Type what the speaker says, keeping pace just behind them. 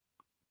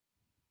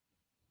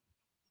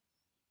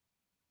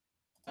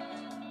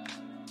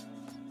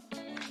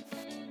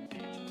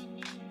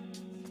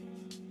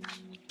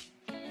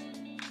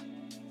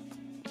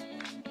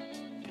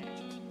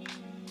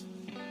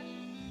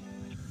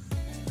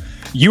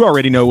You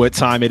already know what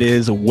time it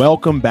is.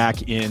 Welcome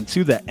back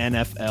into the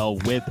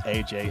NFL with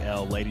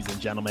AJL, ladies and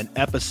gentlemen.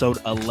 Episode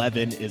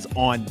 11 is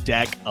on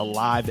deck,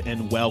 alive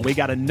and well. We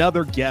got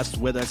another guest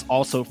with us,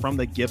 also from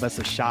the Give Us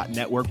a Shot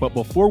Network. But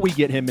before we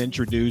get him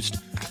introduced,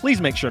 please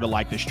make sure to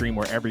like the stream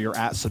wherever you're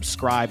at.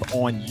 Subscribe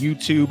on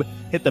YouTube.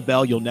 Hit the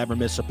bell. You'll never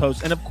miss a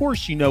post. And of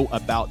course, you know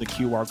about the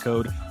QR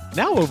code.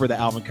 Now over the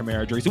Alvin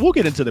Kamara jersey. We'll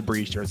get into the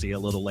Breeze jersey a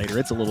little later.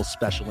 It's a little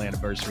special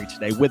anniversary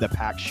today with a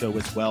packed show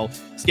as well.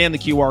 Scan the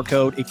QR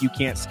code if you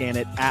can't scan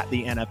it at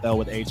the NFL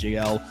with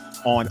AJL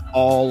on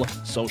all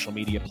social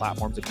media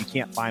platforms. If you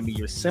can't find me,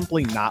 you're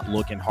simply not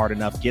looking hard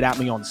enough. Get at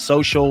me on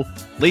social.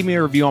 Leave me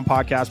a review on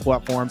podcast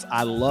platforms.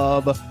 I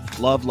love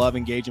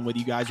engaging with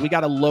you guys. We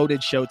got a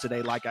loaded show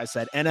today. Like I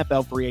said,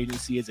 NFL free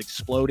agency is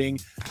exploding.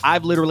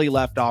 I've literally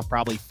left off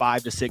probably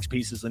 5 to 6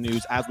 pieces of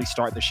news as we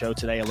start the show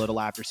today, a little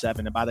after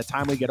 7. And by the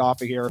time we get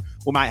off of here,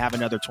 we might have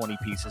another 20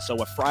 pieces. So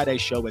a Friday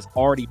show is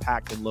already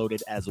packed and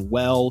loaded as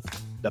well.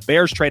 The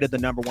Bears traded the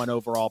number 1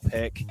 overall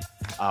pick.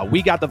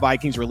 We got the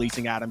Vikings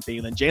releasing Adam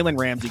Thielen. Jalen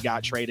Ramsey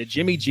got traded.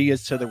 Jimmy G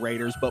is to the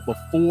Raiders. But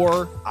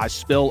before I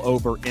spill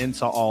over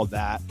into all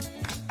that,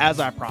 as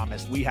I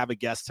promised, we have a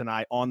guest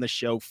tonight on the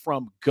show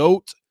from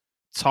GOAT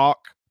Talk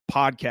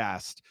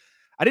Podcast.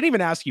 I didn't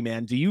even ask you,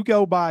 man. Do you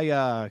go by,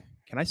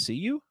 can I see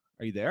you?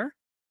 Are you there?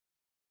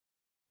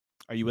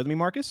 Are you with me,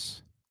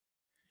 Marcus?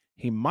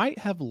 He might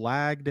have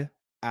lagged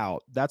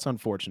out. That's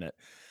unfortunate.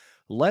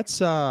 Let's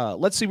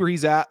see where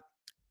he's at.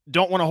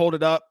 Don't want to hold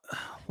it up.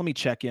 Let me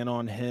check in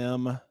on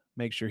him.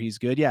 Make sure he's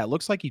good. Yeah, it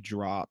looks like he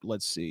dropped.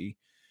 Let's see.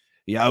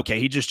 Yeah, okay.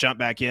 He just jumped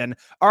back in.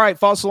 All right,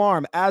 false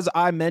alarm. As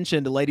I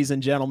mentioned, ladies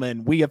and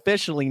gentlemen, we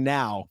officially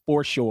now,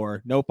 for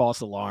sure, no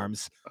false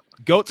alarms.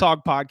 GOAT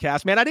Talk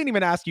Podcast. Man, I didn't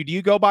even ask you. Do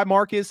you go by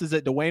Marcus? Is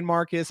it Dwayne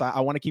Marcus? I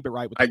want to keep it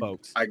right with the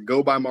folks. I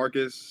go by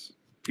Marcus.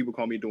 People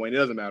call me Dwayne. It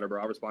doesn't matter,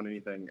 bro. I'll respond to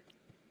anything.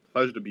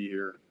 Pleasure to be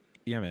here.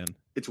 Yeah, man.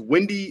 It's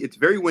windy. It's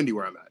very windy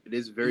where I'm at. It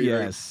is very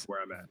Yes. windy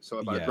where I'm at. So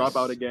if I drop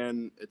out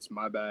again, it's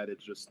my bad.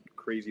 It's just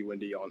crazy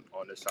windy on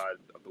this side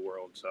of the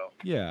world. So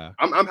Yeah.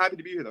 I'm happy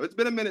to be here, though. It's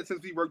been a minute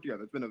since we worked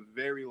together. It's been a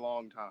very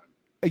long time.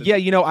 Yeah,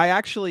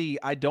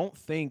 I don't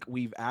think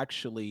we've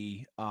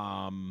actually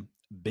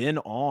been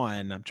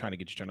on. I'm trying to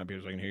get you turned up here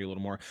so I can hear you a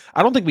little more.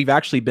 I don't think we've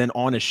actually been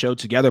on a show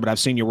together, but I've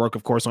seen your work,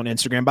 of course, on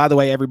Instagram. By the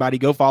way, everybody,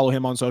 go follow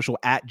him on social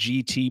at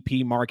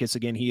GTP Marcus.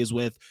 Again, he is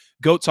with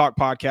GOAT Talk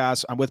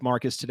Podcast. I'm with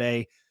Marcus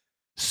today.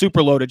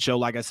 Super loaded show,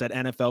 like I said,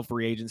 NFL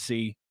free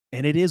agency.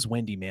 And it is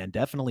windy, man.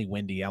 Definitely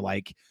windy.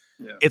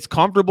 It's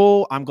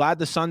comfortable. I'm glad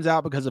the sun's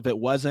out because if it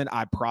wasn't,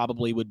 I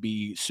probably would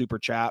be super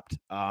chapped.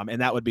 And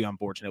that would be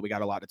unfortunate. We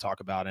got a lot to talk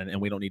about, and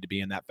we don't need to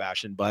be in that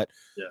fashion. But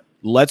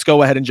let's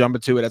go ahead and jump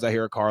into it as I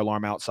hear a car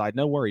alarm outside.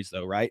 No worries,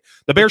 though, right?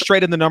 The Bears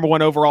traded the number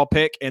 1 overall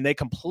pick, and they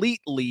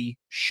completely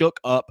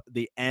shook up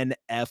the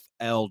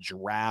NFL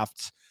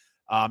draft.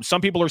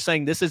 Some people are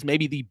saying this is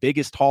maybe the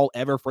biggest haul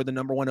ever for the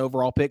number 1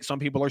 overall pick. Some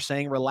people are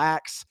saying,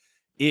 relax,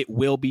 it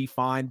will be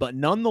fine. But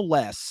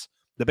nonetheless,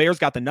 the Bears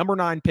got the number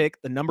 9 pick,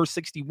 the number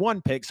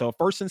 61 pick, so a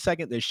first and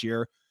second this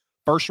year,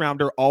 first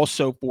rounder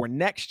also for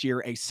next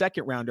year, a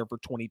second rounder for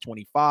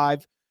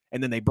 2025.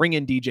 And then they bring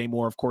in DJ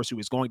Moore, of course, who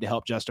is going to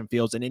help Justin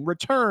Fields. And in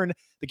return,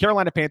 the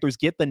Carolina Panthers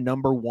get the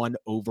number 1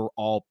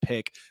 overall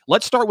pick.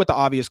 Let's start with the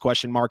obvious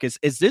question, Marcus.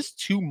 Is this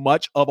too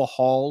much of a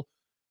haul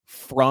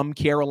from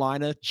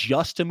Carolina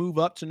just to move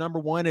up to number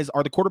 1?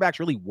 Are the quarterbacks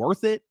really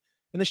worth it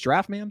in this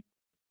draft, man?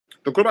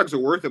 The quarterbacks are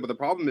worth it, but the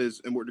problem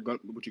is, and what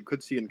you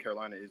could see in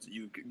Carolina is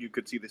you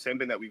could see the same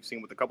thing that we've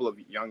seen with a couple of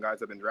young guys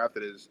that have been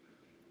drafted is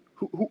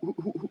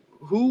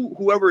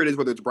whoever it is,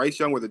 whether it's Bryce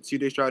Young, whether it's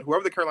C.J. Stroud,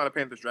 whoever the Carolina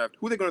Panthers draft,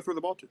 who are they going to throw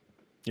the ball to?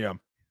 Yeah.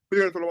 Who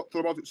are they going to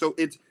throw the ball to? So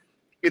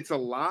it's a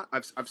lot.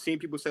 I've seen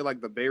people say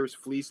like the Bears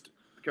fleeced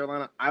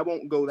Carolina. I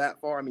won't go that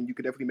far. I mean, you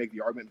could definitely make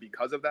the argument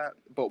because of that.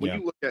 But when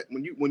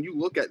you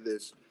look at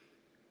this,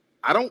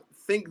 I don't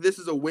think this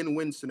is a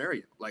win-win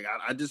scenario. Like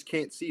I just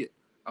can't see it.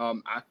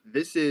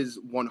 This is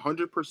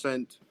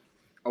 100%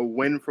 a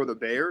win for the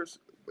Bears.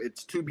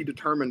 It's to be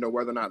determined on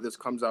whether or not this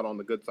comes out on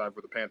the good side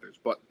for the Panthers.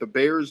 But the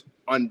Bears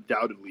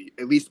undoubtedly,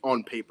 at least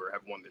on paper,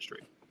 have won this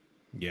trade.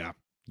 Yeah.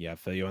 Yeah, I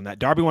feel you on that.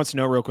 Darby wants to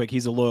know real quick.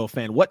 He's a loyal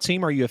fan. What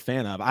team are you a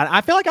fan of?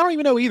 I feel like I don't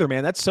even know either,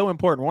 man. That's so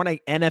important. We're on an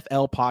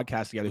NFL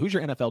podcast together. Who's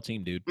your NFL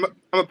team, dude?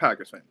 I'm a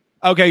Packers fan.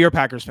 Okay, you're a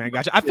Packers fan.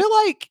 Gotcha. I feel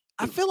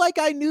like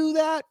I knew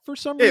that for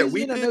some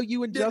reason. I know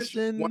you and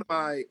Justin. One of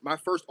my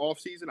first off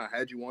season, I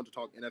had you on to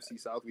talk NFC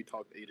South. We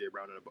talked Antonio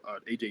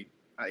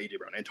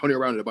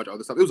Brown and a bunch of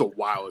other stuff. It was a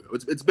while ago.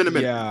 It's been a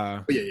minute.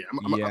 Yeah. But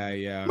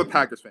I'm a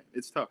Packers fan.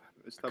 It's tough.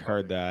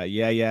 Heard that.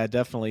 Yeah, it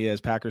definitely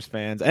is. Packers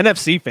fans,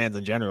 NFC fans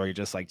in general. You're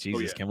just like,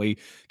 Jesus, can we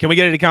get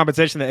into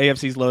competition? The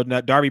AFC's loading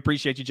up. Darby,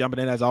 appreciate you jumping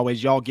in as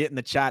always. Y'all get in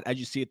the chat as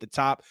you see at the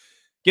top.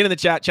 Get in the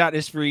chat. Chat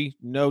is free,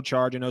 no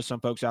charge. I know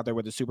some folks out there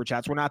with the super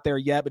chats. We're not there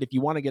yet, but if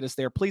you want to get us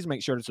there, please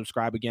make sure to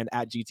subscribe again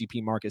at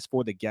GTP Marcus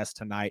for the guest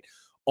tonight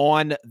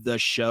on the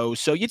show.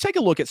 So you take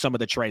a look at some of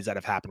the trades that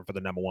have happened for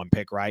the number 1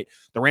 pick, right?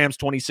 The Rams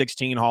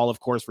 2016 haul,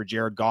 of course, for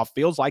Jared Goff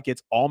feels like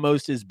it's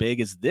almost as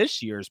big as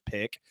this year's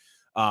pick.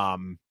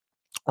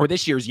 or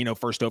this year's,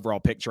 first overall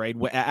pick trade.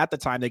 At the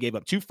time, they gave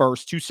up 2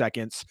 firsts, 2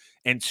 seconds,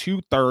 and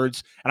 2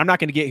 thirds. And I'm not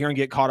going to get here and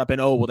get caught up in,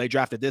 oh, well, they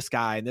drafted this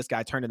guy and this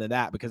guy turned into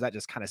that, because that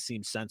just kind of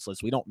seems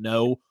senseless. We don't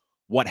know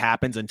what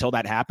happens until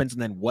that happens, and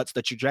then what's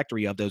the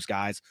trajectory of those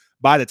guys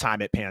by the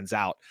time it pans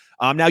out.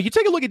 Now, you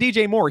take a look at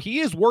DJ Moore. He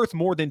is worth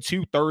more than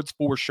 2 thirds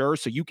for sure,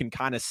 so you can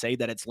kind of say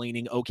that it's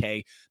leaning,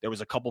 okay, there was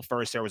a couple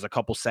firsts, there was a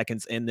couple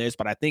seconds in this,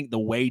 but I think the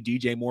way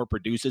DJ Moore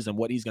produces and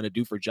what he's going to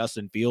do for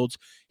Justin Fields,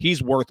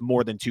 he's worth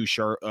more than 2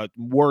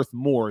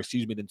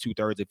 than 2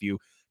 thirds if you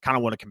kind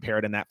of want to compare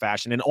it in that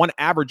fashion. And on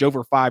average,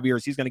 over 5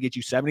 years, he's going to get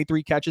you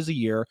 73 catches a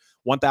year,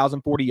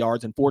 1,040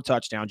 yards, and 4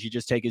 touchdowns. You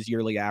just take his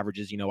yearly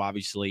averages,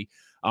 obviously,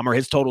 or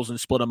his totals, and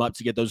split them up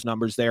to get those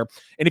numbers there.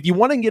 And if you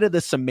want to get into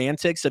the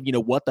semantics of,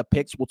 what the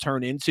picks will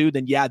turn into,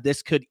 then yeah,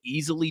 this could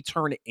easily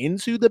turn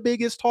into the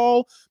biggest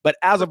haul. But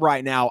as of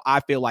right now, I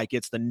feel like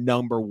it's the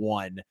number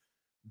one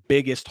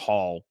biggest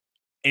haul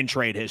in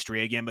trade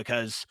history, again,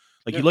 because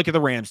you look at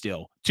the Rams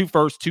deal, 2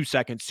 firsts, 2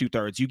 seconds, 2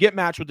 thirds. You get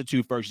matched with the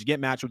 2 firsts, you get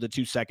matched with the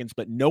 2 seconds,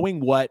 but knowing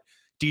what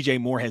DJ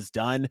Moore has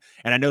done,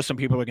 and I know some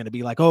people are going to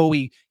be like, oh,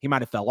 he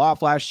might have fell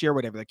off last year,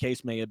 whatever the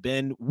case may have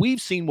been. We've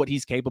seen what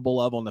he's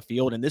capable of on the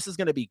field, and this is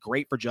going to be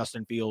great for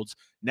Justin Fields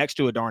next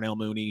to a Darnell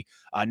Mooney,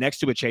 next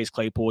to a Chase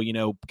Claypool,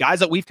 guys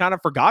that we've kind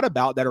of forgot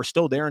about that are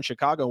still there in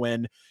Chicago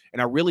and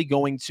are really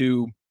going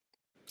to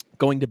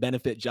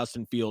benefit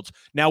Justin Fields.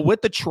 Now,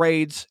 with the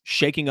trades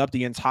shaking up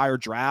the entire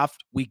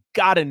draft, we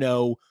got to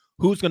know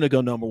who's going to go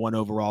number 1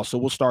 overall. So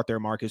we'll start there,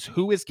 Marcus.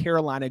 Who is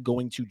Carolina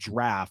going to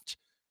draft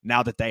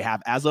now that they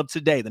have, as of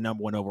today, the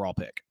number 1 overall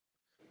pick?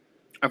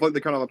 I feel like the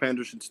Carolina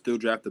Panthers should still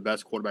draft the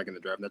best quarterback in the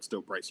draft, and that's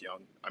still Bryce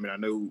Young. I mean, I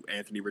know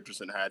Anthony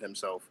Richardson had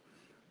himself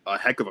a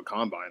heck of a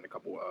combine a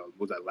couple,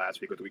 was that last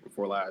week or the week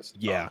before last?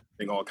 Yeah.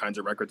 Being all kinds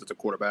of records as a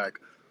quarterback.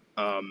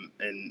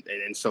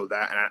 And so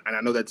that, and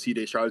I know that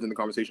C.J. Stroud is in the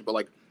conversation,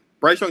 but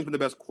Bryce Young's been the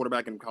best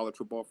quarterback in college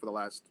football for the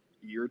last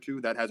year or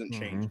two. That hasn't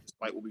changed,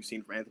 despite what we've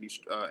seen from Anthony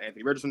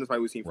Richardson, despite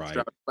what we've seen from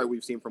Stroud, despite what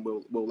we've seen from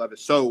Will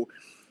Levis. So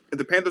if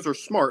the Panthers are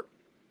smart,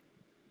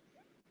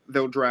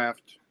 they'll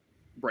draft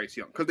Bryce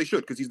Young, because they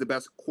should, because he's the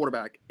best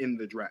quarterback in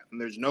the draft.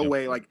 And there's no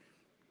way, they're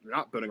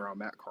not building around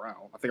Matt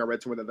Corral. I think I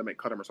read somewhere that they may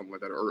cut him or something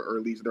like that, or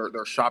at least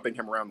they're shopping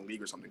him around the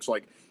league or something. So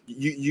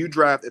you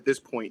draft, at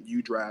this point,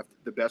 you draft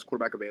the best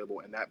quarterback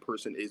available, and that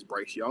person is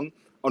Bryce Young.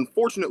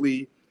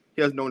 Unfortunately,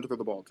 he has no one to throw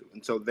the ball to,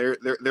 and so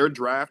their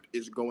draft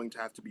is going to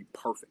have to be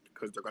perfect,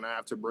 because they're going to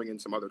have to bring in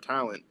some other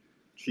talent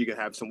so you can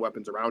have some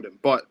weapons around him.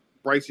 But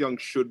Bryce Young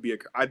should be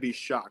I'd be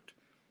shocked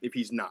if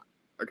he's not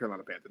a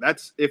Carolina Panther.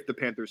 That's if the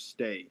Panthers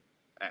stay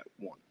at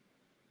 1.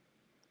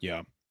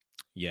 Yeah,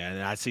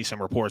 and I see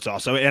some reports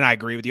also, and I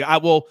agree with you. I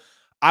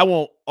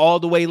won't all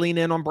the way lean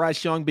in on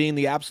Bryce Young being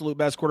the absolute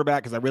best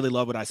quarterback, because I really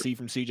love what I see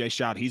from C.J.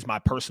 Stroud. He's my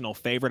personal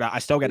favorite. I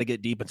still got to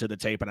get deep into the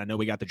tape, and I know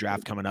we got the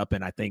draft coming up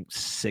in, I think,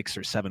 6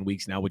 or 7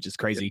 weeks now, which is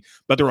crazy. Yeah.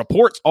 But the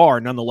reports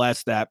are,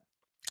 nonetheless, that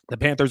the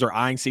Panthers are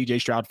eyeing C.J.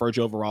 Stroud first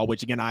overall,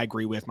 which, again, I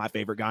agree with, my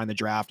favorite guy in the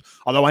draft.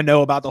 Although I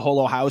know about the whole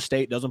Ohio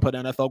State doesn't put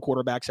NFL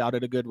quarterbacks out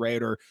at a good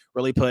rate, or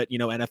really put,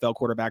 NFL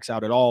quarterbacks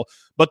out at all.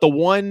 But the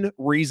one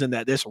reason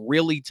that this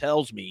really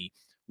tells me,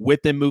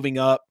 with them moving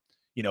up,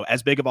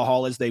 as big of a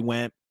haul as they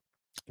went,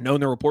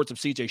 knowing the reports of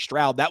C.J.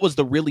 Stroud, that was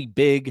the really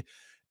big,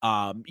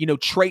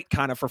 trait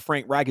kind of for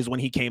Frank Reich, is when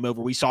he came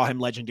over. We saw him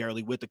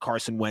legendarily with the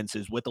Carson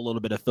Wentz's, with a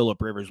little bit of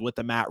Phillip Rivers, with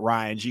the Matt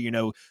Ryans,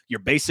 your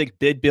basic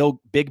big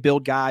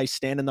build guy,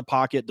 stand in the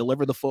pocket,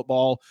 deliver the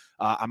football.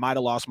 I might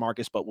have lost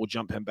Marcus, but we'll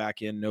jump him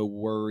back in. No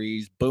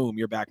worries. Boom.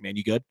 You're back, man.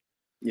 You good?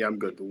 Yeah, I'm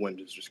good. The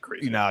wind is just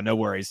crazy. No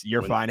worries.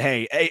 You're fine.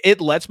 Hey,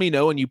 it lets me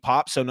know when you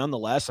pop. So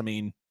nonetheless, I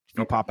mean, if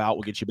you pop out,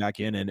 we'll get you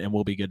back in, and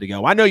we'll be good to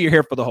go. I know you're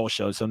here for the whole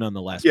show, so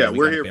nonetheless, yeah,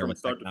 we're here from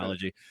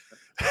technology.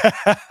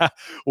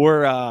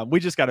 We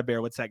just got to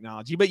bear with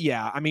technology. But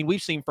yeah, I mean,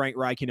 we've seen Frank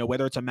Reich,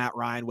 whether it's a Matt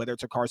Ryan, whether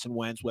it's a Carson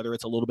Wentz, whether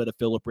it's a little bit of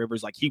Phillip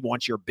Rivers, he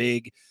wants your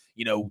big,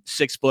 6'2",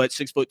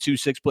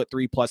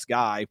 6'3" plus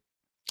guy,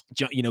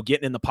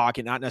 getting in the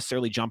pocket, not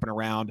necessarily jumping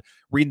around,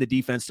 reading the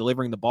defense,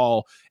 delivering the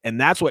ball. And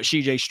that's what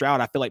C.J.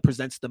 Stroud, I feel like,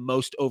 presents the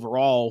most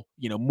overall,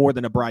 more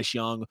than a Bryce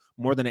Young,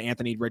 more than an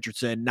Anthony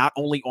Richardson, not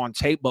only on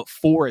tape, but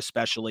for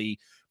especially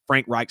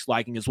Frank Reich's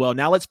liking as well.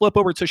 Now let's flip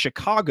over to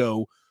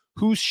Chicago.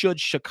 Who should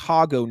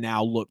Chicago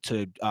now look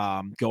to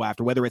go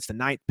after, whether it's the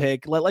 9th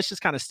pick? Let's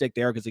just kind of stick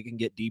there, because it can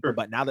get deeper. Sure.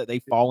 But now that they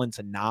fall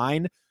into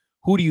 9,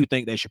 who do you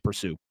think they should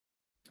pursue?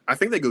 I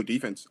think they go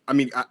defense. I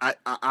mean,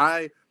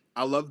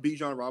 I love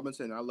Bijan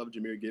Robinson and I love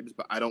Jahmyr Gibbs,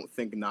 but I don't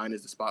think 9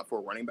 is the spot for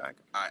a running back.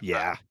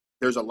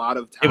 There's a lot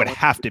of talent. It would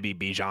have to be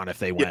Bijan if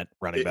they went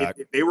running back.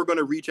 If they were going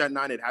to reach at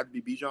 9, it'd have to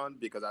be Bijan,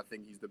 because I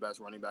think he's the best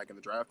running back in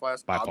the draft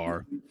class. By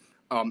far.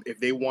 If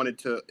they wanted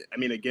to, I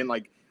mean, again,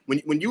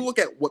 when you look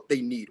at what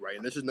they need, right,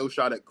 and this is no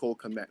shot at Cole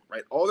Kmet,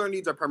 right, all their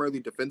needs are primarily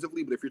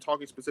defensively, but if you're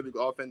talking specific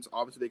offense,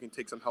 obviously they can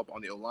take some help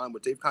on the O-line,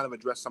 which they've kind of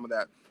addressed some of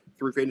that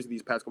through free agency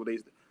these past couple of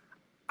days.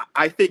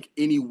 I think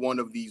any one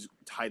of these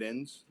tight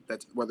ends,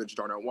 that's whether it's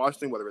Darnell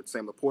Washington, whether it's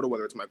Sam Laporta,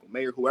 whether it's Michael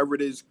Mayer, whoever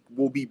it is,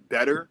 will be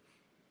better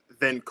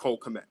than Cole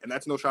Kmet. And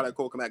that's no shot at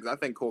Cole Kmet, because I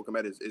think Cole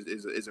Kmet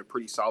is a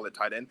pretty solid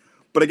tight end.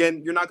 But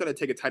again, you're not going to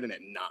take a tight end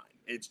at 9.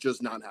 It's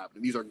just not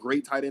happening. These are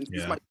great tight ends.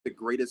 This might be the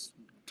greatest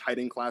tight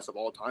end class of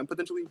all time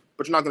potentially,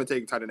 but you're not going to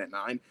take a tight end at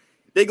 9.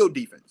 They go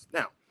defense.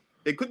 Now,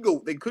 they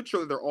could show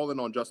that they're all in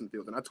on Justin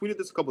Fields. And I tweeted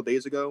this a couple of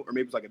days ago, or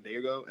maybe it was like a day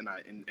ago,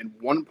 and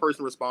one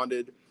person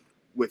responded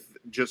with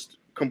just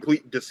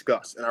complete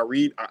disgust. And I'll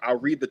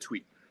read the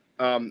tweet.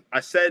 I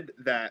said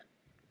that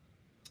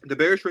the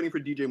Bears trading for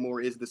DJ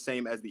Moore is the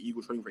same as the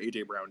Eagles trading for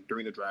AJ Brown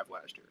during the draft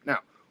last year. Now,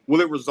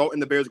 will it result in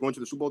the Bears going to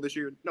the Super Bowl this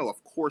year? No,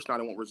 of course not.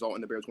 It won't result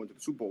in the Bears going to the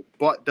Super Bowl.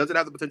 But does it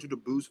have the potential to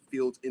boost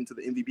Fields into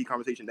the MVP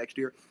conversation next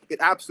year? It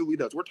absolutely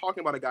does. We're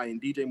talking about a guy in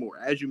DJ Moore,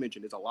 as you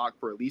mentioned, is a lock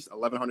for at least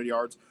 1,100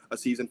 yards a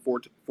season,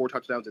 four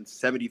touchdowns, and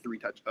 73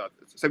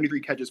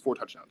 catches, 4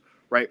 touchdowns.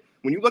 Right?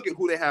 When you look at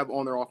who they have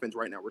on their offense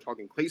right now, we're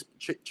talking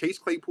Chase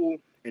Claypool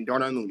and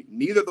Darnell Mooney.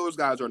 Neither of those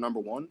guys are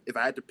number 1. If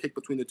I had to pick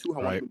between the two,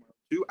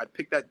 I'd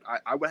pick that.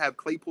 I would have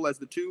Claypool as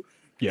the 2.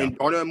 Yeah. And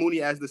Darnell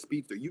Mooney as the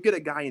speedster. You get a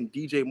guy in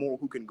DJ Moore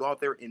who can go out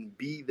there and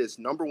be this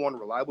number 1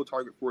 reliable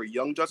target for a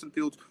young Justin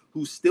Fields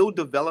who's still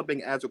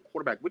developing as a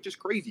quarterback, which is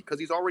crazy because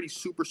he's already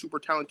super, super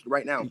talented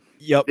right now.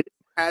 Yep. This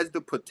has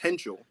the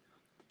potential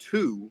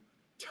to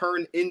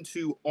turn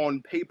into,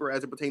 on paper,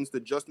 as it pertains to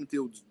Justin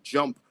Fields'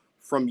 jump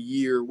from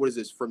year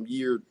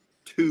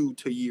 2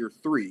 to year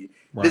 3.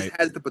 Right. This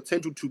has the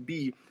potential to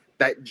be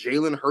that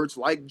Jalen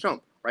Hurts-like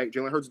jump. Right,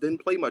 Jalen Hurts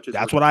didn't play much.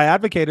 That's what I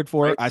advocated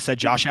for. Right? I said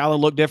Josh Allen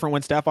looked different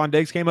when Stephon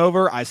Diggs came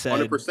over. I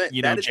said, 100%.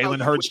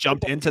 Jalen Hurts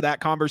jumped into that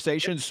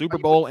conversation. Super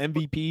Bowl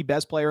MVP,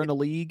 best player in the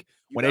league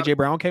when AJ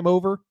Brown came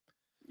over.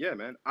 Yeah,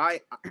 man.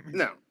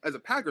 Now, as a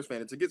Packers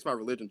fan, it's against my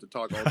religion to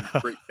talk all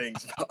these great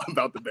things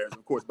about the Bears,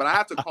 of course. But I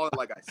have to call it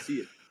like I see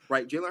it.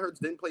 Right, Jalen Hurts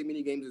didn't play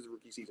many games his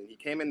rookie season. He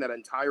came in that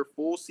entire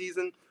full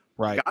season.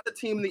 Right. Got the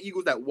team in the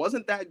Eagles that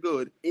wasn't that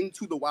good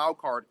into the wild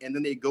card, and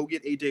then they go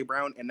get AJ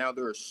Brown, and now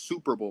they're a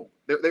Super Bowl.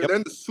 They're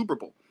in the Super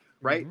Bowl,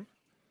 right?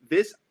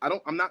 Mm-hmm.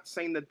 I'm not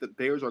saying that the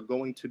Bears are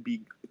going to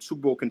be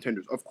Super Bowl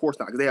contenders. Of course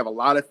not, because they have a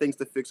lot of things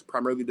to fix,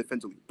 primarily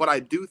defensively. But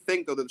I do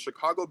think, though, that the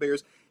Chicago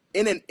Bears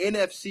in an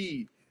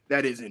NFC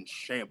that is in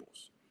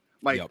shambles,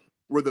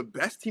 we're the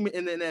best team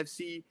in the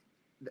NFC.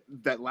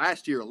 That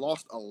last year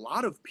lost a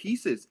lot of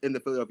pieces in the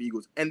Philadelphia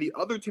Eagles, and the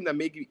other team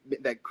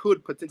that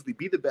could potentially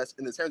be the best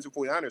in the San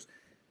Francisco 49ers,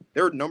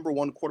 their number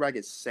 1 quarterback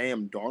is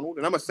Sam Darnold,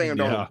 and I'm a Sam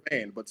Darnold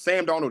fan, but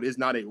Sam Darnold is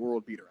not a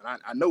world beater,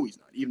 and I know he's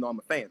not, even though I'm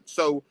a fan.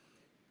 So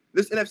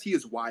this NFC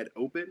is wide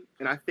open,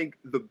 and I think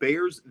the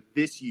Bears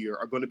this year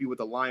are going to be what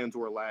the Lions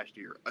were last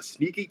year, a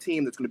sneaky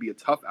team that's going to be a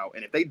tough out,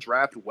 and if they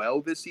draft well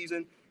this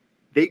season,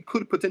 they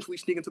could potentially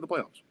sneak into the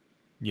playoffs.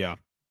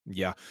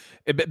 Yeah,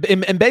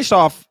 and based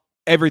off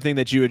everything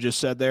that you had just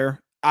said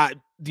there,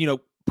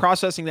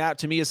 processing that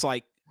to me is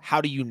like, how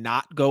do you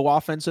not go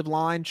offensive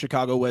line?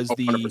 Chicago was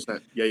the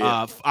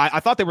 100%. I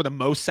thought they were the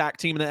most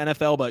sacked team in the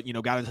NFL, but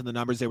got into the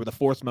numbers. They were the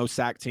 4th most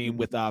sacked team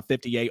with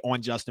 58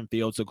 on Justin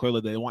Fields. So clearly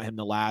they want him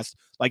to last.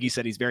 Like you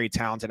said, he's very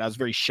talented. I was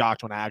very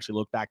shocked when I actually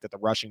looked back at the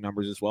rushing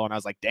numbers as well, and I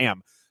was like,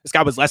 damn, this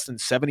guy was less than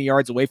 70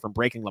 yards away from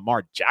breaking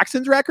Lamar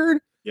Jackson's record.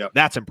 Yeah,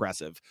 that's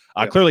impressive.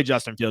 Clearly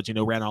Justin Fields,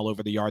 ran all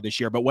over the yard this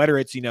year. But whether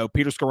it's,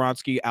 Peter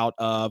Skoronski out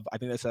of, I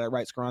think they said that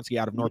right, Skoronski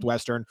out of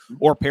Northwestern,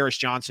 or Paris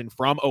Johnson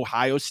from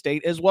Ohio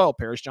State as well,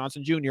 Paris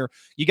Johnson Jr.,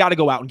 you got to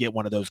go out and get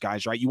one of those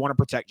guys, right? You want to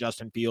protect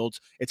Justin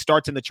Fields. It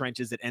starts in the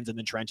trenches. It ends in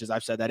the trenches.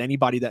 I've said that.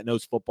 Anybody that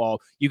knows football,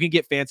 you can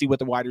get fancy with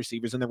the wide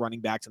receivers and the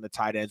running backs and the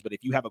tight ends. But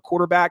if you have a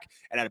quarterback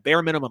and at a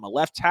bare minimum a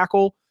left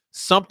tackle,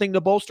 something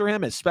to bolster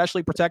him,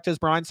 especially protect his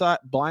blind side,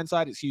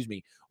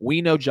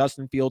 we know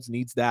Justin Fields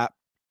needs that.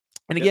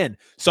 And again,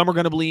 some are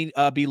going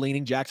to be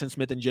leaning Jackson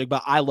Smith and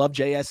Jigba. I love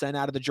JSN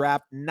out of the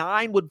draft.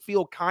 9 would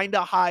feel kind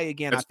of high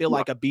again. I feel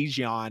like a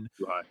Bijan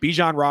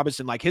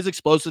Robinson, like his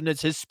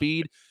explosiveness, his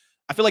speed.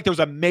 I feel like there's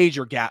a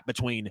major gap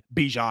between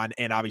Bijan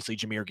and obviously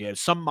Jahmyr Gibbs.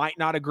 Some might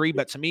not agree,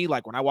 but to me,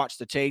 like when I watch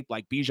the tape,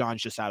 like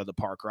Bijan's just out of the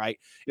park, right?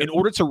 In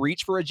order to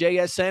reach for a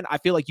JSN, I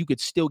feel like you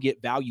could still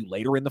get value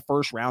later in the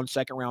first round,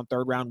 second round,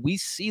 third round. We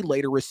see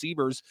later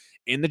receivers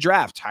in the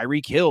draft,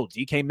 Tyreek Hill,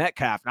 DK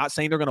Metcalf, not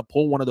saying they're going to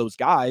pull one of those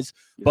guys,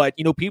 but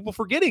people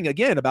forgetting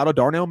again about a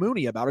Darnell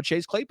Mooney, about a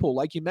Chase Claypool,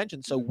 like you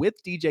mentioned. So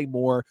with DJ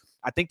Moore,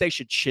 I think they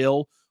should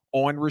chill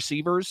on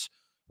receivers.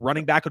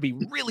 Running back would be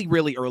really,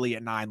 really early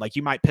at 9. Like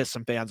you might piss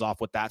some fans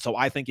off with that. So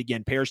I think,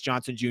 again, Paris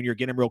Johnson Jr.,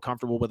 get him real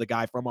comfortable with a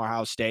guy from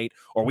Ohio State,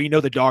 or we know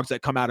the dogs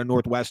that come out of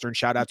Northwestern.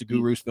 Shout out to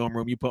Guru's Film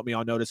Room. You put me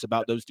on notice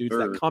about those dudes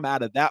that come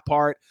out of that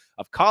part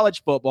of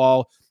college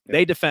football.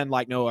 They defend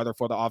like no other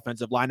for the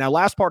offensive line. Now,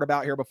 last part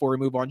about here before we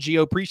move on.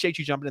 Gio, appreciate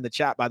you jumping in the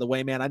chat, by the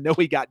way, man. I know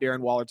we got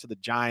Darren Waller to the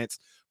Giants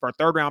for a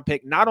 3rd-round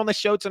pick. Not on the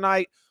show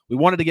tonight. We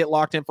wanted to get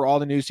locked in for all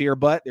the news here,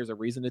 but there's a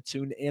reason to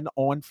tune in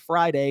on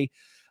Friday.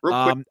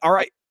 Real quick, all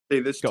right. Say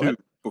this too.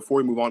 Before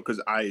we move on,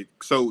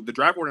 so the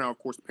draft order now, of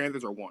course, the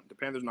Panthers are 1. The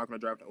Panthers are not going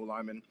to draft an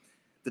O-lineman.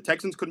 The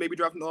Texans could maybe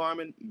draft an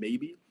O-lineman,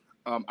 maybe.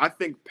 I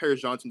think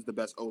Paris Johnson's the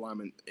best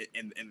O-lineman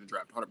in the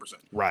draft, 100%.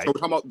 Right. So we're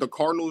talking about the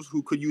Cardinals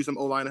who could use some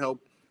O-line help.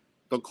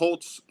 The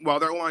Colts, while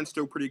their O-line's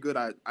still pretty good,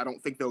 I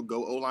don't think they'll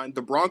go O-line.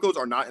 The Broncos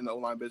are not in the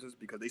O-line business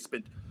because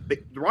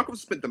the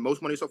Broncos spent the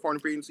most money so far in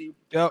free agency.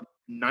 Yep.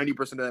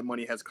 90% of that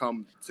money has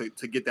come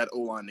to get that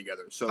O-line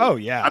together. So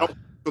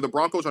So the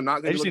Broncos are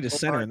not going to. They just need a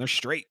center, and they're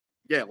straight.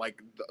 Yeah, like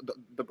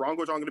the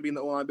Broncos aren't going to be in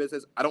the O-line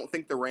business. I don't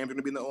think the Rams are going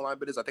to be in the O-line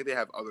business. I think they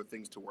have other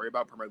things to worry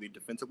about, primarily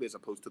defensively, as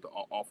opposed to the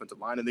offensive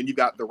line. And then you've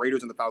got the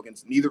Raiders and the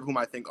Falcons, neither of whom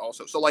I think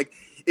also. So, like,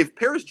 if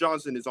Paris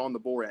Johnson is on the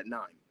board at 9,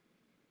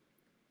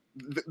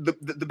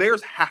 the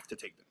Bears have to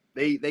take them.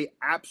 They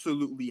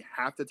absolutely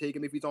have to take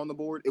him if he's on the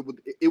board.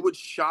 It would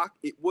shock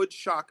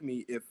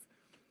me if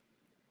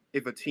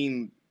a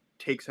team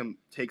takes him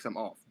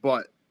off.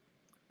 But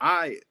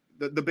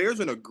the Bears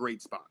are in a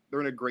great spot. They're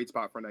in a great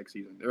spot for next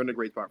season.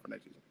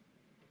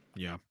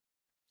 Yeah.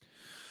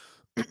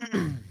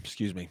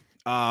 Excuse me.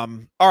 All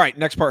right,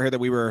 next part here that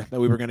we were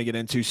going to get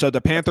into. So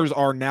the Panthers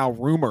are now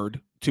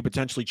rumored to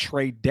potentially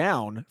trade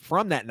down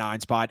from that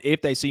 9 spot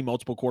if they see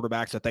multiple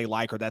quarterbacks that they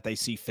like or that they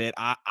see fit.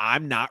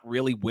 I'm not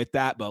really with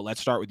that, but let's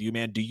start with you,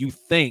 man. Do you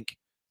think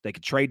they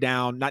could trade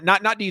down?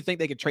 Not do you think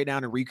they could trade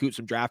down and recoup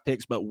some draft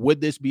picks, but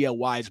would this be a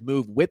wise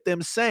move with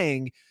them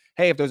saying,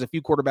 hey, if there's a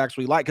few quarterbacks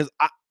we like? Because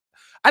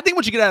I think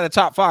once you get out of the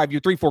top 5,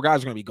 your 3-4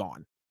 guys are going to be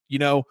gone.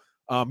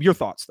 Your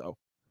thoughts though.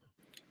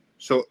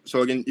 So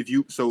again, if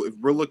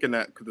we're looking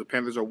at, because the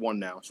Panthers are 1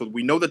 now, so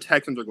we know the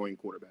Texans are going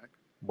quarterback.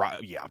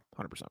 Right. Yeah.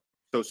 100%.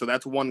 So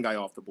that's one guy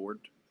off the board.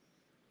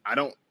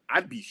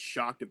 I'd be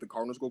shocked if the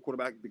Cardinals go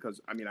quarterback because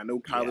I know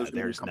Kyler's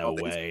there's no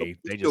way.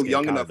 He's still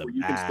young enough where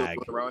you can still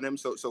put around him.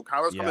 So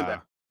Kyler's coming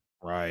back.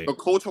 Right. The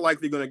Colts are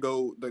likely going to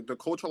go. The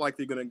Colts are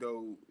likely going to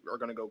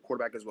go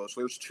quarterback as well. So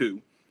there's 2.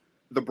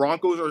 The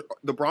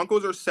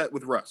Broncos are set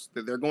with Russ.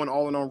 They're going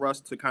all in on Russ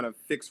to kind of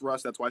fix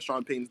Russ. That's why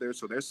Sean Payton's there.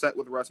 So they're set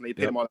with Russ, and they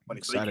paid him all that money.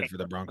 Excited for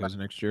the Broncos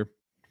next year.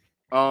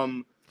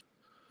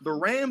 The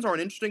Rams are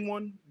an interesting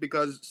one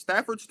because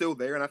Stafford's still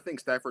there, and I think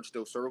Stafford's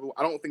still servable.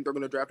 I don't think they're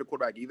going to draft a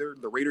quarterback either.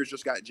 The Raiders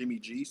just got Jimmy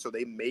G, so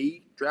they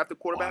may draft a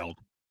quarterback. Wild.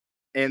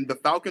 And the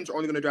Falcons are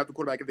only going to draft a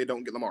quarterback if they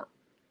don't get Lamar.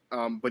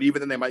 But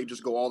even then, they might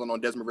just go all in on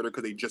Desmond Ridder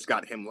because they just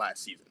got him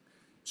last season.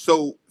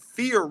 So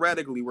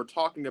theoretically, we're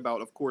talking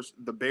about, of course,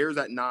 the Bears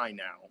at 9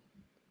 now,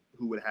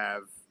 who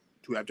have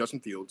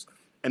Justin Fields,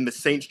 and the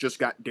Saints just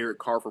got Derek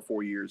Carr for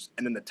 4 years,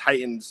 and then the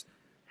Titans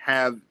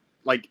have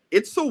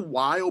it's a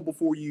while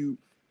before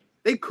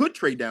they could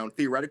trade down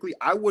theoretically.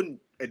 I wouldn't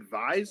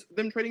advise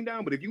them trading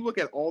down, but if you look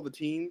at all the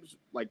teams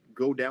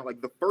go down,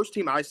 the first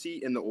team I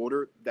see in the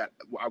order that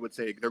I would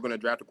say they're going to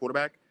draft a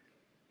quarterback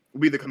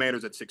will be the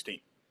Commanders at 16.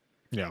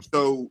 Yeah.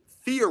 So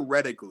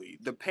theoretically,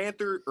 the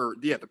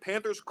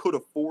Panthers could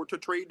afford to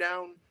trade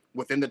down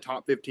within the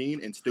top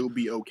 15 and still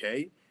be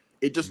okay.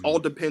 It just all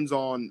depends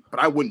on, but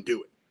I wouldn't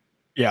do it.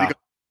 Yeah.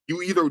 Because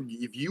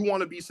if you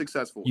want to be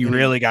successful, you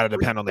really got to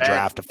depend on the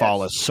draft to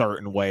fall a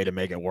certain way to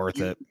make it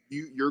worth it.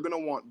 You're going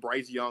to want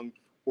Bryce Young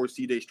or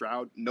CJ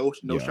Stroud. No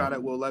shot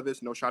at Will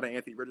Levis. No shot at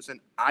Anthony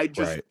Richardson. I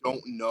just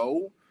don't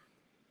know.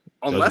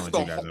 Unless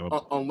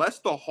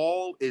the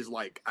haul is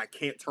I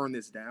can't turn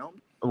this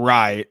down.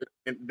 Right.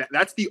 And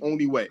that's the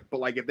only way.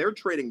 But if they're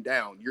trading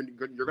down, you're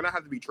going to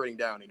have to be trading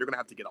down, and you're going to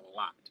have to get a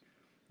lot.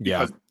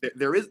 Yeah.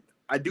 Because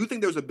I do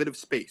think there's a bit of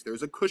space.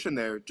 There's a cushion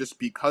there just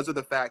because of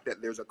the fact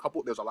that there's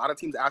a lot of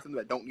teams after them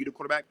that don't need a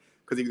quarterback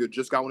because they either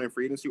just got one in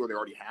free agency or they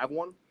already have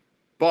one.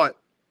 But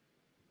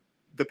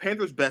the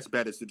Panthers' best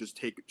bet is to just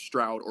take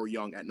Stroud or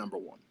Young at number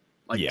 1.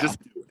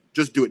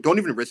 Just do it. Don't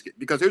even risk it.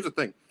 Because here's the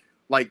thing.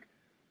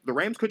 The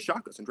Rams could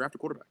shock us and draft a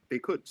quarterback. They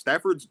could.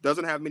 Stafford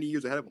doesn't have many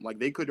years ahead of him.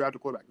 They could draft a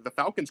quarterback. The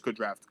Falcons could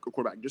draft a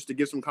quarterback just to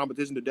give some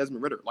competition to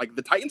Desmond Ridder.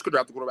 The Titans could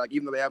draft a quarterback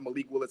even though they have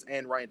Malik Willis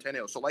and Ryan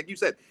Tannehill. So like you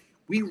said,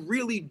 we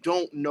really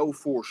don't know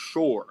for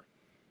sure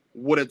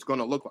what it's going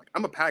to look like.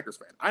 I'm a Packers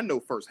fan. I know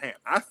firsthand.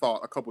 I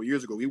thought a couple of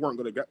years ago we weren't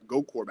going to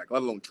go quarterback,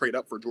 let alone trade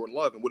up for Jordan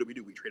Love. And what did we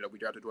do? We trade up. We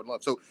drafted Jordan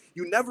Love. So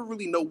you never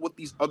really know what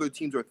these other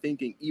teams are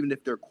thinking, even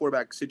if their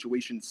quarterback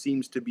situation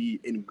seems to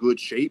be in good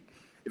shape.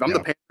 If I'm the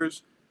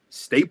Panthers,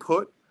 stay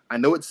put. I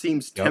know it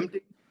seems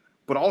tempting,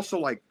 but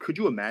also, could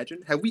you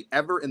imagine? Have we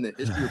ever in the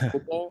history of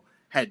football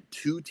had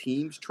 2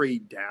 teams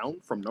trade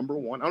down from number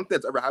 1? I don't think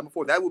that's ever happened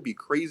before. That would be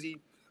crazy.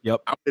 Yep.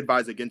 I would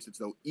advise against it,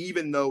 though,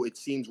 even though it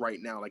seems right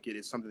now like it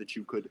is something that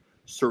you could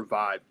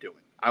survive doing.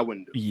 I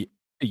wouldn't do it.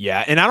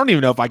 Yeah, and I don't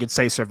even know if I could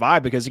say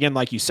survive because, again,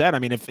 like you said, I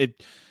mean,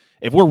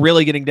 if we're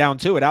really getting down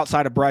to it,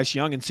 outside of Bryce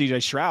Young and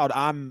CJ Stroud,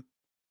 I'm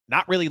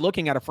not really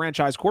looking at a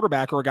franchise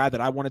quarterback or a guy that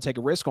I want to take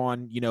a risk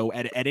on,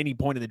 at any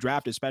point in the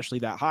draft, especially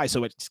that high.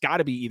 So it's got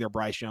to be either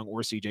Bryce Young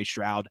or CJ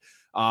Stroud.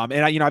 And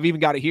I've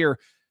even got it here.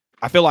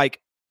 I feel like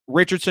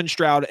Richardson,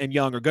 Stroud, and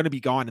Young are going to be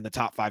gone in the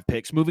top 5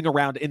 picks. Moving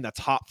around in the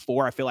top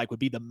 4, I feel like would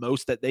be the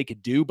most that they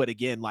could do. But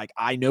again,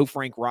 I know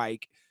Frank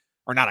Reich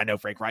or not I know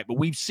Frank Wright, but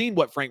we've seen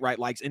what Frank Wright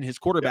likes in his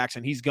quarterbacks,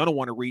 and he's going to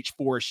want to reach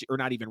for, or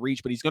not even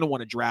reach, but he's going to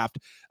want to draft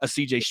a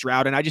CJ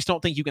Stroud. And I just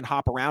don't think you can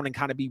hop around and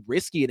kind of be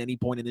risky at any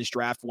point in this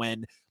draft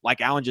when,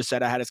 like Alan just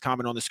said, I had his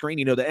comment on the screen,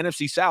 the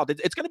NFC South,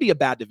 it's going to be a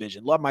bad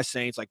division. Love my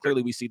Saints. Like,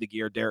 clearly we see the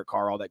gear, Derek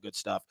Carr, all that good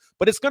stuff,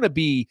 but it's going to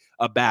be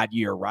a bad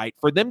year, right?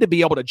 For them to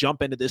be able to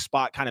jump into this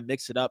spot, kind of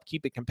mix it up,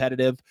 keep it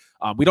competitive.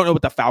 We don't know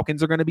what the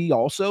Falcons are going to be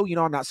also.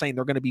 I'm not saying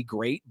they're going to be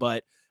great,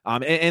 but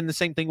and the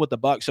same thing with the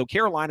Bucs. So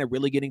Carolina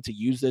really getting to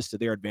use this to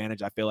their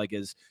advantage, I feel like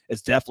is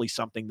definitely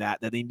something that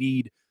they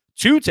need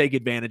to take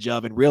advantage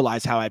of and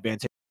realize how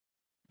advantageous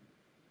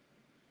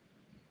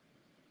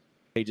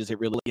it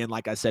really, and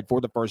like I said,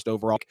 for the first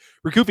overall,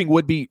 recouping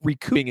would be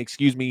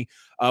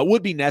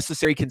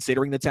necessary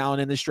considering the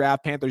talent in this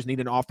draft. Panthers need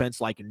an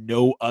offense like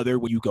no other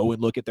when you go and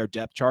look at their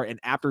depth chart. And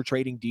after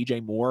trading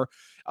DJ Moore,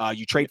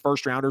 you trade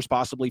first rounders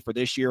possibly for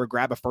this year,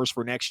 grab a first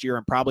for next year,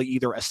 and probably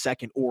either a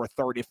second or a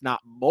third, if not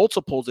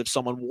multiples, if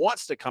someone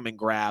wants to come and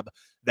grab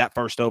that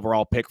first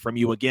overall pick from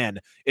you. Again,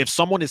 if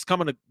someone is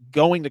going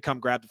to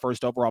come grab the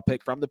first overall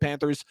pick from the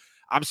Panthers,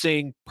 I'm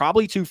saying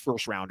probably 2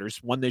 first rounders,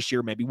 one this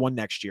year, maybe one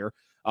next year.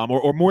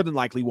 Or more than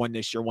likely one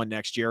this year, one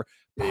next year,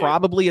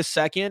 probably a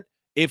second,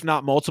 if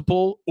not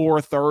multiple, or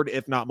a third,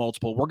 if not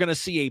multiple. We're going to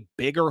see a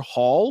bigger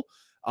haul,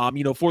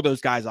 for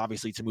those guys,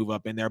 obviously, to move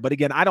up in there. But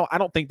again, I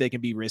don't think they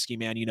can be risky,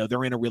 man.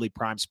 They're in a really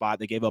prime spot.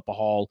 They gave up a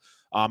haul.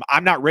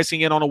 I'm not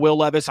risking it on a Will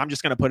Levis. I'm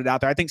just going to put it out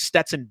there. I think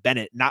Stetson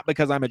Bennett, not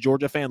because I'm a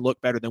Georgia fan,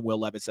 looked better than Will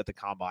Levis at the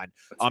combine.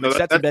 And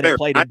Stetson Bennett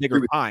played in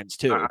bigger times,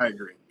 too. I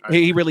agree.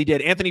 He really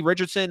did. Anthony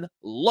Richardson,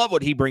 love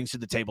what he brings to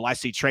the table. I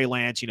see Trey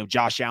Lance,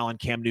 Josh Allen,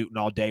 Cam Newton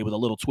all day with a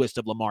little twist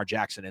of Lamar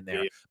Jackson in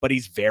there. But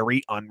he's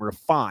very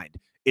unrefined.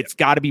 It's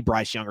got to be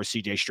Bryce Young or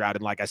CJ Stroud.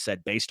 And like I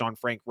said, based on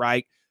Frank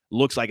Wright,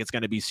 looks like it's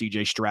going to be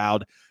CJ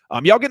Stroud.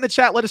 Y'all get in the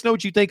chat. Let us know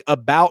what you think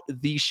about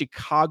the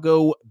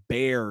Chicago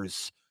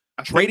Bears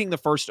trading the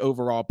first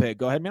overall pick.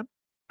 Go ahead, man.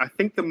 I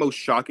think the most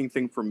shocking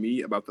thing for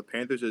me about the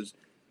Panthers is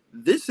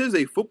this is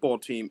a football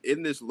team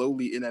in this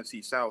lowly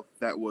NFC South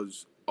that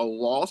was a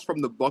loss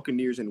from the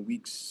Buccaneers in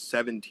week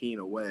 17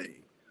 away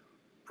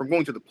from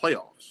going to the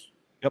playoffs.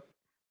 Yep.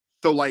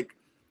 So,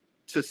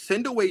 to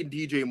send away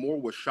DJ Moore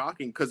was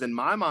shocking because in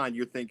my mind,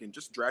 you're thinking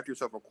just draft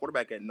yourself a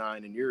quarterback at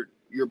 9 and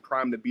you're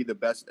primed to be the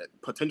best,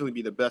 potentially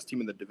be the best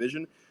team in the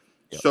division.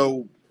 Yep.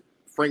 So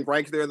Frank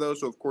Reich's there though,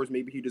 so of course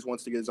maybe he just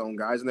wants to get his own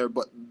guys in there.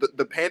 But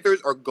the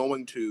Panthers are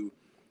going to,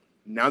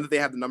 now that they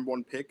have the number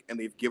 1 pick and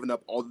they've given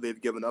up all that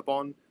they've given up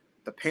on,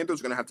 the Panthers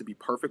are going to have to be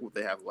perfect what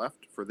they have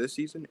left for this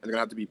season, and they're going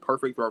to have to be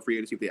perfect for our free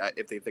agency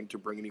if they think to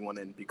bring anyone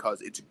in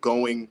because it's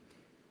going.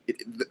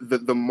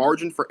 The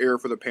margin for error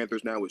for the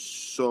Panthers now is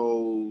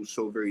so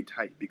very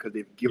tight because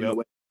they've given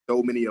away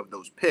so many of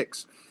those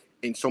picks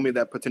and so many of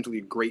that potentially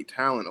great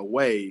talent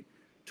away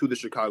to the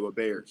Chicago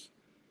Bears.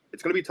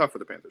 It's going to be tough for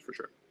the Panthers for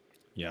sure.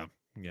 Yeah,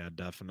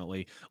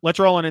 definitely. Let's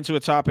roll on into a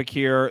topic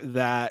here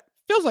that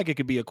feels like it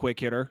could be a quick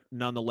hitter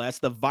nonetheless.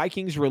 The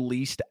Vikings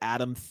released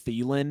Adam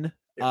Thielen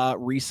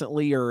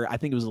recently, or I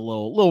think it was a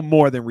little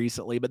more than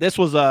recently, but this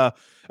was a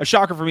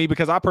shocker for me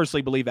because I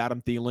personally believe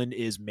Adam Thielen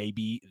is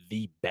maybe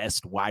the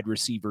best wide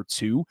receiver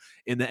 2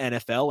 in the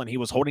NFL, and he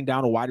was holding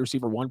down a wide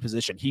receiver 1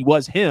 position. He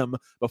was him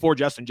before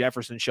Justin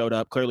Jefferson showed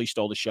up, clearly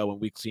stole the show, and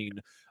we've seen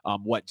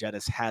what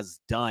Jettis has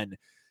done.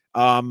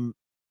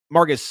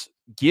 Marcus,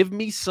 give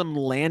me some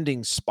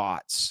landing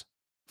spots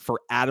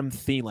for Adam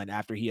Thielen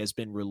after he has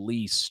been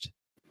released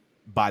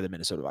by the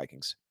Minnesota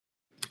Vikings.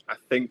 I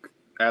think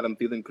Adam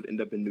Thielen could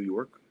end up in New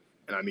York.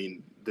 And I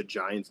mean, the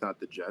Giants, not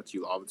the Jets.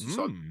 You obviously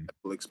saw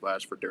the big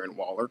splash for Darren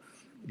Waller.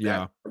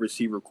 That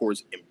receiver core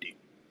is empty.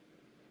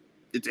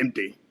 It's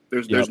empty.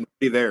 There's nobody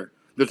there.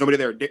 There's nobody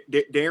there.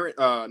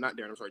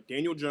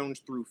 Daniel Jones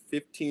threw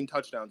 15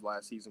 touchdowns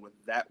last season with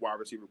that wide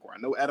receiver core. I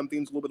know Adam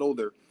Thielen's a little bit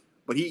older,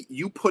 but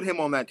you put him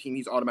on that team,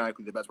 he's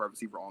automatically the best wide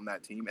receiver on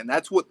that team. And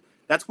that's what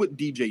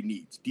DJ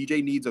needs.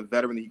 DJ needs a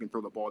veteran that he can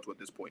throw the ball to at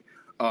this point.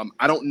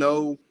 I don't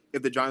know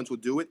if the Giants will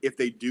do it. If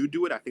they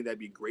do it, I think that'd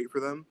be great for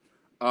them.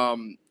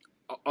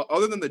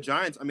 Other than the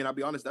Giants, I mean, I'll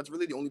be honest, that's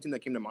really the only team that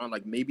came to mind.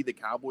 Like maybe the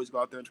Cowboys go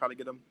out there and try to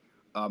get him.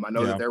 I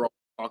know that they're all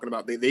talking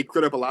about they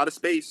cleared up a lot of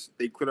space.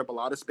 They cleared up a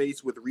lot of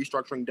space with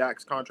restructuring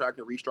Dak's contract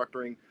and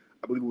restructuring,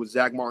 I believe it was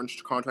Zach Martin's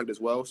contract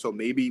as well. So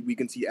maybe we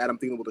can see Adam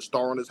Thielen with a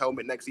star on his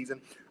helmet next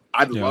season.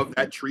 I'd love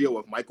that trio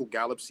of Michael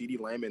Gallup, CeeDee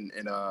Lamb, and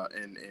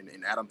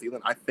Adam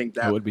Thielen. I think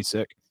that would be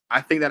sick. I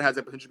think that has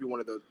the potential to be one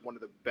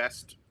of the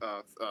best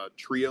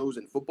trios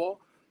in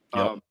football.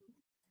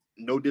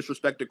 No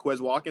disrespect to Quez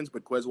Watkins,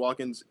 but Quez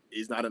Watkins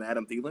is not an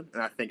Adam Thielen,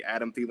 and I think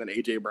Adam Thielen,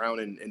 AJ Brown,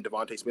 and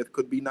Devontae Smith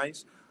could be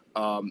nice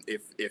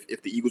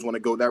if the Eagles want to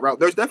go that route.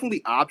 There's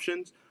definitely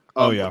options.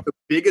 The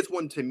biggest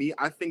one to me,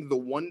 I think the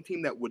one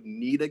team that would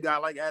need a guy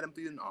like Adam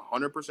Thielen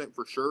 100%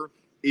 for sure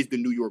is the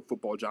New York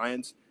Football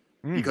Giants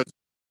because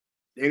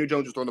Daniel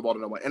Jones is throwing the ball to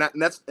no one,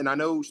 and I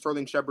know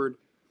Sterling Shepard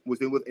was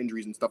dealing with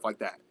injuries and stuff like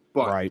that,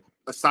 but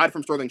aside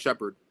from Sterling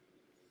Shepard,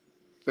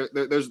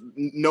 there's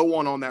no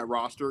one on that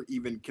roster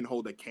even can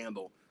hold a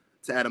candle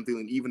to Adam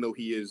Thielen, even though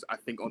he is, I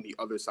think, on the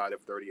other side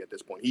of 30 at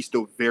this point. He's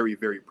still very,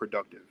 very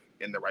productive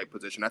in the right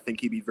position. I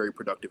think he'd be very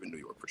productive in New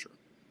York for sure.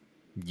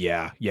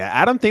 Yeah.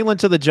 Adam Thielen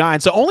to the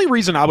Giants. The only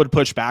reason I would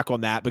push back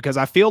on that, because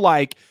I feel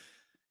like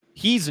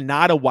he's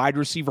not a wide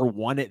receiver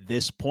one at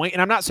this point.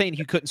 And I'm not saying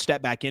he couldn't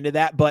step back into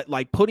that, but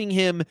like putting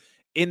him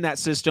in that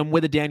system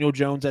with a Daniel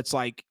Jones, that's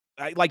like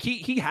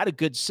he had a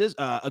good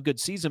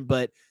season,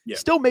 but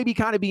still maybe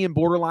kind of being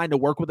borderline to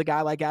work with a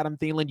guy like Adam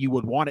Thielen. You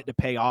would want it to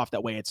pay off.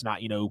 That way it's not,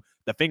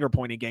 the finger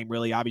pointing game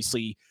really.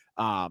 Obviously,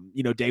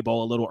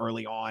 Daboll a little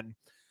early on.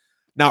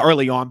 Not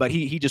early on, but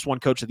he just won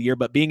Coach of the Year.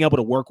 But being able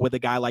to work with a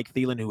guy like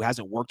Thielen, who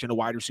hasn't worked in a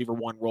wide receiver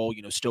one role,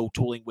 still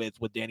tooling with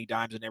Danny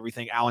Dimes and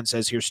everything. Alan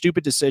says here,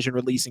 stupid decision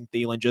releasing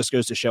Thielen, just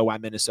goes to show why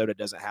Minnesota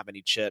doesn't have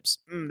any chips.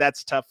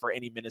 That's tough for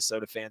any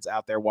Minnesota fans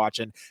out there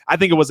watching. I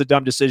think it was a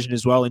dumb decision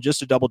as well. And just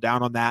to double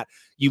down on that,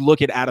 you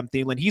look at Adam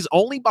Thielen, he's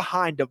only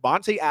behind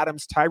Devontae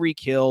Adams, Tyreek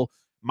Hill,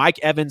 Mike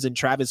Evans, and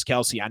Travis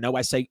Kelce. I know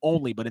I say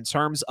only, but in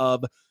terms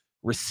of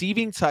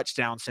receiving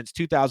touchdowns since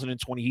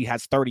 2020, he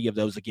has 30 of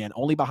those, again,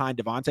 only behind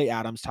Devontae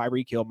Adams,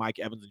 Tyreek Hill, Mike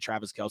Evans, and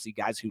Travis Kelce,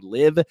 guys who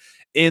live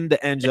in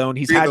the end zone.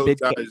 He's had big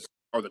guys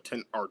are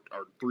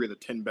three of the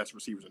 10 best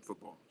receivers in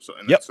football. So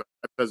that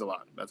says a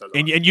lot.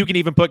 And you can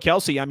even put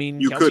Kelce. I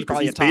mean, Kelce's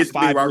probably a top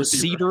 5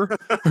 receiver.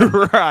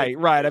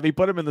 Right. I mean,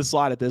 put him in the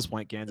slot at this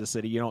point, Kansas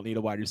City. You don't need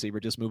a wide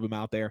receiver. Just move him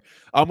out there.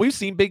 We've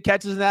seen big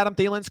catches in Adam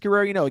Thielen's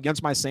career,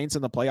 against my Saints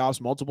in the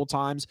playoffs multiple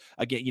times.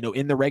 Again,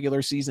 in the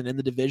regular season, in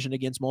the division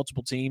against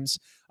multiple teams.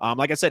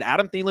 Like I said,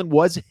 Adam Thielen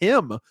was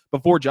him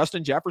before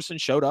Justin Jefferson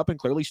showed up and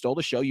clearly stole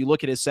the show. You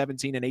look at his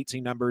 17 and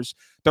 18 numbers,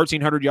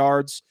 1,300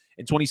 yards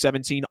in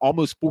 2017,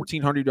 almost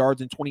 1,400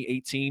 yards in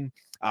 2018,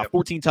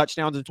 14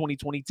 touchdowns in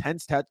 2020, 10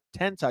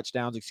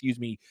 touchdowns, in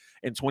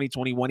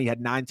 2021. He had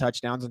 9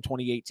 touchdowns in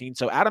 2018.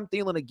 So Adam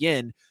Thielen,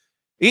 again,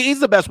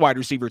 he's the best wide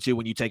receiver, too,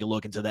 when you take a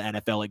look into the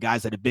NFL, at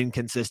guys that have been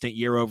consistent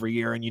year over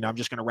year. And, I'm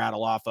just going to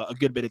rattle off a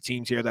good bit of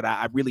teams here that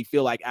I really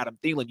feel like Adam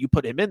Thielen, you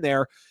put him in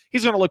there,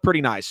 he's going to look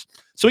pretty nice.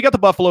 So we got the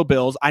Buffalo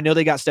Bills. I know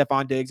they got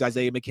Stephon Diggs,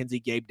 Isaiah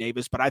McKenzie, Gabe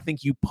Davis, but I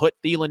think you put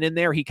Thielen in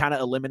there, he kind of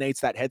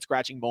eliminates that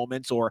head-scratching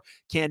moments, or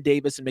can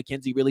Davis and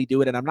McKenzie really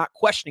do it? And I'm not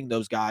questioning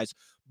those guys,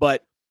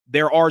 but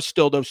there are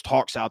still those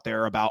talks out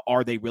there about,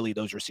 are they really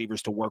those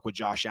receivers to work with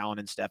Josh Allen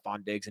and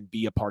Stephon Diggs and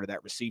be a part of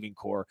that receiving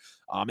core?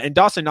 And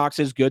Dawson Knox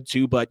is good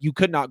too, but you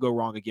could not go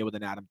wrong again with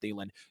an Adam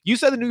Thielen. You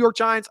said the New York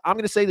Giants. I'm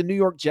going to say the New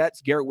York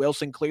Jets. Garrett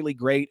Wilson, clearly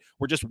great.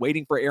 We're just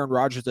waiting for Aaron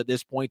Rodgers at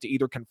this point to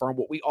either confirm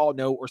what we all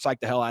know or psych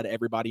the hell out of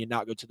everybody and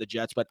not go to the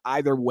Jets. But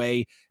either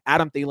way,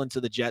 Adam Thielen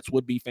to the Jets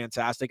would be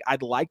fantastic.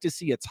 I'd like to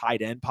see a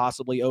tight end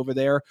possibly over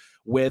there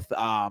with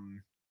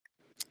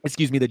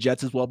the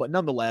Jets as well. But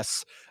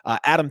nonetheless,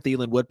 Adam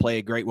Thielen would play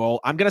a great role.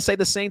 I'm going to say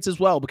the Saints as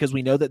well, because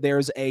we know that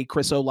there's a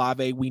Chris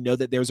Olave. We know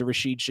that there's a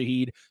Rashid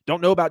Shaheed.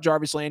 Don't know about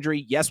Jarvis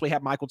Landry. Yes, we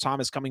have Michael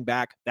Thomas coming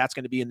back. That's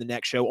going to be in the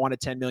next show on a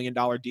 $10 million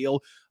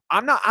deal.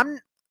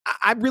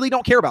 I really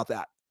don't care about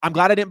that. I'm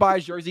glad I didn't buy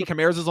his jersey.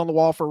 Kamara's is on the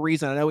wall for a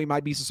reason. I know he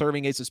might be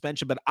serving a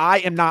suspension, but I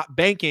am not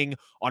banking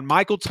on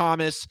Michael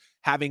Thomas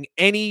having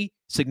any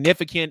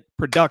significant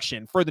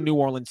production for the New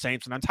Orleans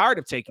Saints, and I'm tired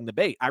of taking the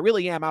bait. I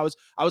really am. I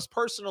was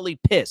personally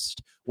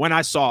pissed when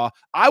I saw.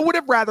 I would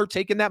have rather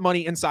taken that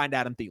money and signed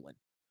Adam Thielen.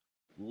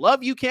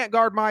 Love you can't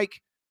guard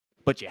Mike,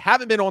 but you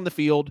haven't been on the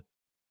field.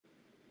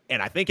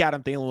 And I think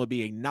Adam Thielen would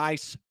be a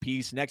nice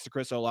piece next to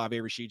Chris Olave,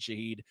 Rashid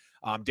Shaheed.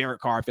 Derek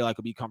Carr, I feel like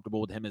would be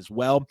comfortable with him as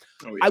well.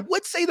 Oh, yeah. I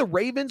would say the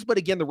Ravens, but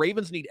again, the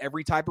Ravens need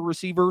every type of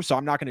receiver, so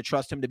I'm not going to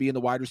trust him to be in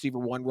the wide receiver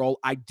one role.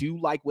 I do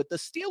like with the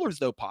Steelers,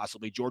 though,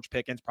 possibly. George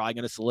Pickens probably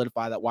going to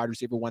solidify that wide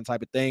receiver one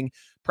type of thing.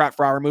 Pratt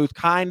Freiermuth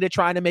kind of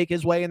trying to make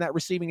his way in that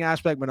receiving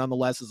aspect, but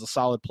nonetheless is a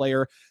solid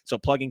player, so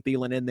plugging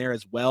Thielen in there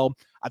as well.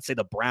 I'd say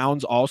the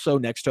Browns also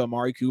next to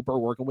Amari Cooper,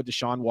 working with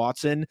Deshaun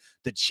Watson.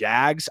 The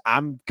Jags,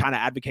 I'm kind of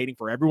advocating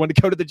for everyone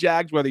to go to the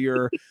Jags, whether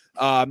you're,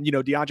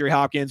 DeAndre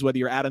Hopkins, whether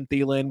you're Adam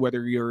Thielen, whether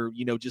you're,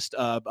 just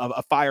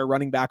a fire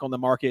running back on the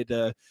market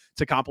to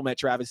complement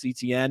Travis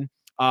Etienne.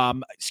 I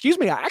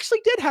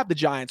actually did have the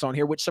Giants on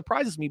here, which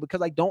surprises me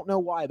because I don't know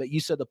why, but you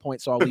said the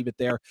point, so I'll leave it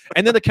there.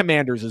 And then the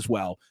Commanders as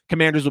well.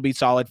 Commanders will be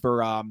solid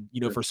for,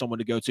 for someone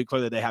to go to.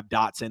 Clearly they have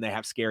Dotson, they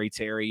have Scary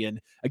Terry, and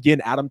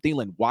again, Adam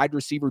Thielen, wide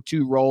receiver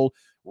 2 role.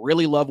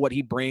 Really love what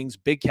he brings.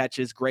 Big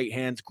catches, great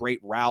hands, great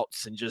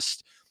routes, and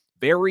just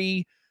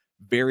very,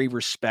 very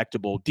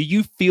respectable. Do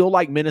you feel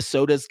like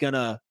Minnesota's going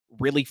to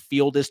really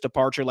feel this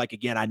departure? Like,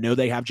 again, I know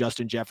they have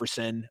Justin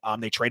Jefferson.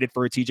 They traded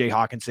for a TJ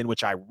Hawkinson,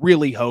 which I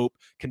really hope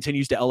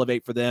continues to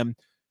elevate for them.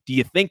 Do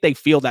you think they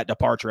feel that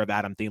departure of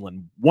Adam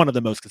Thielen, one of the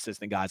most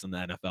consistent guys in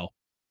the NFL?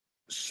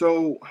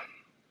 So,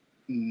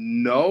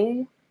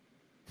 no.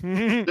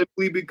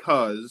 Simply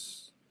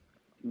because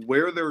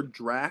where they're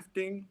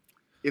drafting,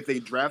 if they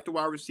draft a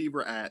wide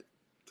receiver at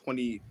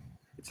 20,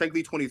 it's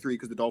technically 23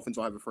 because the Dolphins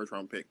will have a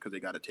first-round pick because they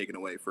got it taken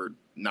away for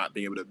not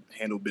being able to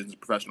handle business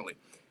professionally.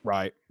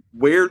 Right.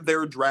 Where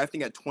they're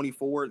drafting at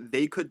 24,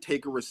 they could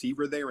take a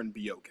receiver there and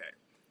be okay.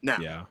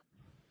 Now,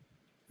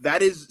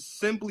 that is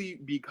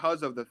simply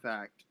because of the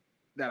fact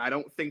that I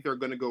don't think they're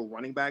going to go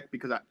running back,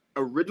 because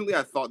originally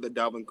I thought that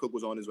Dalvin Cook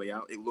was on his way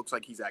out. It looks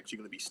like he's actually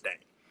going to be staying.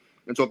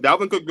 And so if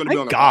Dalvin Cook's going to be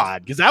on the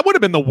God, because that would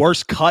have been the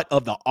worst cut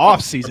of the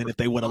offseason if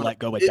they would have let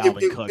go with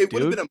Dalvin Cook, it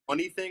would have been a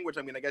money thing, which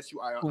I mean, I guess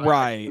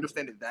I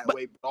understand it that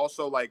way, but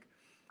also like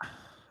I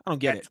don't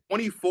get it.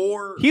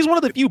 24, he's one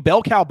of the few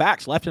bell cow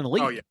backs left in the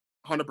league. Oh yeah,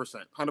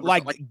 100%.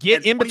 Like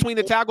get in between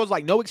the tackles,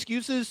 like no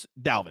excuses,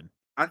 Dalvin.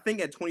 I think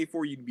at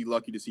 24 you'd be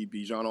lucky to see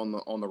Bijan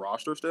on the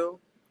roster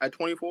still. At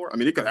 24, I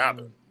mean it could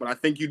happen, but I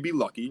think you'd be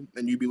lucky,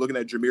 and you'd be looking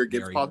at Jahmyr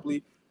Gibbs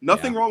possibly.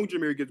 Nothing wrong with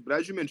Jahmyr Gibbs, but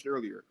as you mentioned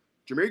earlier,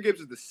 Jahmyr Gibbs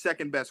is the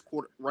second best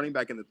running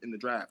back in the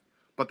draft,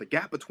 but the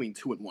gap between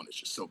 2 and 1 is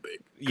just so big.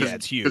 Yeah,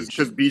 it's huge.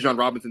 Because Bijan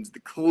Robinson's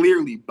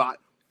clearly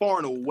far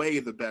and away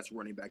the best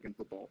running back in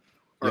football.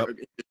 Or in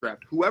the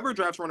draft. Whoever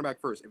drafts running back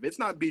first, if it's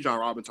not Bijan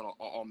Robinson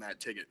on that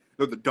ticket,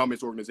 they're the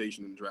dumbest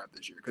organization in the draft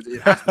this year. Because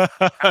it has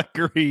to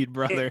agreed,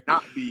 brother.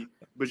 Not be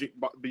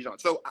Bijan.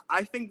 So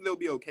I think they'll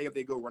be okay if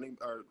they go running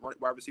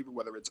wide receiver,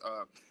 whether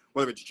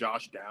it's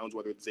Josh Downs,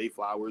 whether it's Zay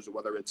Flowers, or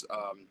whether it's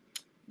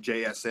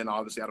JSN.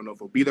 Obviously, I don't know if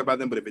he'll be there by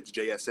then, but if it's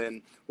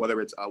JSN,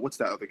 whether it's what's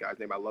that other guy's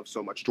name I love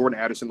so much, Jordan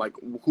Addison, like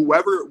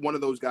whoever one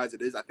of those guys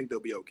it is, I think they'll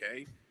be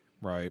okay.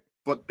 Right.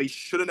 But they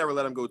should have never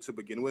let him go to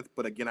begin with.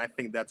 But again, I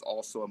think that's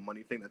also a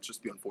money thing. That's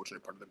just the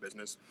unfortunate part of the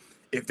business.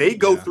 If they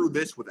go through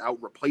this without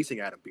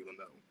replacing Adam Thielen,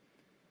 though,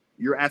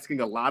 you're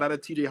asking a lot out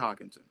of TJ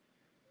Hawkinson,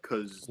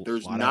 because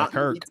there's not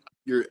Kirk.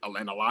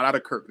 And a lot out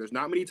of Kirk. There's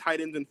not many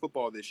tight ends in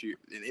football this year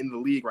in the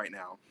league right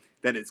now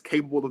that is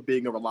capable of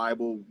being a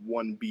reliable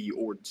 1B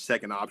or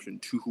second option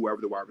to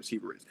whoever the wide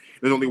receiver is.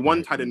 There's only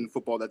one tight end in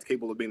football that's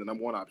capable of being the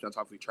number one option. That's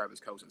obviously Travis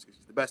Kelce, because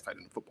he's the best tight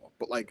end in football.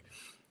 But like,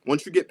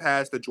 once you get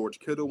past the George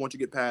Kittle, once you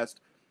get past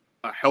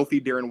a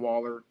healthy Darren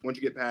Waller, once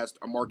you get past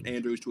a Mark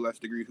Andrews to a less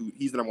degree, who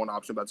he's the number one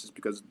option, but that's just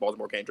because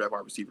Baltimore can't draft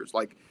wide receivers.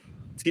 Like,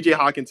 TJ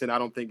Hawkinson, I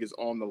don't think is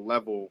on the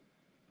level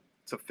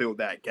to fill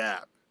that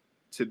gap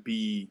to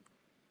be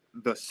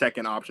the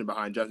second option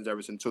behind Justin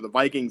Jefferson. So the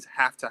Vikings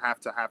have to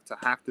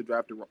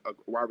draft a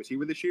wide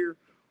receiver this year,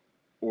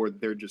 or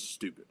they're just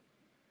stupid.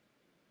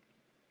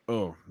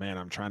 Oh man,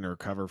 I'm trying to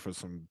recover for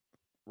some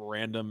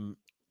random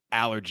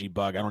allergy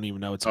bug. I don't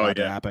even know what's about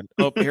to happen.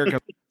 Oh, here it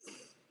comes.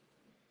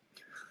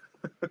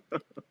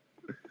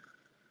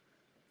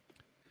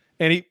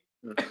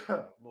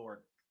 Lord.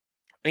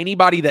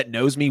 Anybody that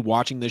knows me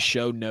watching this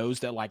show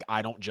knows that like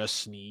I don't just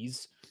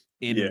sneeze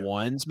in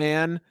ones,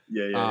 man.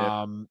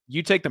 Yeah.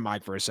 You take the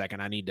mic for a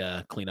second. I need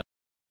to clean up.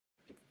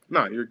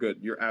 No, you're good.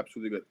 You're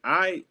absolutely good.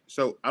 I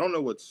don't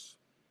know what's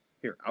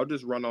here. I'll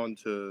just run on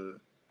to.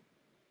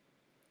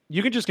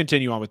 You can just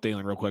continue on with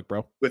Thielen real quick,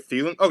 bro. With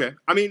Thielen? Okay.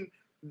 I mean,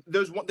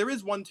 there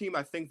is one team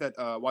I think that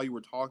while you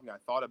were talking, I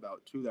thought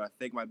about too, that I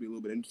think might be a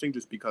little bit interesting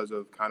just because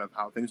of kind of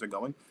how things are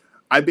going.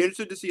 I'd be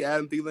interested to see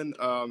Adam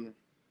Thielen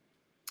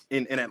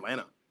in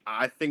Atlanta.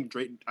 I think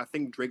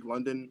Drake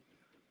London,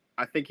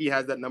 I think he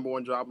has that number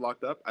one job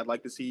locked up. I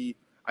think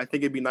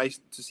it'd be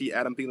nice to see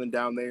Adam Thielen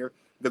down there.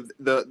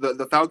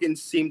 The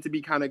Falcons seem to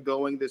be kind of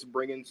going this,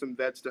 bringing some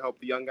vets to help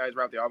the young guys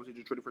out. They obviously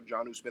just traded for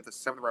Jonnu Smith, a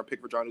 7th-round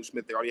pick for Jonnu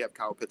Smith. They already have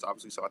Kyle Pitts,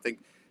 obviously, so I think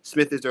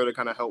Smith is there to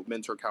kind of help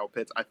mentor Kyle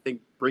Pitts. I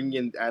think bringing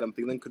in Adam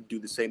Thielen could do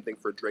the same thing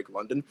for Drake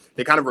London.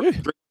 They Drake kind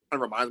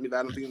of reminds me of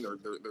Adam Thielen.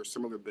 They're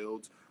similar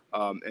builds,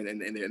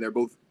 and they're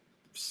both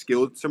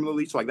skilled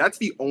similarly. So like that's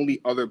the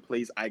only other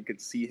place I could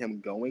see him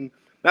going.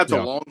 That's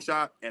a long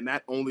shot, and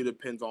that only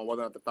depends on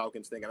whether or not the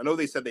Falcons think. And I know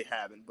they said they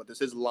haven't, but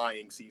this is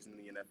lying season in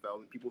the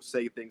NFL, and people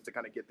say things to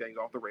kind of get things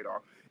off the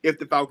radar. If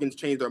the Falcons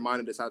change their mind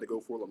and decide to go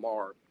for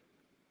Lamar,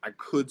 I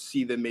could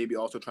see them maybe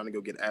also trying to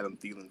go get Adam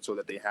Thielen so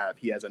that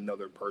he has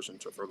another person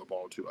to throw the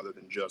ball to other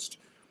than just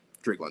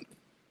Drake London.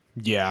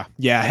 Yeah.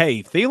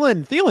 Hey,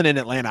 Thielen in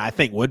Atlanta, I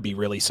think would be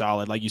really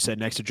solid. Like you said,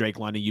 next to Drake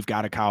London, you've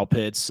got a Kyle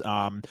Pitts.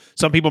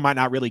 Some people might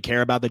not really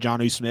care about the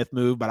Jonnu Smith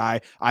move, but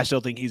I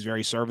still think he's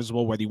very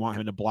serviceable. Whether you want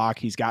him to block,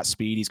 he's got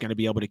speed. He's going to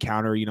be able to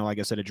counter, like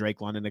I said, a Drake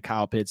London, to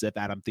Kyle Pitts if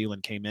Adam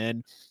Thielen came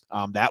in.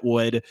 That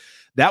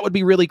would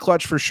be really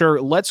clutch for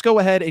sure. Let's go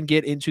ahead and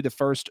get into the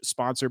first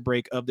sponsor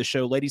break of the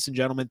show. Ladies and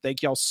gentlemen,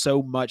 thank y'all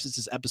so much. This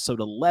is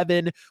episode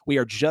 11. We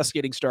are just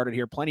getting started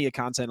here. Plenty of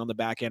content on the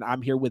back end.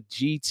 I'm here with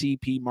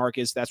GTP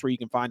Marcus. That's where you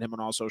can find him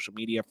on all social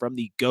media from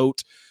the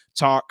GOAT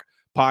Talk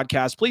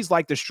podcast. Please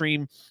like the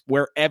stream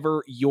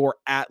wherever you're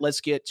at.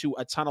 Let's get to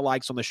a ton of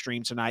likes on the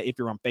stream tonight. If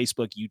you're on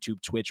Facebook,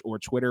 YouTube, Twitch, or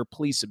Twitter,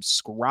 please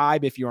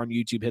subscribe. If you're on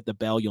YouTube, hit the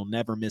bell. You'll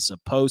never miss a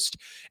post.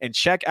 And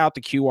check out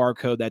the QR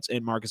code that's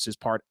in Marcus's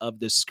part of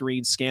the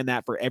screen. Scan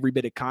that for every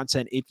bit of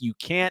content. If you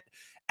can't,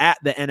 at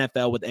the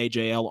NFL with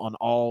AJL on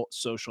all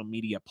social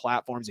media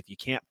platforms. If you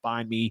can't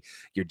find me,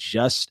 you're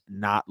just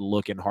not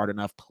looking hard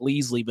enough.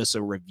 Please leave us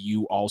a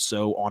review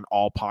also on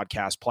all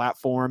podcast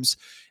platforms.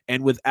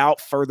 And without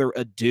further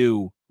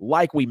ado,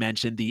 like we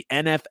mentioned, the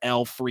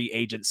NFL free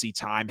agency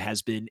time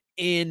has been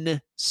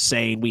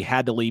insane. We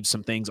had to leave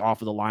some things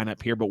off of the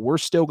lineup here, but we're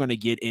still going to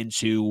get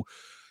into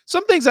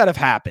some things that have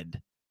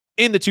happened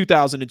in the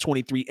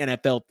 2023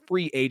 NFL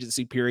free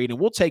agency period, and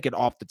we'll take it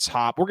off the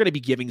top. We're going to be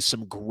giving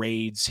some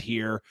grades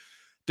here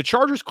The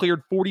Chargers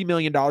cleared $40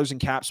 million in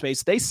cap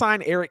space. They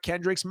signed Eric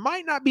Kendricks.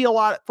 Might not be a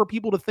lot for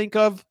people to think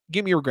of.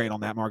 Give me your grade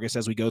on that, Marcus,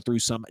 as we go through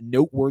some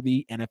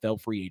noteworthy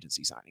NFL free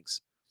agency signings.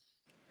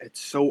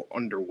 It's so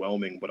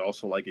underwhelming, but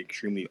also like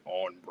extremely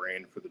on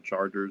brand for the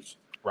Chargers.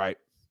 Right.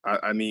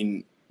 I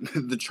mean,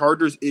 the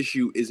Chargers'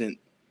 issue isn't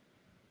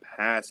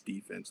pass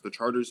defense. The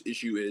Chargers'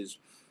 issue is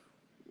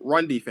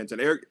run defense.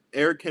 And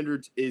Eric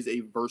Kendricks is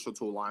a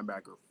versatile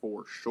linebacker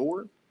for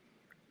sure.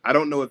 I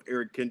don't know if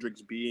Eric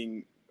Kendricks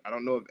being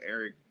on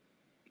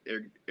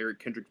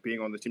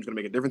this team is going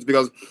to make a difference,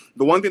 because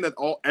the one thing that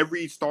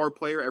every star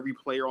player, every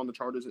player on the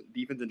Chargers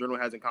defense in general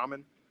has in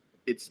common,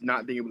 it's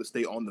not being able to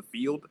stay on the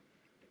field.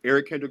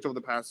 Eric Kendricks over the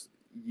past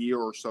year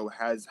or so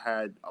has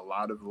had a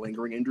lot of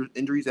lingering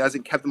injuries. It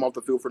hasn't kept him off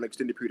the field for an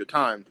extended period of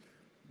time,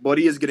 but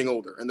he is getting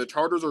older. And the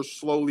Chargers are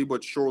slowly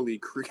but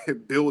surely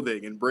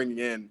building and bringing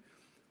in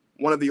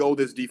one of the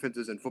oldest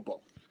defenses in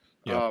football.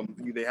 Yep.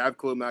 They have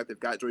Khalil Mack. They've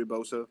got Joey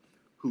Bosa,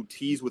 who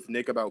teased with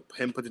Nick about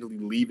him potentially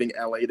leaving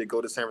LA to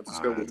go to San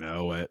Francisco. I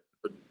know it.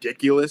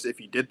 Ridiculous if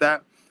he did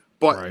that.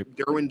 But right.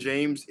 Derwin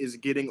James is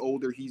getting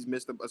older. He's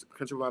missed a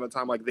considerable amount of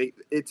time. Like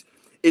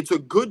it's a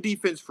good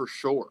defense for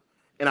sure.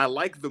 And I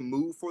like the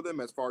move for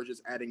them as far as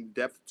just adding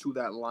depth to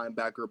that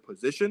linebacker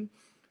position.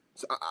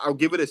 So I'll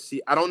give it a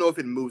C. I don't know if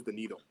it moves the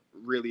needle,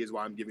 really, is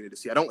why I'm giving it a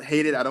C. I don't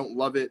hate it. I don't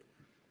love it.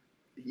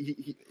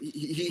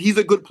 He's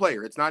a good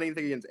player. It's not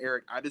anything against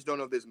Eric. I just don't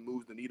know if this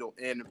moves the needle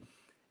in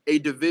a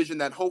division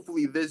that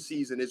hopefully this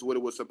season is what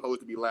it was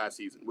supposed to be last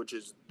season, which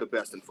is the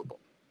best in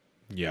football.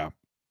 Yeah.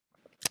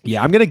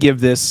 Yeah, I'm going to give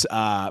this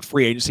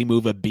free agency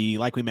move a B.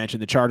 Like we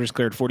mentioned, the Chargers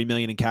cleared $40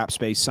 million in cap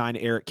space, signed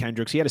Eric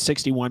Kendricks. He had a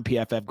 61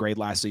 PFF grade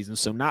last season,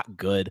 so not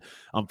good,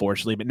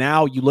 unfortunately. But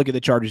now you look at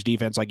the Chargers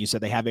defense, like you said,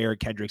 they have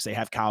Eric Kendricks, they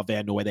have Kyle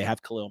Van Noy, they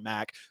have Khalil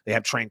Mack, they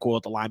have Tranquil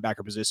at the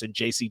linebacker position,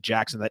 J.C.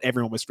 Jackson that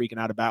everyone was freaking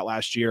out about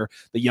last year,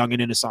 the young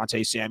and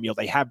Asante Samuel.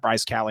 They have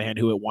Bryce Callahan,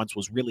 who at once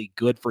was really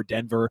good for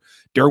Denver,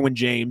 Derwin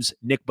James,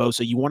 Nick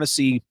Bosa. You want to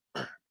see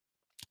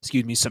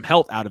some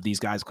health out of these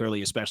guys,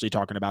 clearly, especially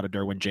talking about a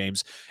Derwin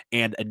James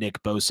and a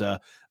Nick Bosa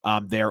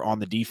there on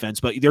the defense.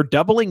 But they're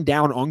doubling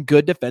down on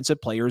good defensive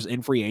players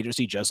in free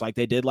agency, just like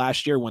they did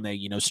last year when they,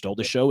 stole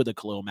the show with a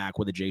Khalil Mack,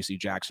 with a J.C.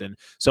 Jackson.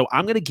 So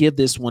I'm going to give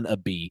this one a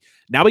B.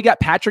 Now we got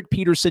Patrick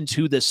Peterson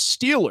to the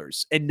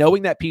Steelers, and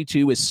knowing that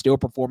P2 is still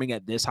performing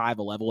at this high of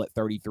a level at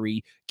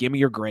 33, give me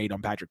your grade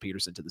on Patrick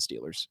Peterson to the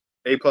Steelers.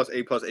 A+, A+.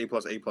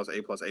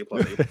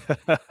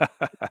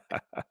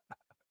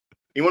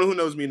 Anyone who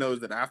knows me knows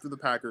that after the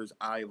Packers,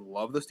 I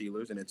love the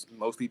Steelers, and it's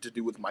mostly to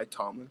do with Mike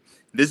Tomlin.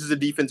 This is a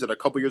defense that a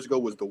couple years ago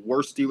was the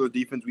worst Steelers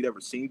defense we'd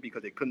ever seen,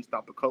 because they couldn't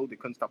stop the code, they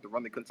couldn't stop the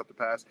run, they couldn't stop the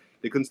pass,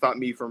 they couldn't stop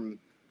me from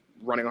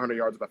running 100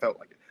 yards if I felt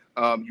like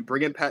it. You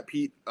bring in Pat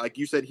Pete, like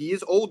you said, he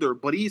is older,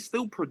 but he's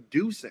still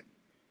producing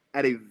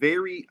at a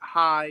very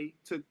high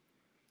to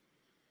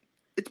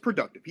 – it's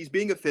productive. He's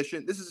being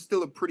efficient. This is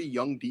still a pretty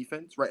young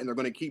defense, right? And they're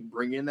going to keep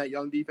bringing in that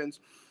young defense.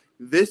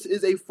 This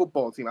is a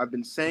football team. I've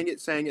been saying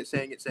it. I'm going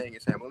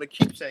to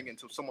keep saying it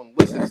until someone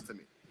listens to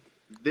me.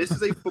 This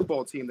is a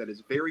football team that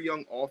is very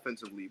young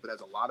offensively, but has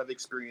a lot of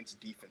experience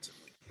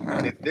defensively.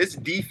 And if this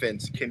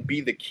defense can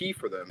be the key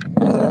for them,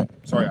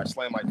 sorry, I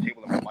slammed my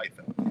table and my light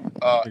fell.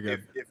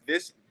 If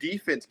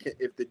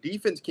the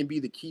defense can be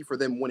the key for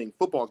them winning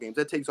football games,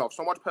 that takes off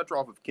so much pressure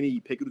off of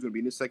Kenny Pickett, who's going to be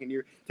in his second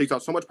year. Takes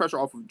off so much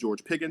pressure off of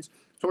George Pickens,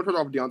 so much pressure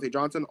off of Deontay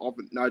Johnson, off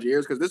of Najee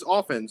Harris, because this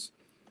offense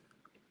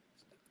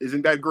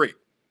isn't that great.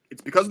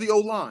 It's because of the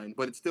O-line,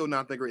 but it's still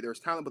not that great. There's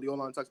talent, but the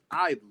O-line sucks.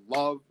 I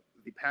love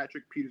the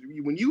Patrick Peterson.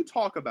 When you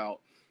talk about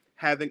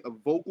having a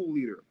vocal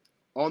leader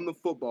on the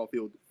football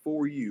field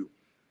for you,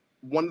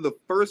 one of the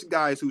first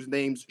guys whose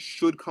names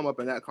should come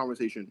up in that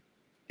conversation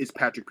is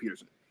Patrick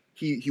Peterson.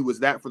 He was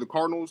that for the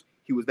Cardinals.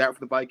 He was that for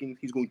the Vikings.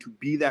 He's going to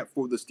be that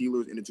for the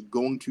Steelers, and it's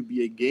going to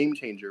be a game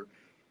changer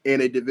in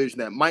a division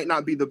that might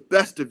not be the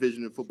best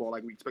division in football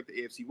like we expect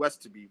the AFC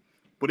West to be,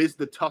 but it's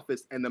the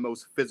toughest and the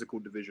most physical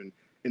division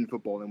in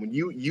football. And when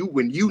you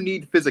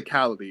need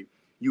physicality,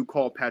 you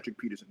call Patrick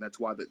Peterson.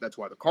 That's why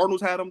the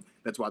Cardinals had him.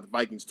 That's why the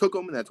Vikings took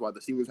him, and that's why the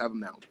Steelers have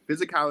him now.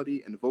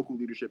 Physicality and vocal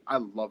leadership. I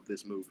love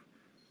this move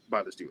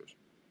by the Steelers.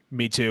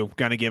 Me too.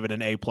 Gonna give it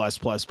an A++++,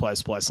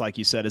 like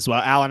you said as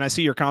well. Alan, I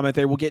see your comment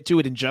there. We'll get to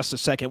it in just a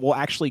second. We'll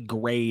actually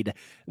grade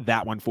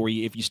that one for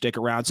you if you stick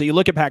around. So you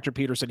look at Patrick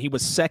Peterson. He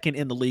was second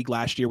in the league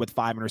last year with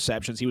 5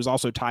 interceptions. He was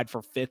also tied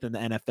for 5th in the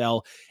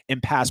NFL in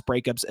pass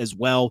breakups as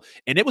well.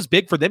 And it was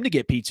big for them to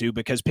get P2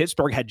 because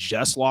Pittsburgh had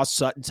just lost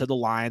Sutton to the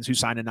Lions, who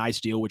signed a nice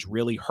deal, which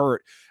really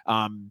hurt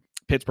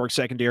Pittsburgh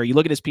secondary. You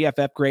look at his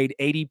PFF grade,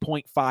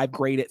 80.5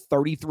 grade at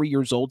 33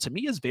 years old. To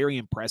me, is very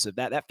impressive.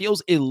 That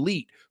feels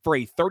elite for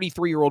a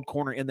 33-year-old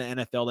corner in the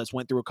NFL that's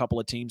went through a couple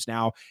of teams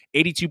now.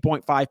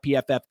 82.5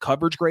 PFF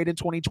coverage grade in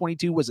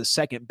 2022 was the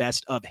second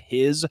best of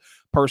his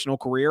personal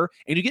career.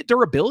 And you get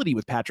durability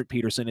with Patrick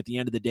Peterson at the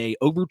end of the day.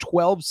 Over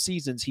 12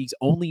 seasons, he's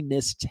only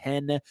missed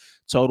 10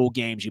 total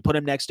games. You put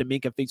him next to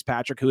Minkah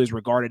Fitzpatrick, who is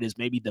regarded as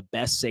maybe the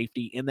best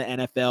safety in the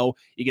NFL.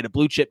 You get a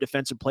blue chip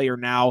defensive player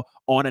now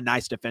on a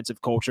nice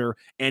defensive culture.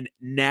 And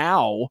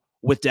now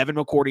with Devin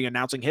McCourty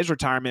announcing his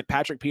retirement,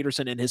 Patrick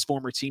Peterson and his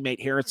former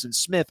teammate Harrison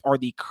Smith are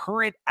the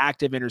current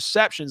active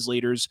interceptions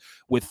leaders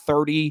with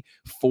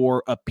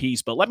 34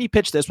 apiece. But let me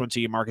pitch this one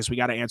to you, Marcus. We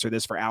got to answer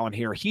this for Alan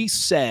here. He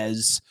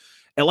says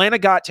Atlanta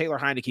got Taylor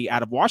Heinicke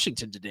out of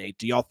Washington today.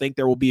 Do y'all think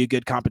there will be a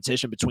good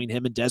competition between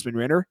him and Desmond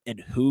Ridder? And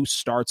who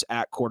starts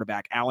at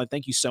quarterback? Alan,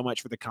 thank you so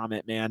much for the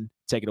comment, man.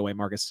 Take it away,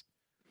 Marcus.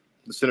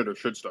 The Senator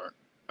should start.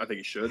 I think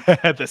he should.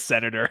 The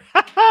Senator.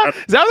 Is that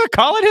what they're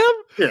calling him?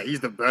 Yeah, he's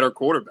the better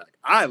quarterback.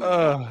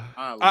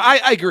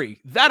 I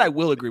agree. That I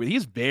will agree with.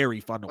 He's very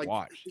fun to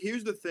watch.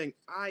 Here's the thing.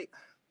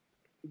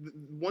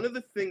 One of the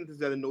things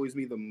that annoys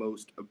me the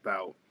most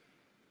about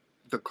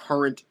the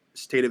current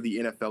state of the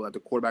NFL at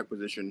the quarterback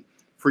position,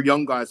 for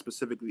young guys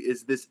specifically,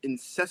 is this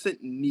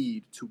incessant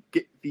need to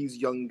get these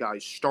young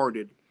guys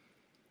started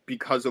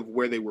because of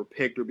where they were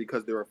picked or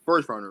because they're a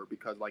first rounder.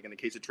 Because, like in the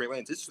case of Trey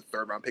Lance, this is a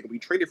third round pick and we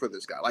traded for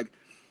this guy. Like,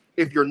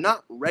 if you're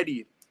not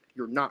ready,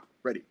 you're not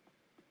ready.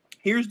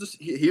 Here's the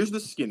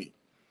skinny.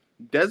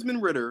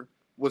 Desmond Ridder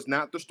was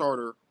not the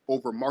starter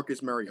over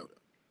Marcus Mariota.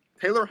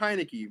 Taylor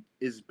Heinicke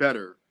is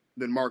better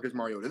than Marcus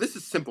Mariota. This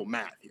is simple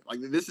math here.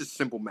 Like, this is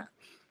simple math.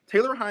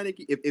 Taylor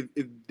Heinicke,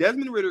 if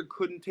Desmond Ridder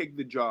couldn't take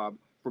the job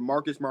for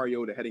Marcus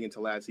Mariota heading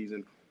into last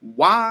season,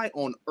 why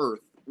on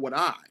earth would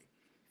I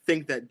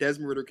think that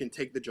Desmond Ridder can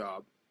take the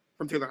job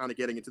from Taylor Heinicke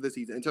heading into this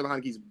season, and Taylor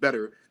Heinicke is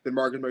better than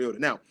Marcus Mariota?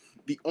 Now,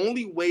 the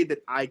only way that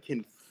I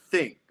can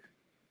think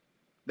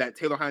that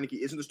Taylor Heinicke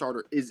isn't the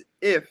starter is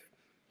if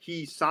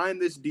he signed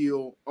this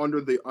deal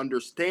under the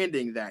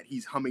understanding that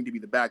he's humming to be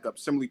the backup,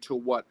 similarly to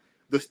what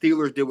the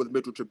Steelers did with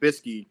Mitchell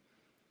Trubisky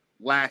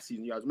last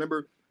season. You guys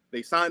remember?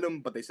 They signed him,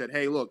 but they said,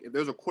 hey, look, if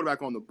there's a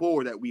quarterback on the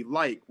board that we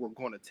like, we're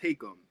going to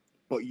take him.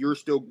 But we're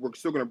still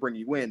going to bring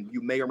you in.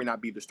 You may or may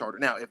not be the starter.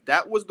 Now, if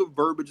that was the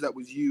verbiage that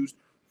was used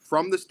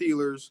from the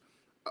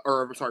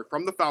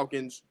from the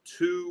Falcons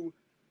to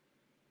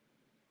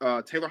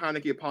Taylor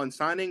Heinicke upon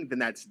signing, then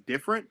that's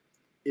different.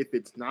 If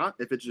it's not,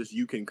 if it's just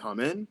you can come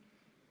in,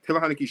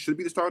 Taylor Heinicke should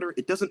be the starter.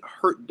 It doesn't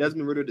hurt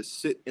Desmond Ridder to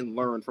sit and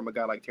learn from a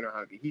guy like Taylor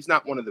Heinicke. He's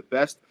not one of the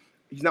best.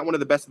 He's not one of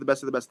the best of the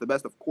best of the best of the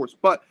best, of course,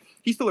 but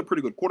he's still a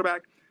pretty good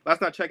quarterback.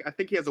 Last night check, I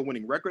think he has a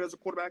winning record as a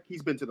quarterback.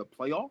 He's been to the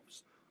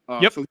playoffs.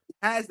 So he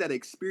has that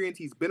experience.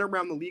 He's been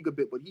around the league a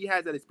bit, but he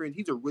has that experience.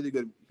 He's a really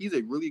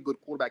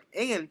good quarterback.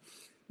 And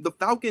the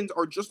Falcons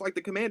are just like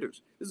the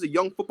Commanders. This is a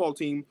young football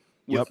team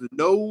with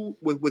no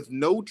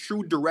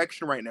true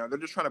direction right now. They're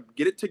just trying to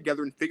get it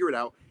together and figure it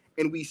out.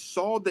 And we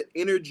saw the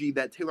energy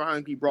that Taylor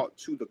Heinicke brought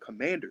to the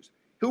Commanders.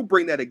 He'll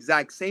bring that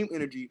exact same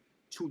energy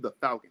to the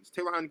Falcons.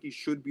 Taylor Heinicke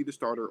should be the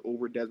starter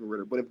over Desmond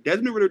Ridder. But if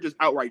Desmond Ridder just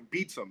outright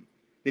beats him,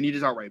 then he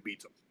just outright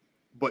beats him.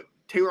 But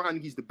Taylor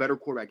Heinicke's the better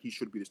quarterback. He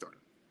should be the starter.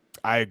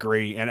 I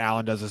agree, and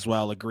Alan does as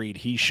well. Agreed.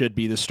 He should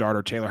be the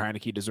starter. Taylor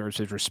Heinicke deserves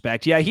his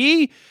respect. Yeah,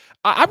 I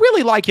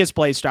really like his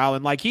play style,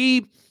 and like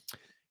he's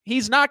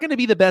not going to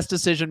be the best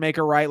decision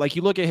maker, right? Like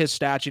you look at his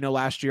stats,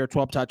 last year,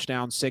 12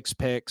 touchdowns, 6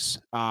 picks,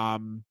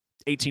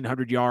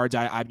 1,800 yards.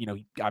 I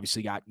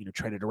obviously got,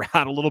 traded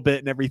around a little bit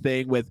and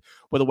everything with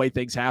the way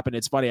things happen.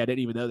 It's funny. I didn't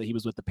even know that he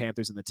was with the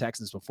Panthers and the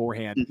Texans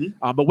beforehand.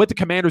 Mm-hmm. But with the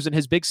Commanders in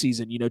his big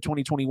season,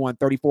 2021,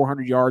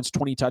 3,400 yards,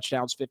 20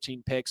 touchdowns,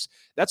 15 picks.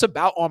 That's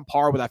about on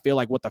par with, I feel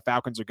like, what the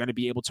Falcons are going to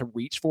be able to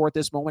reach for at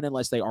this moment,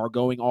 unless they are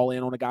going all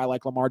in on a guy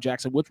like Lamar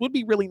Jackson, which would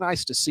be really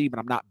nice to see, but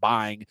I'm not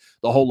buying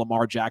the whole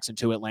Lamar Jackson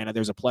to Atlanta.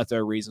 There's a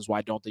plethora of reasons why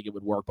I don't think it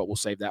would work, but we'll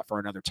save that for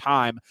another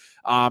time.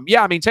 Taylor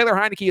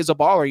Heinicke is a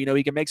baller.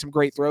 He can make some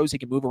great throws. He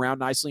can move around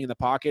nicely in the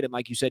pocket. And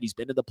like you said, he's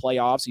been to the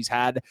playoffs. He's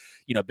had,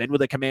 been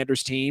with a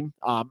Commanders team.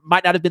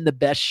 Might not have been the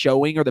best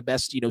showing or the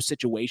best,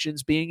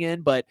 situations being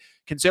in, but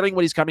considering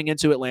what he's coming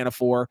into Atlanta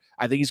for,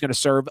 I think he's going to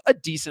serve a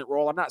decent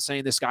role. I'm not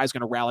saying this guy's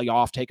going to rally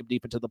off, take him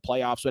deep into the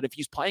playoffs, but if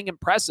he's playing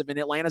impressive and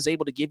Atlanta's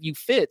able to give you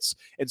fits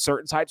in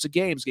certain types of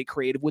games, get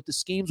creative with the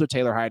schemes with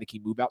Taylor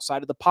Heinicke, move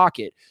outside of the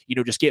pocket,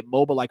 just get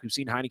mobile like we've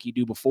seen Heinicke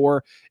do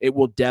before, it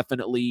will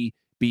definitely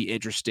be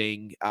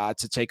interesting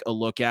to take a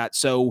look at.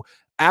 So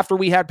after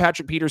we had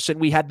Patrick Peterson,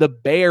 we had the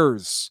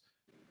Bears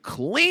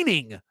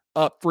cleaning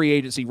up free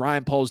agency.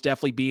 Ryan Poles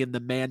definitely being the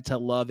man to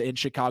love in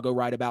Chicago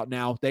right about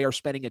now. They are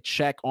spending a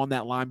check on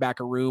that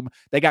linebacker room.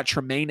 They got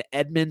Tremaine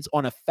Edmonds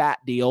on a fat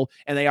deal,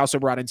 and they also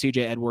brought in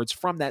TJ Edwards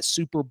from that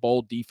Super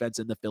Bowl defense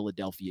in the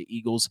Philadelphia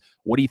Eagles.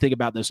 What do you think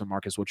about this one,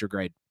 Marcus? What's your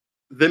grade?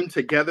 Them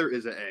together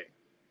is an A.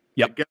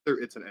 Yep. Together,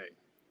 it's an A.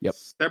 Yep.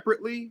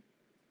 Separately,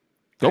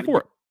 go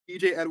for it.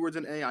 TJ Edwards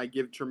an A. I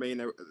give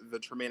Tremaine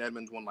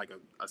Edmonds one like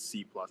a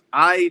C+.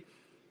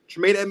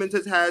 Tremaine Edmonds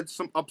has had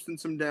some ups and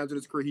some downs in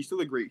his career. He's still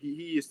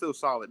he is still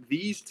solid.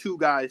 These two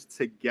guys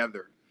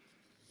together,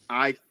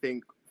 I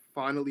think,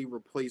 finally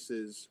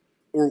replaces,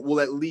 or will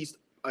at least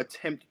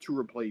attempt to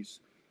replace,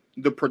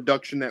 the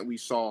production that we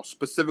saw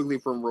specifically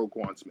from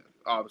Roquan Smith.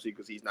 Obviously,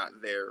 because he's not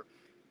there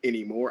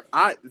anymore.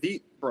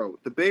 The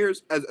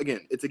Bears,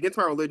 it's against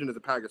my religion as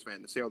a Packers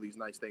fan to say all these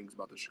nice things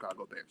about the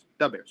Chicago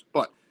Bears.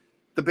 But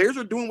the Bears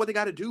are doing what they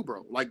got to do,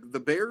 bro. Like, the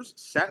Bears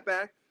sat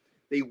back.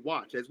 They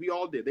watched, as we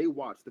all did, they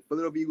watched the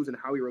Philadelphia Eagles and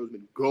Howie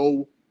Roseman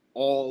go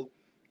all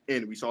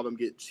And we saw them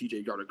get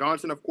C.J.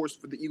 Gardner-Johnson, of course,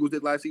 for the Eagles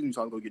did last season. We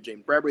saw them go get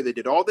James Bradbury. They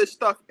did all this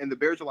stuff, and the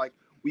Bears are like,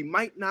 we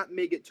might not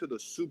make it to the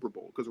Super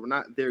Bowl because we're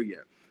not there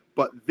yet.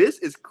 But this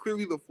is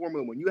clearly the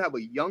formula when you have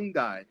a young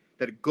guy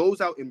that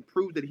goes out and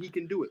proves that he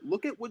can do it.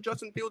 Look at what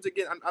Justin Fields,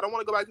 again, I don't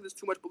want to go back to this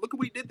too much, but look at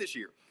what he did this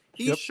year.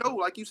 He showed,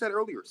 like you said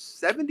earlier,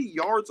 70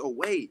 yards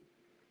away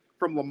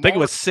from Lamar. I think it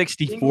was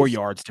 64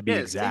 yards to be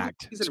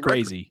exact. It's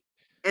crazy.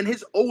 And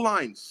his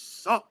O-line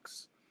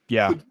sucks.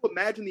 Yeah. Could you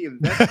imagine the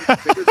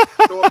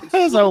investment?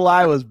 His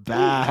O-line was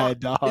bad,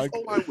 dog. His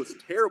O-line was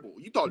terrible.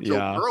 You thought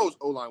Joe Burrow's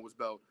O-line was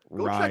bad.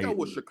 Go check out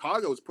what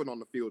Chicago is putting on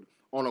the field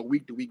on a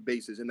week-to-week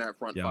basis in that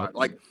front five.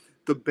 Like,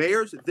 the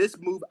Bears, this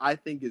move, I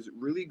think, is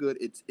really good.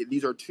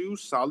 These are two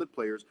solid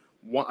players.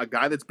 One, a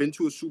guy that's been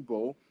to a Super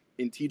Bowl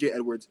in T.J.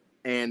 Edwards,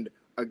 and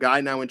a guy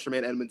now in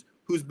Tremaine Edmonds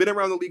who's been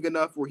around the league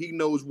enough where he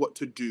knows what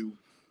to do.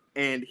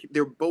 And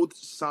they're both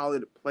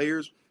solid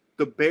players.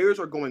 The Bears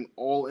are going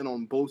all in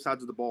on both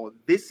sides of the ball.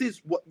 This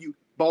is what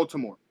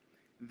Baltimore.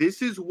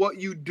 This is what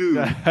you do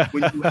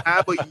when you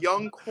have a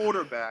young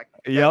quarterback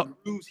that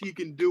proves he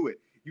can do it.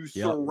 You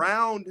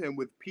surround him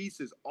with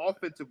pieces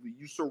offensively.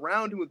 You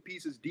surround him with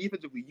pieces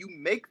defensively. You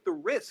make the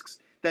risks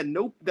that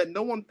no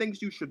one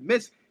thinks you should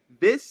miss.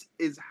 This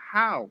is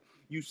how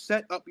you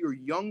set up your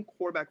young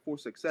quarterback for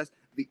success.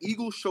 The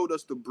Eagles showed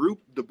us the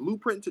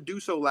blueprint to do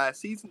so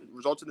last season,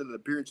 resulted in an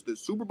appearance to the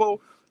Super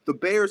Bowl. The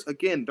Bears,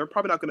 again, they're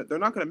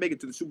not gonna make it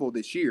to the Super Bowl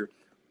this year,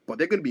 but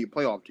they're gonna be a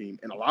playoff team,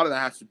 and a lot of that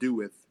has to do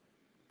with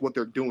what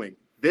they're doing.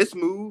 This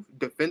move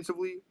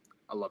defensively,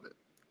 I love it.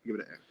 Give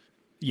it an A.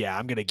 Yeah,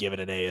 I'm going to give it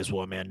an A as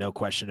well, man. No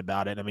question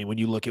about it. I mean, when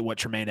you look at what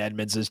Tremaine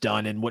Edmonds has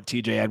done and what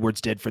TJ Edwards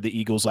did for the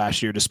Eagles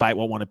last year, despite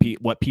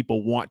what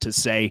people want to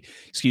say,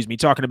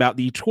 talking about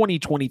the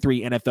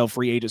 2023 NFL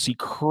free agency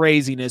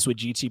craziness with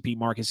GTP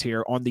Marcus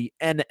here on the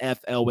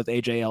NFL with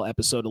AJL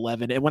episode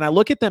 11. And when I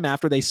look at them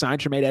after they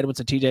signed Tremaine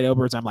Edmonds and TJ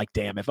Edwards, I'm like,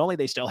 damn, if only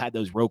they still had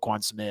those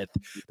Roquan Smith,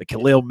 the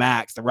Khalil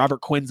Macks, the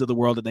Robert Quinns of the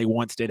world that they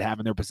once did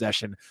have in their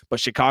possession. But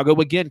Chicago,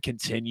 again,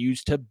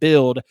 continues to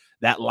build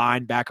that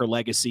linebacker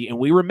legacy. And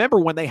we remember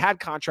when they had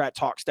contract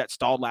talks that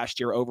stalled last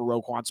year over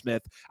Roquan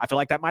Smith, I feel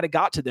like that might have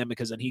got to them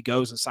because then he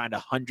goes and signed a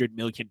 $100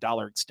 million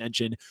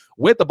extension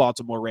with the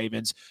Baltimore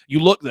Ravens. You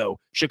look, though,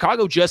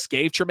 Chicago just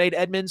gave Tremaine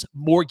Edmonds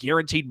more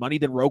guaranteed money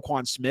than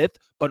Roquan Smith,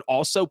 but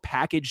also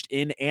packaged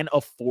in and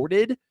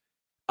afforded,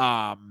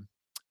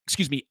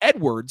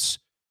 Edwards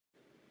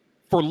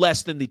for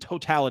less than the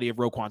totality of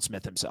Roquan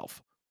Smith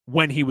himself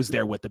when he was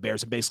there with the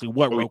Bears and basically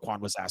what Roquan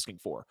was asking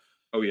for.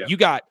 Oh, yeah. You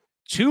got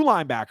two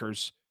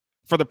linebackers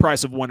for the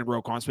price of one in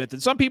Roquan Smith.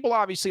 And some people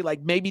obviously,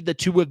 like, maybe the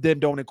two of them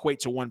don't equate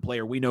to one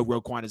player. We know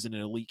Roquan is in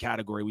an elite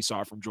category. We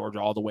saw it from Georgia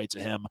all the way to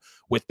him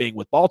with being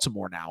with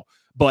Baltimore now.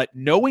 But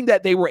knowing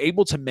that they were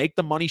able to make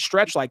the money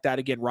stretch like that,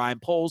 again, Ryan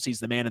Poles,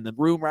 he's the man in the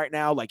room right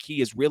now. Like,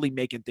 he is really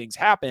making things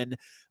happen.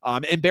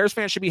 And Bears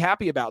fans should be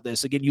happy about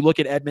this. Again, you look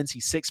at Edmonds,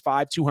 he's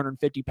 6'5",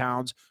 250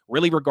 pounds,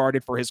 really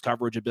regarded for his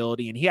coverage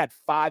ability. And he had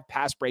 5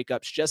 pass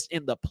breakups just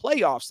in the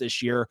playoffs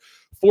this year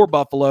for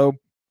Buffalo.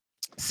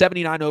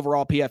 79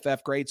 overall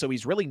PFF grade, so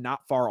he's really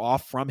not far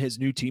off from his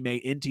new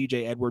teammate in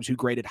TJ Edwards, who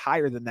graded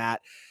higher than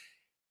that.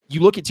 You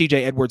look at TJ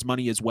Edwards'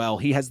 money as well.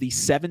 He has the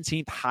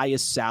 17th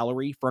highest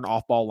salary for an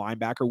off-ball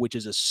linebacker, which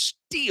is a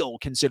steal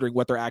considering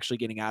what they're actually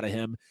getting out of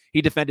him.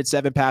 He defended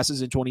 7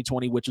 passes in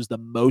 2020, which is the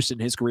most in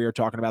his career,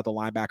 talking about the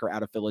linebacker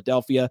out of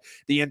Philadelphia.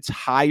 The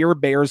entire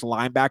Bears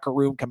linebacker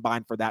room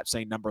combined for that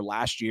same number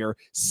last year,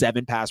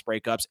 7 pass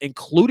breakups,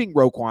 including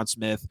Roquan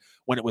Smith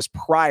when it was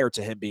prior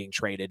to him being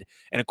traded.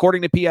 And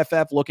according to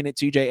PFF, looking at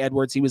TJ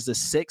Edwards, he was the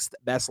 6th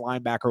best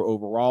linebacker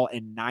overall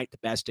and 9th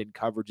best in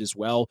coverage as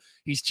well.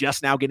 He's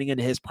just now getting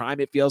into his prime,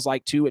 it feels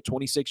like, too, at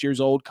 26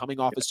 years old, coming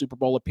off a Super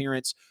Bowl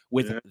appearance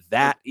with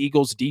that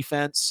Eagles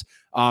defense.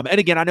 And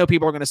again, I know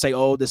people are going to say,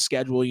 oh, the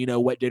schedule,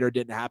 what did or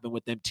didn't happen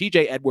with them.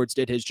 TJ Edwards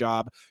did his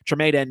job.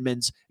 Tremaine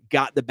Edmonds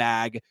got the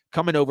bag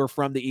coming over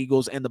from the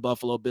Eagles and the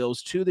Buffalo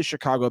Bills to the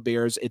Chicago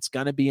Bears. It's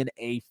going to be an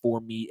A for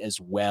me as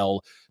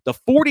well. The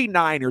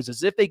 49ers,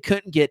 as if they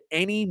couldn't get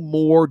any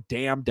more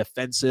damn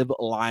defensive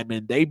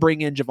linemen, they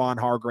bring in Javon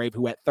Hargrave,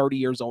 who at 30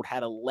 years old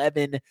had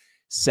 11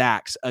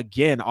 sacks,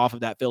 again, off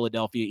of that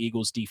Philadelphia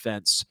Eagles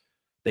defense.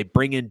 They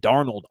bring in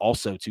Darnold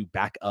also to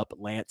back up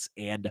Lance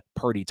and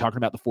Purdy. Talking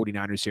about the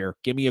 49ers here,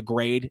 give me a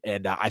grade,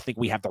 and I think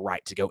we have the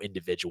right to go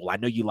individual. I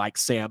know you like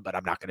Sam, but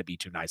I'm not going to be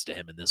too nice to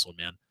him in this one,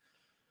 man.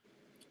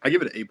 I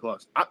give it an A+.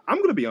 I'm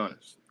going to be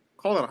honest.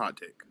 Call that a hot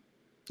take.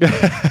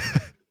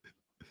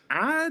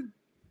 I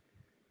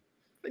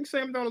think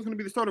Sam Darnold's going to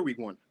be the starter week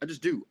 1. I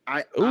just do.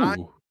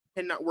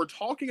 We're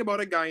talking about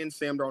a guy in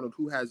Sam Darnold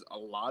who has a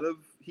lot of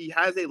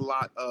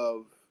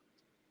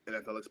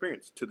NFL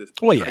experience to this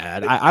point. Well, yeah,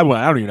 I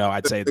don't even know.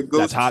 I'd say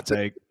that's hot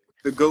take.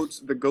 The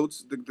goats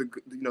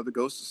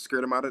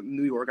scared him out of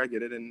New York. I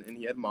get it, and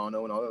he had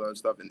mono and all that other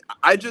stuff. And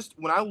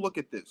when I look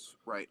at this,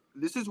 right,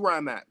 this is where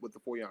I'm at with the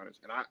 49ers.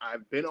 And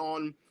I've been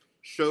on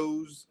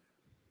shows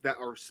that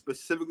are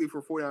specifically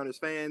for 49ers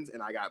fans,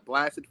 and I got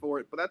blasted for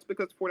it. But that's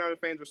because 49ers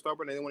fans are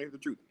stubborn and they don't want to hear the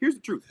truth. Here's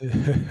the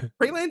truth: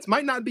 Trey Lance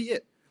might not be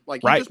it.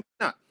 Like, he just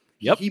might not.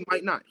 Yep. He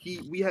might not.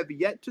 We have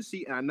yet to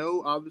see, and I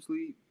know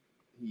obviously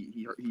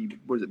he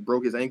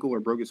broke his ankle or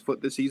broke his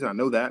foot this season. I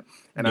know that.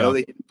 And I know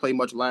they didn't play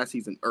much last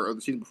season or the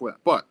season before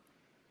that. But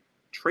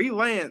Trey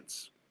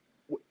Lance,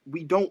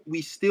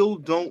 we still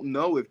don't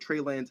know if Trey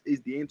Lance is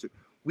the answer.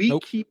 We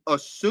keep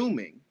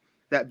assuming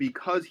that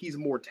because he's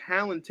more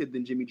talented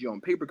than Jimmy G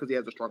on paper, because he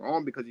has a strong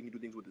arm, because he can do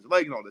things with his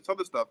legs and all this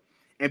other stuff,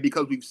 and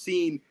because we've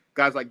seen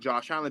guys like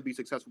Josh Allen be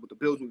successful with the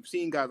Bills, we've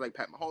seen guys like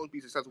Pat Mahomes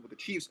be successful with the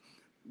Chiefs,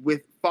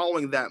 with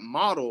following that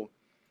model,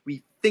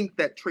 we think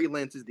that Trey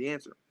Lance is the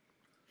answer.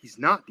 He's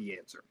not the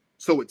answer.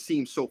 So it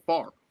seems so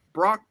far.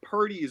 Brock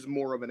Purdy is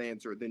more of an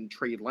answer than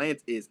Trey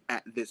Lance is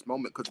at this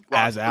moment.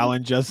 As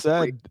Alan just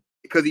said.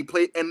 Because he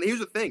played, and here's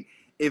the thing.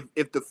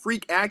 If the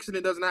freak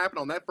accident doesn't happen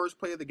on that first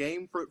play of the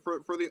game for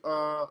the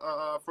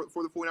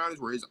 49ers,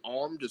 where his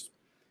arm just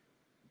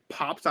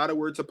pops out of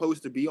where it's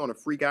supposed to be on a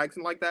freak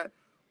accident like that,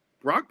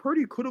 Brock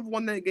Purdy could have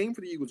won that game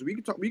for the Eagles. We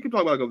can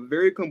talk about like a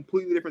very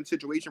completely different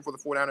situation for the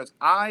 49ers.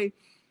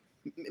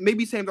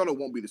 Maybe Sam Darnold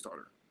won't be the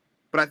starter,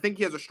 but I think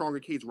he has a stronger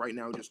case right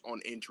now just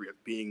on entry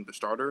of being the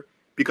starter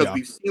because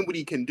we've seen what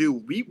he can do.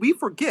 We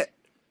forget,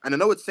 and I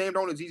know it's Sam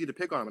Darnold, it's easy to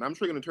pick on him, and I'm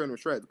sure you're going to turn him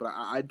to shreds, but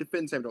I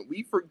defend Sam Darnold.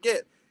 We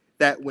forget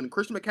that when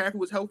Christian McCaffrey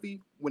was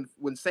healthy,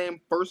 when Sam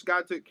first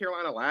got to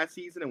Carolina last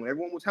season, and when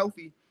everyone was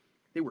healthy,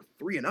 they were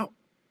 3-0.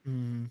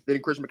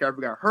 Then Christian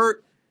McCaffrey got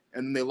hurt,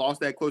 and then they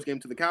lost that close game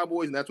to the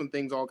Cowboys, and that's when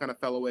things all kind of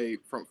fell away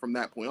from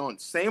that point on.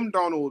 Sam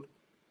Darnold,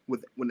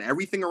 when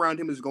everything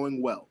around him is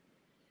going well,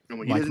 and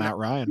when he doesn't Matt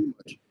Ryan,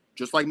 much,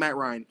 just like Matt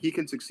Ryan, he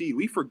can succeed.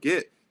 We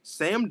forget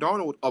Sam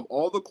Darnold, of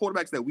all the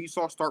quarterbacks that we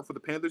saw start for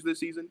the Panthers this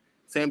season,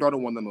 Sam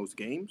Darnold won the most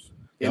games.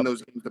 In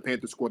those games, the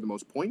Panthers scored the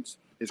most points.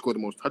 They scored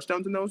the most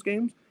touchdowns in those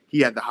games. He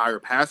had the higher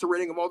passer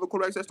rating of all the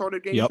quarterbacks that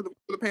started games for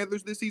the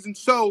Panthers this season.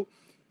 So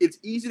it's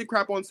easy to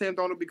crap on Sam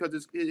Darnold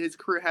because his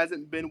career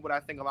hasn't been what I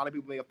think a lot of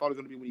people may have thought it was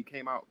going to be when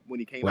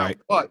he came out.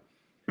 But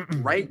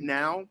right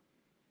now,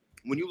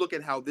 when you look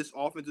at how this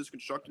offense is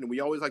constructed, and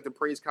we always like to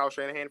praise Kyle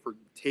Shanahan for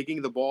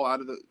taking the ball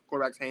out of the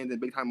quarterback's hands in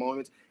big-time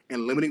moments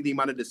and limiting the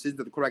amount of decisions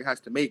that the quarterback has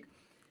to make,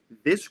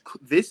 this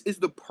is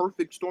the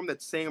perfect storm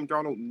that Sam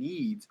Darnold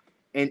needs.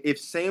 And if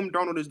Sam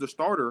Darnold is the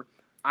starter,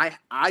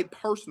 I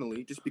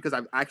personally, just because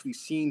I've actually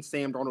seen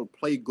Sam Darnold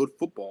play good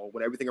football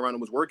when everything around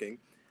him was working,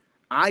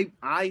 I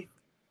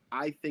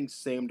think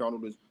Sam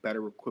Darnold is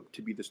better equipped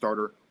to be the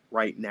starter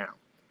right now.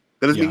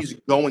 That doesn't mean he's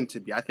going to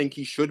be. I think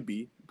he should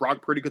be.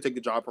 Brock Purdy could take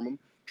the job from him.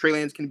 Trey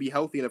Lance can be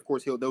healthy, and of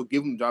course they'll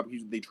give him the job.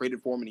 They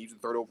traded for him, and he's the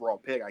third overall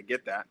pick. I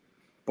get that.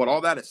 But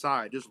all that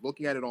aside, just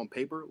looking at it on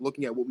paper,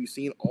 looking at what we've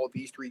seen all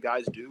these three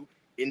guys do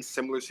in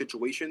similar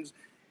situations,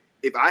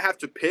 if I have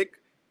to pick,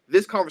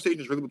 this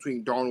conversation is really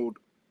between Darnold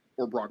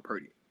or Brock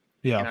Purdy.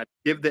 Yeah. And I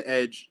give the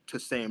edge to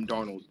Sam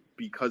Darnold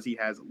because he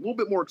has a little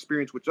bit more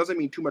experience, which doesn't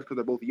mean too much because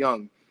they're both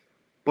young,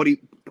 but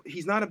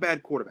he's not a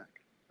bad quarterback.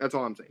 That's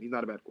all I'm saying. He's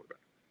not a bad quarterback.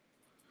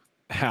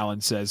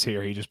 Alan says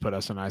here, he just put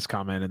us a nice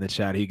comment in the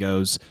chat. He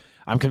goes,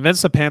 I'm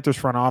convinced the Panthers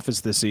front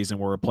office this season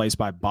were replaced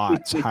by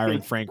bots,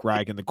 hiring Frank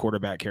Reich in the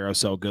quarterback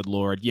carousel. Good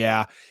Lord.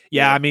 Yeah.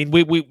 I mean,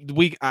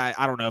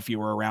 I don't know if you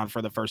were around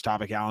for the first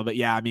topic, Alan, but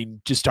yeah, I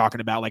mean, just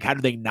talking about like, how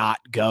do they not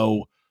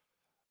go,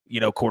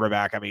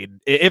 quarterback? I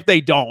mean, if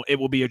they don't, it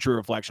will be a true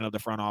reflection of the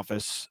front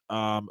office.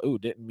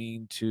 Didn't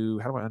mean to,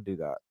 how do I undo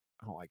that?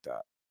 I don't like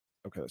that.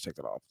 Okay, let's take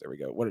that off. There we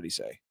go. What did he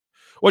say?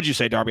 What did you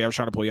say, Darby? I was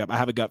trying to pull you up. I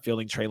have a gut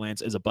feeling Trey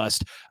Lance is a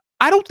bust.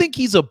 I don't think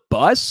he's a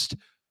bust,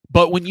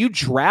 but when you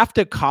draft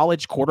a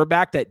college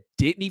quarterback that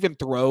didn't even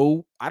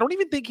throw, I don't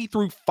even think he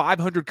threw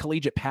 500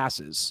 collegiate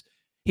passes.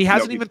 He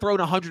hasn't even thrown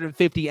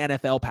 150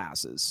 NFL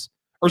passes.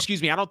 Or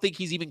excuse me, I don't think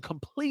he's even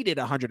completed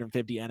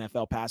 150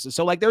 NFL passes.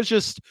 So like they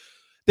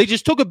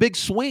just took a big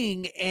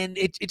swing and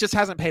it just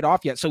hasn't paid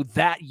off yet. So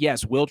that,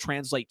 yes, will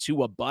translate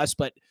to a bust,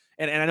 but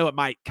and I know it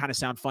might kind of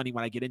sound funny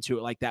when I get into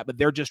it like that, but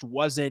there just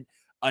wasn't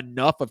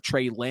enough of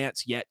Trey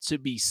Lance yet to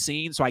be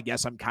seen. So I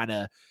guess I'm kind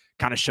of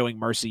showing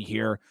mercy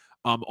here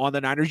on the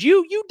Niners.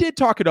 You did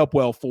talk it up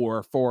well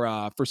for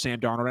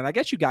Sam Darnold, and I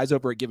guess you guys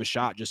over at Give a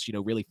Shot just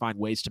really find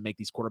ways to make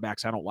these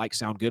quarterbacks I don't like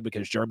sound good,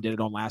 because Jerm did it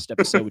on last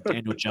episode with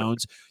Daniel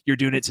Jones. You're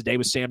doing it today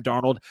with Sam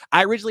Darnold.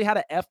 I originally had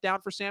an F down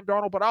for Sam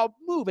Darnold, but I'll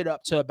move it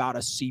up to about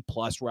a C+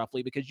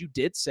 roughly, because you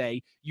did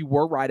say you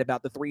were right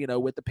about the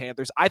 3-0 with the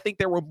Panthers. I think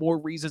there were more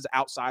reasons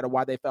outside of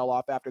why they fell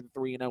off after the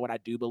 3-0, and I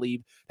do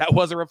believe that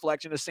was a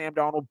reflection of Sam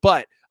Darnold,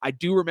 but I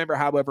do remember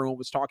how everyone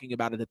was talking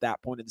about it at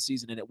that point in the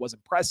season, and it was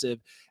impressive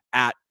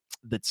at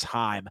the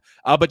time.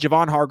 But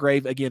Javon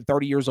Hargrave, again,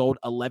 30 years old,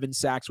 11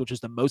 sacks, which is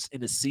the most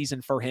in a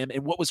season for him.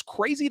 And what was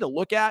crazy to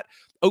look at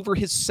over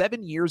his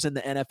 7 years in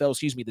the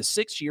NFL, the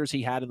 6 years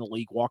he had in the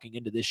league walking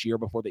into this year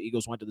before the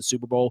Eagles went to the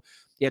Super Bowl,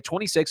 he had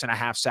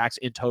 26.5 sacks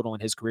in total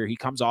in his career. He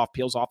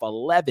peels off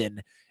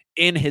 11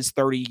 in his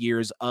 30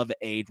 years of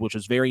age, which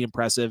was very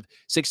impressive.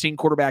 16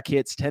 quarterback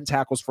hits, 10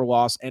 tackles for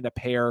loss, and a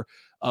pair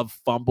of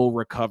fumble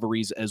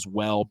recoveries as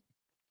well.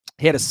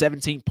 He had a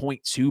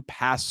 17.2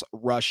 pass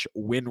rush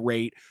win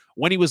rate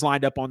when he was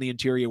lined up on the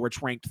interior,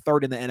 which ranked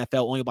third in the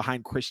NFL, only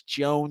behind Chris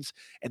Jones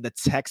and the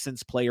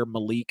Texans player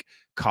Malik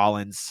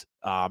Collins.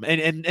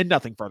 And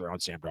nothing further on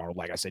Sam Darnold.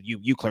 Like I said,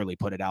 you clearly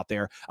put it out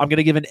there. I'm going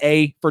to give an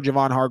A for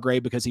Javon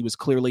Hargrave because he was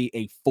clearly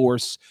a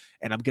force,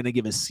 and I'm going to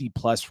give a C+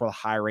 for the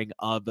hiring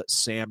of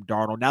Sam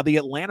Darnold. Now, the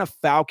Atlanta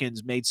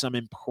Falcons made some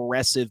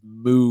impressive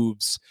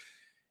moves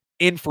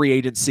in free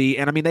agency,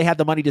 and I mean, they had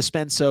the money to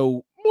spend,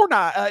 so more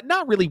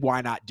not really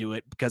why not do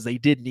it, because they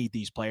did need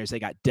these players. They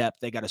got depth,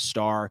 they got a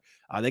star,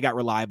 they got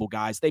reliable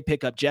guys. They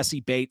pick up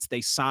Jesse Bates.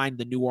 They signed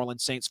the New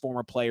Orleans Saints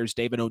former players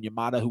David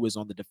Onyemata, who was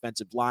on the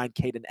defensive line,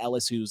 Caden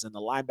Ellis, who's in the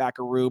linebacker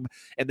room,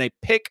 and they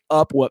pick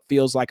up what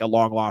feels like a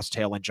long lost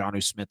tail in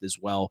Jonnu Smith as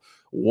well.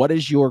 What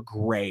is your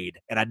grade?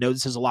 And I know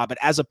this is a lot, but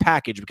as a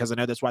package, because I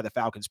know that's why the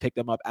Falcons picked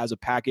them up as a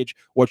package,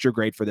 what's your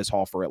grade for this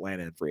haul for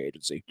Atlanta in free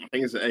agency? I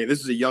think this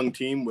is a young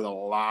team with a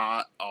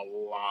lot of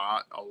holes.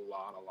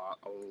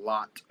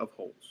 Lot of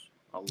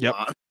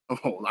holes.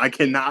 I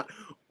cannot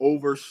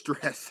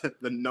overstress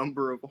the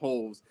number of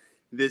holes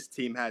this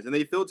team has, and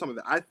they filled some of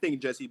it. I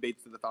think Jesse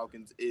Bates to the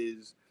Falcons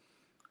is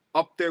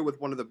up there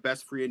with one of the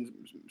best free agent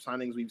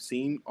signings we've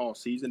seen all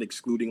season,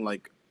 excluding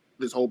like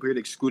this whole period,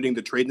 excluding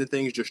the trading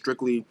things, just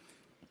strictly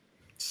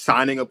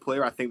signing a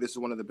player. I think this is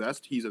one of the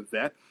best. He's a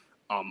vet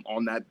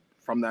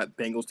from that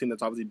Bengals team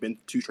that's obviously been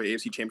to 2 straight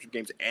AFC Championship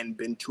games and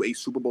been to a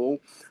Super Bowl.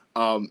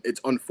 It's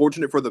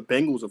unfortunate for the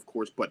Bengals, of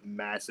course, but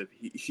massive,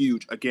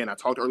 huge. Again, I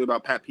talked earlier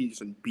about Pat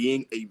Peterson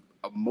being a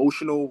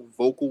emotional,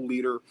 vocal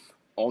leader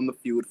on the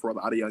field for a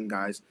lot of young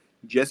guys.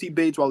 Jesse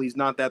Bates, while he's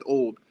not that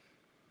old,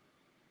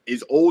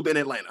 is old in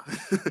Atlanta.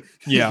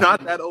 He's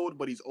not that old,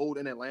 but he's old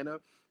in Atlanta.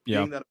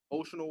 Being that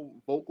emotional,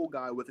 vocal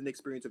guy with an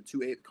experience of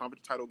 2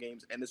 conference title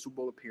games and a Super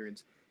Bowl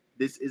appearance,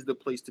 this is the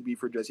place to be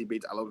for Jesse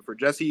Bates. I love it for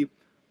Jesse.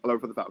 I love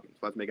it for the Falcons.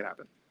 Let's make it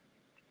happen.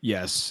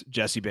 Yes,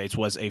 Jesse Bates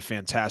was a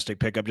fantastic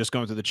pickup. Just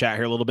going through the chat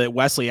here a little bit.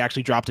 Wesley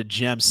actually dropped a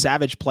gem.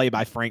 Savage play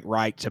by Frank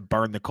Reich to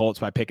burn the Colts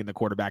by picking the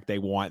quarterback they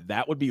want.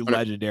 That would be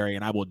legendary,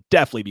 and I will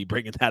definitely be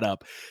bringing that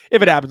up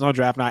if it happens on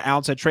draft night.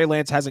 Alan said Trey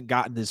Lance hasn't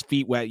gotten his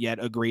feet wet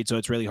yet. Agreed, so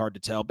it's really hard to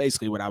tell.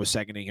 Basically what I was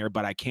seconding here,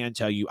 but I can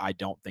tell you I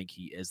don't think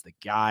he is the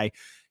guy.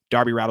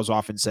 Darby Rattles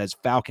often says,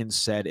 Falcons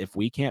said, if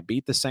we can't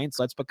beat the Saints,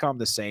 let's become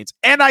the Saints.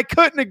 And I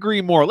couldn't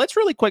agree more. Let's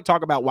really quick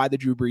talk about why the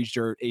Drew Brees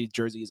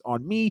jersey is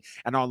on me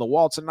and on the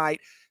wall tonight.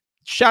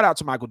 Shout out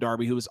to Michael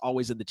Darby, who is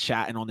always in the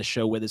chat and on the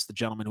show with us, the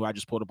gentleman who I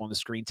just pulled up on the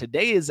screen.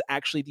 Today is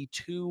actually the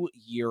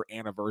 2-year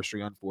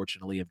anniversary,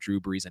 unfortunately, of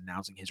Drew Brees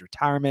announcing his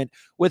retirement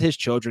with his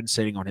children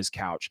sitting on his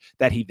couch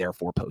that he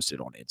therefore posted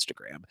on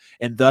Instagram,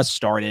 and thus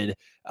started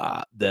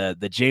the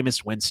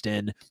Jameis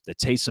Winston, the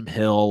Taysom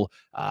Hill,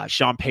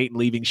 Sean Payton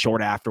leaving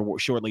shortly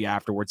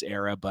afterwards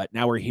era. But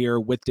now we're here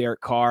with Derek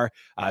Carr.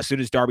 As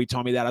soon as Darby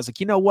told me that, I was like,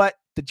 you know what?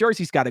 The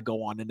jersey's got to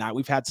go on tonight.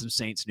 We've had some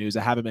Saints news.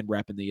 I haven't been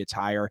repping the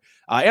attire.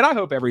 And I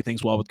hope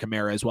everything's well with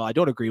Kamara as well. I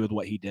don't agree with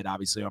what he did,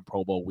 obviously, on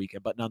Pro Bowl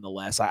weekend, but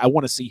nonetheless, I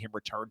want to see him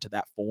return to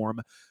that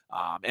form.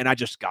 And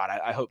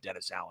I hope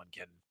Dennis Allen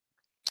can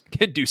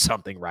do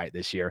something right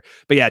this year.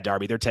 But yeah,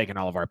 Darby, they're taking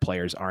all of our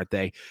players, aren't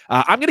they?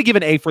 I'm going to give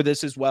an A for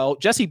this as well.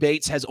 Jesse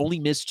Bates has only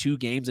missed 2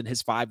 games in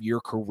his 5-year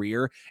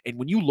career. And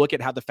when you look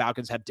at how the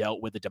Falcons have dealt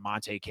with the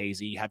DeMonte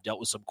Casey, have dealt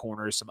with some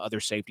corners, some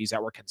other safeties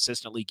that were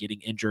consistently getting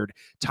injured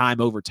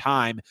time over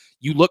time,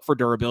 you look for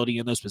durability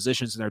in those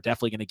positions, and they're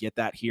definitely going to get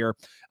that here.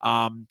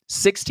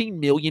 $16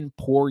 million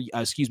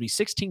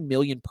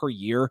per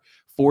year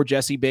for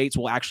Jesse Bates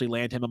will actually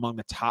land him among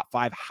the top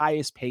 5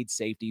 highest paid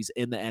safeties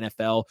in the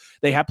NFL.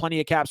 They have plenty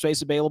of cap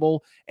space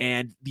available,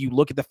 and you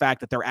look at the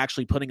fact that they're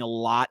actually putting a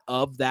lot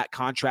of that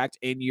contract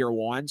in year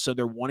 1, so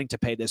they're wanting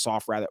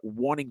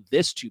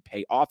this to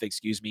pay off,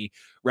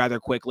 rather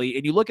quickly.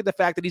 And you look at the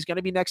fact that he's going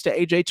to be next to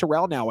AJ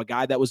Terrell now, a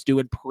guy that was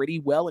doing pretty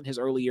well in his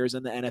early years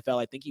in the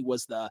NFL. I think he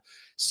was the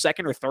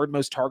 2nd or 3rd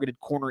most targeted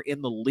corner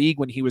in the league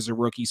when he was a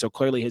rookie, so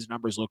clearly his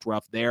numbers looked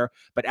rough there.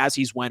 But as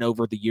he's went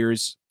over the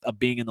years of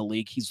being in the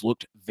league, he's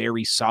looked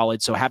very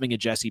solid. So having a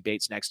Jesse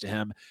Bates next to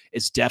him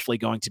is definitely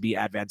going to be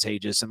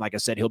advantageous. And like I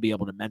said, he'll be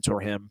able to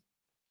mentor him.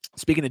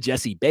 Speaking of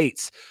Jesse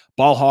Bates,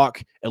 ball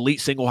hawk, elite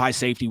single high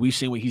safety. We've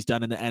seen what he's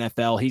done in the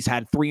NFL. He's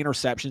had 3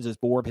 interceptions as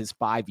 4 of his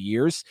 5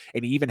 years,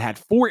 and he even had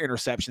 4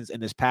 interceptions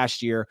in this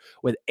past year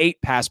with 8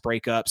 pass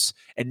breakups.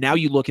 And now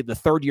you look at the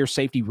 3rd-year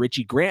safety,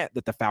 Richie Grant,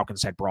 that the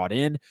Falcons had brought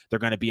in. They're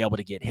going to be able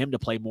to get him to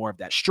play more of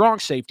that strong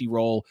safety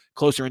role,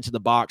 closer into the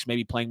box,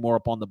 maybe playing more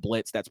up on the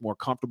blitz. That's more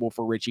comfortable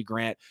for Richie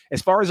Grant.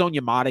 As far as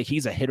Onyemata,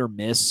 he's a hit or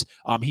miss.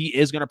 He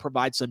is going to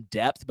provide some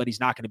depth, but he's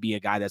not going to be a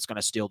guy that's going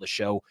to steal the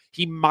show.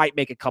 He might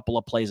make a couple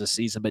of plays a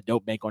season, but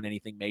don't bank on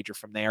anything major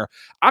from there.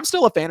 I'm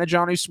still a fan of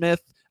Jonnu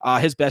Smith.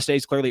 His best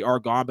days clearly are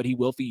gone, but he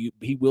will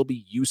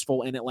be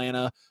useful in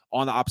Atlanta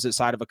on the opposite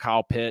side of a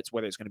Kyle Pitts,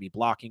 whether it's going to be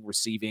blocking,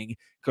 receiving,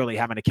 clearly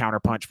having a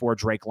counterpunch for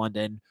Drake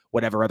London,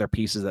 whatever other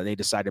pieces that they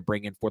decide to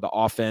bring in for the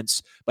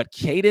offense. But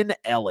Caden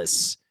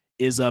Ellis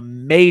is a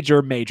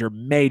major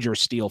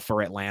steal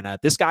for Atlanta.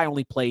 This guy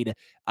only played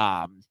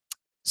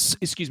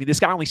This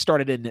guy only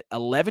started in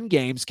 11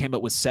 games, came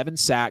up with 7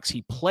 sacks.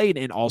 He played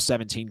in all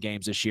 17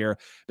 games this year,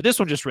 but this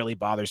one just really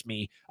bothers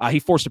me. He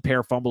forced a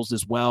pair of fumbles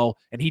as well,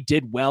 and he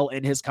did well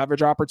in his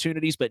coverage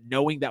opportunities, but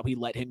knowing that we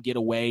let him get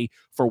away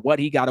for what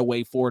he got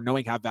away for,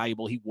 knowing how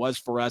valuable he was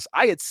for us,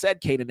 I had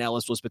said Caden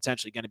Ellis was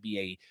potentially going to be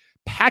a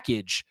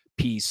package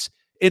piece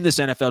in this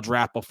NFL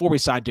draft. Before we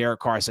signed Derek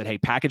Carr, I said, hey,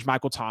 package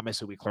Michael Thomas,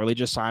 who we clearly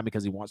just signed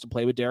because he wants to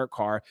play with Derek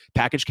Carr,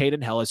 package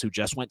Caden Ellis, who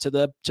just went to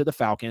the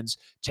Falcons,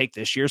 take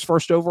this year's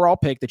first overall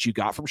pick that you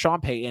got from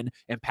Sean Payton,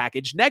 and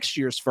package next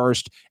year's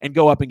first and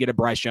go up and get a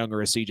Bryce Young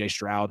or a CJ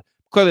Stroud.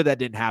 Clearly that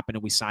didn't happen,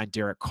 and we signed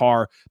Derek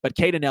Carr. But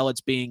Caden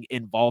Ellis being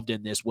involved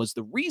in this was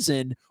the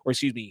reason,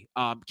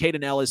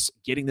 Caden Ellis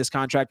getting this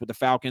contract with the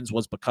Falcons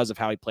was because of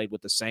how he played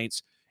with the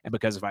Saints. And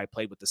because if I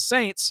played with the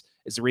Saints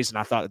is the reason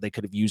I thought that they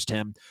could have used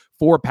him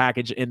for a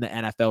package in the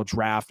NFL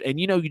draft. And,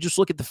 you just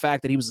look at the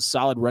fact that he was a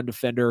solid run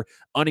defender,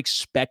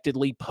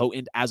 unexpectedly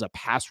potent as a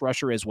pass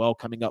rusher as well,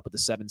 coming up with the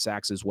 7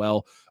 sacks as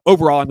well.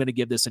 Overall, I'm going to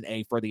give this an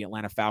A for the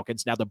Atlanta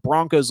Falcons. Now, the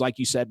Broncos, like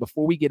you said,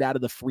 before we get out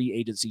of the free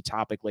agency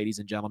topic, ladies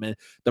and gentlemen,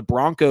 the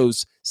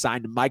Broncos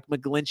signed Mike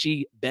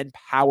McGlinchey, Ben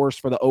Powers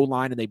for the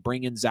O-line, and they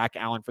bring in Zach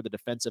Allen for the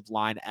defensive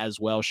line as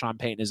well. Sean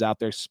Payton is out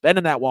there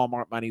spending that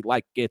Walmart money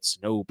like it's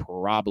no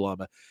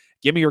problem.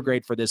 Give me your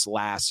grade for this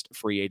last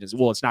free agency.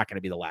 Well, it's not going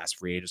to be the last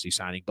free agency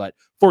signing, but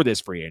for this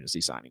free agency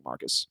signing,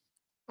 Marcus.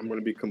 I'm going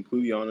to be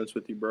completely honest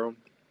with you, bro.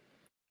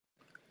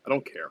 I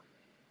don't care.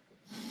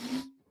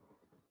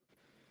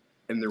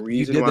 And the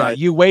reason why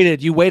you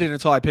waited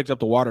until I picked up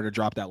the water to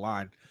drop that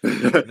line.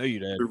 No, you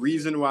did. The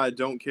reason why I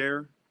don't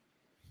care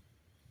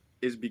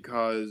is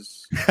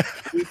because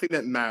the only thing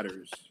that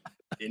matters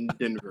in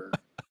Denver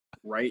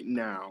right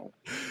now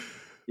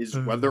is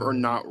whether or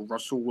not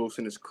Russell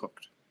Wilson is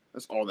cooked.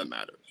 That's all that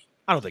matters.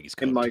 I don't think he's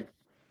cooked. And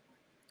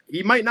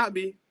he might not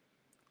be,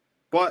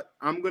 but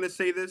I'm going to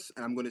say this,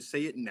 and I'm going to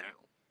say it now,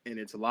 and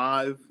it's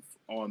live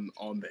on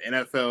the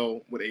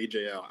NFL with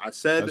AJL. I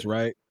said that's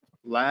right.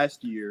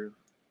 Last year,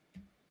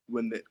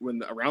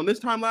 around this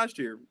time last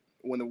year,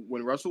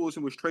 when Russell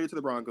Wilson was traded to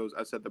the Broncos,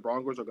 I said the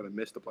Broncos are going to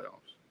miss the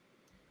playoffs,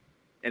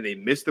 and they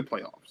missed the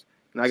playoffs.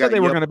 And they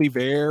were going to be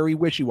very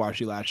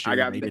wishy-washy last year.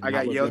 I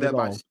got yelled at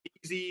by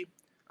Steezy.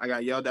 I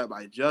got yelled at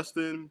by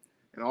Justin.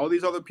 And all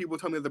these other people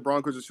telling me that the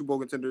Broncos are Super Bowl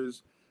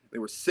contenders. They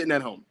were sitting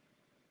at home.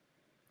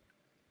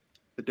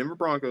 The Denver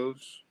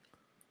Broncos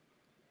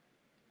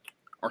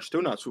are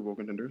still not Super Bowl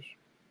contenders.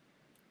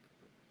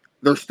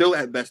 They're still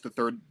at best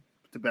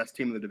the best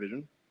team in the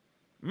division.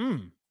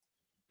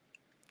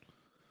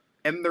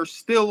 And they're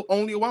still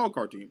only a wild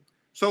card team.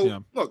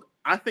 So, Look,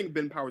 I think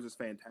Ben Powers is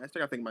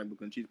fantastic. I think Mike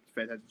McGlinchey is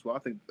fantastic as well. I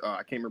think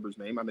I can't remember his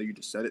name. I know you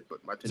just said it, but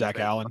Zach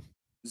Allen.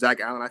 Zach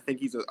Allen. I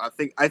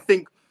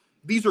think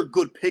these are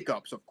good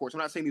pickups, of course.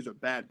 I'm not saying these are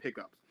bad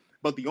pickups.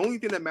 But the only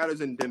thing that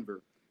matters in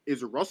Denver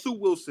is Russell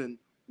Wilson,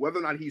 whether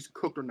or not he's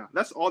cooked or not.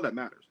 That's all that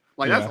matters.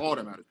 That's all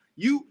that matters.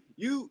 You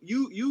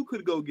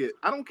could go get,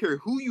 I don't care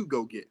who you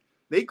go get.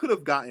 They could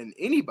have gotten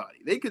anybody.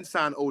 They can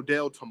sign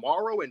Odell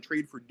tomorrow and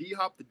trade for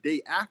D-Hop the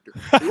day after.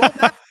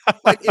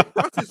 If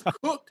Russ is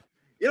cooked,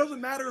 it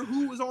doesn't matter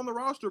who is on the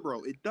roster,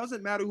 bro. It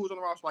doesn't matter who's on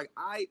the roster.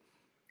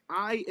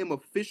 I am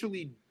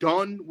officially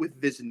done with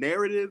this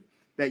narrative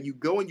that you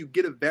go and you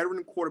get a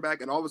veteran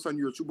quarterback and all of a sudden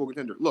you're a Super Bowl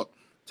contender. Look,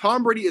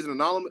 Tom Brady is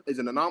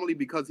an anomaly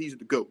because he's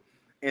the GOAT.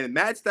 And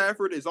Matt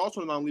Stafford is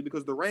also an anomaly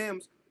because the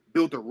Rams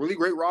built a really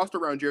great roster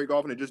around Jared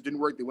Goff and it just didn't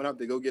work. They went out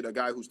to go get a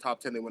guy who's top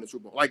 10. They win a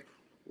Super Bowl.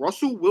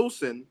 Russell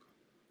Wilson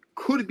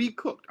could be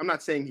cooked. I'm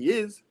not saying he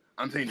is.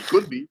 I'm saying he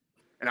could be.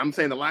 And I'm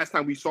saying the last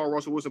time we saw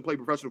Russell Wilson play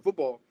professional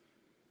football,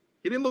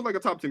 he didn't look like a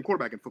top 10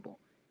 quarterback in football.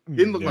 He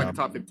didn't look like a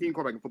top 15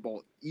 quarterback in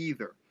football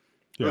either.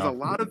 There's a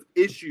lot of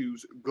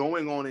issues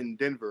going on in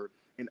Denver.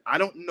 And I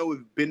don't know if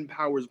Ben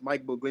Powers,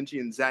 Mike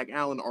McGlinchey, and Zach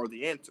Allen are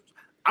the answers.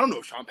 I don't know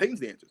if Sean Payton's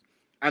the answers.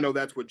 I know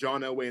that's what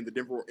John Elway and the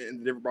Denver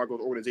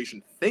Broncos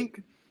organization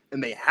think,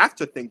 and they have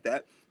to think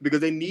that because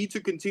they need to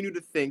continue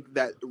to think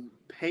that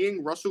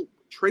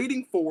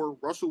trading for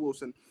Russell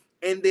Wilson,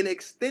 and then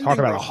extending talk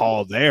about a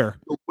haul there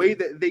the way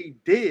that they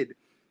did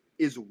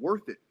is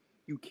worth it.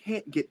 You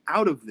can't get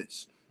out of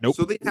this. Nope.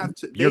 So they have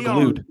to. You're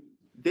glued.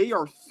 They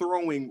are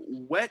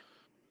throwing wet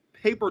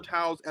paper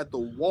towels at the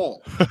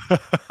wall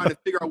trying to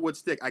figure out what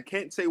stick. I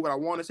can't say what I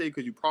want to say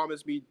because you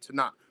promised me to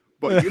not.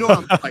 But you know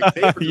what I'm like.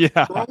 They are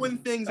just throwing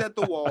things at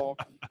the wall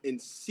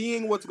and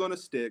seeing what's going to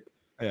stick.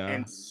 Yeah.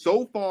 And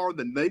so far,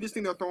 the latest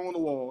thing they're throwing on the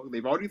wall,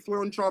 they've already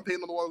thrown Sean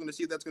Payton on the wall. They're going to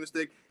see if that's going to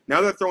stick. Now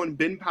they're throwing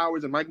Ben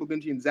Powers and Mike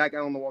McGlinchey and Zach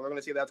Allen on the wall. They're going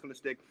to see if that's going to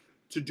stick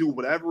to do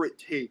whatever it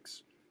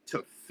takes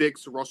to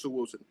fix Russell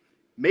Wilson.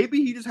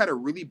 Maybe he just had a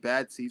really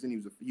bad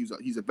season.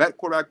 He's a vet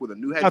quarterback with a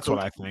new head coach. That's what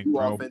I think,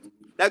 bro. Offense.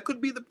 That could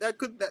be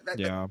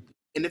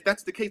and if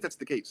that's the case, that's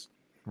the case.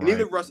 And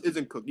even if Russ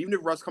isn't cooked, even if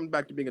Russ comes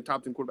back to being a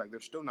top 10 quarterback, they're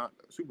still not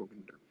a Super Bowl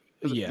contender.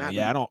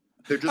 I don't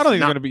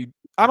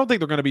think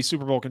they're going to be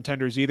Super Bowl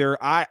contenders either.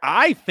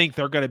 I think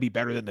they're going to be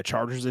better than the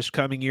Chargers this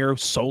coming year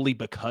solely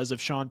because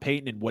of Sean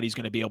Payton and what he's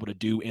going to be able to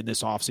do in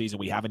this offseason.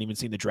 We haven't even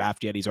seen the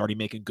draft yet. He's already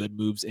making good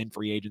moves in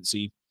free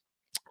agency.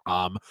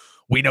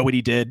 We know what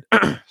he did,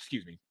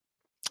 excuse me,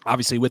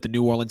 obviously with the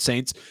New Orleans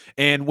Saints.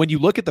 And when you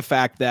look at the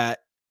fact that,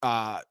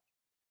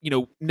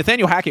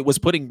 Nathaniel Hackett was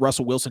putting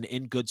Russell Wilson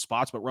in good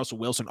spots, but Russell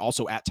Wilson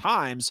also at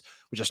times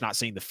was just not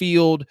seeing the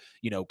field,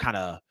 kind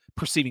of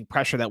perceiving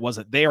pressure that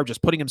wasn't there,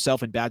 just putting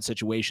himself in bad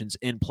situations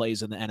in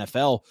plays in the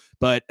NFL.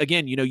 But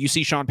again, you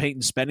see Sean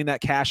Payton spending that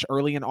cash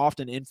early and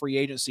often in free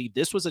agency.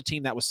 This was a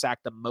team that was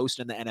sacked the most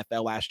in the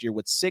NFL last year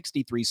with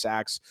 63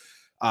 sacks.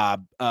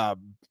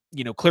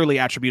 Clearly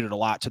attributed a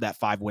lot to that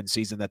 5-win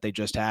season that they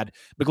just had.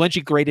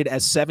 McGlinchey graded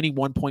as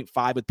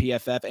 71.5 with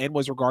PFF and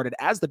was regarded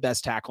as the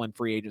best tackle in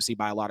free agency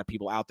by a lot of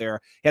people out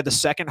there. He had the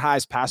second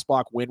highest pass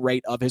block win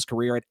rate of his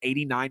career at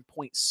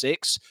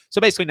 89.6.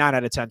 So basically 9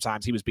 out of 10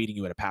 times he was beating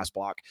you at a pass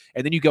block.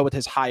 And then you go with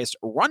his highest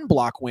run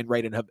block win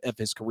rate of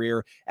his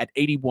career at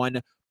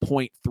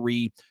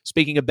 81.3.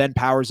 Speaking of Ben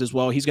Powers as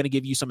well, he's going to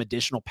give you some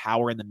additional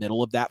power in the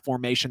middle of that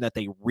formation that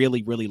they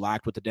really, really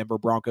lacked with the Denver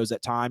Broncos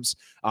at times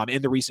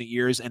in the recent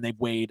years. And they've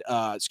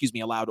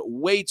allowed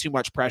way too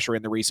much pressure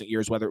in the recent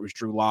years, whether it was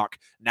Drew Lock,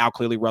 now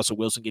clearly Russell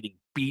Wilson getting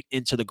beat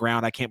into the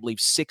ground. I can't believe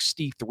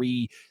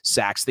 63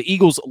 sacks. The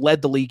Eagles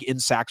led the league in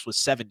sacks with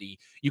 70.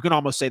 You can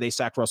almost say they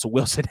sacked Russell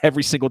Wilson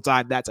every single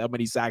time. That's how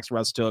many sacks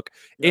Russ took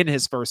in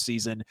his first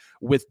season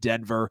with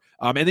Denver.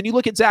 And then you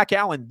look at Zach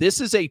Allen. This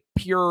is a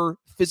pure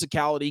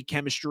physicality,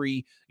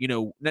 chemistry,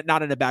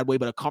 not in a bad way,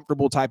 but a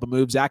comfortable type of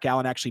move. Zach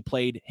Allen actually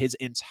played his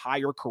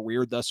entire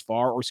career thus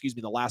far,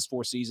 the last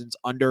 4 seasons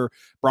under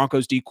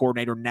Broncos D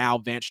coordinator, now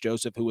Vance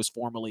Joseph, who was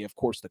formerly, of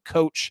course, the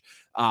coach,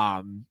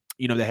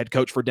 the head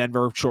coach for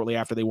Denver shortly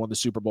after they won the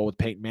Super Bowl with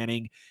Peyton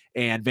Manning.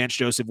 And Vance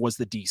Joseph was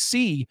the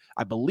DC,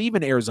 I believe,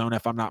 in Arizona,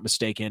 if I'm not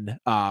mistaken,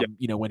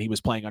 when he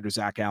was playing under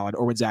Zach Allen,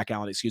 or when Zach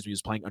Allen,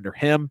 was playing under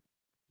him.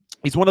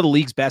 He's one of the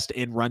league's best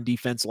in run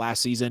defense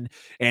last season.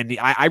 And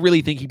I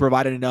really think he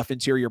provided enough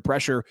interior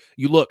pressure.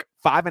 You look,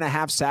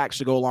 5.5 sacks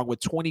to go along with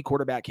 20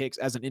 quarterback hits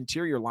as an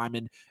interior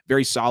lineman.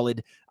 Very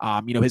solid.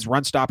 His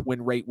run stop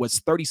win rate was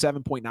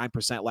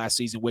 37.9% last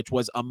season, which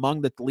was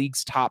among the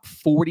league's top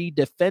 40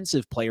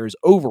 defensive players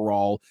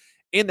overall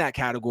in that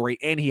category.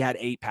 And he had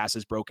 8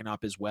 passes broken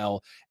up as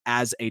well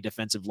as a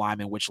defensive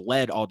lineman, which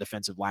led all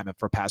defensive linemen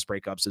for pass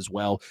breakups as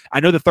well. I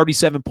know the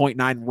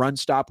 37.9 run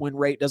stop win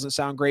rate doesn't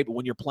sound great, but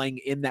when you're playing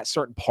in that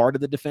certain part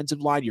of the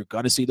defensive line, you're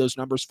going to see those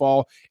numbers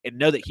fall. And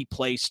know that he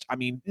placed,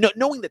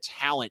 knowing the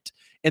talent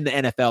in the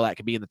NFL that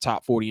could be in the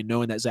top 40 and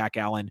knowing that Zach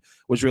Allen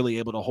was really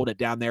able to hold it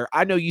down there.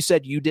 I know you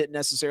said you didn't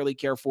necessarily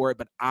care for it,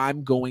 but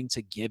I'm going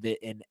to give it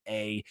an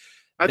A.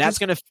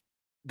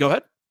 Go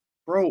ahead.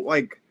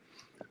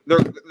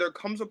 Bro, there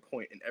comes a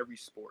point in every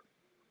sport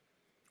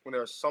when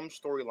there are some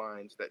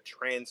storylines that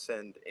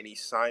transcend any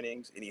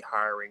signings, any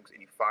hirings,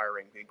 any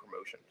firings, any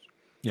promotions.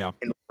 Yeah.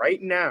 And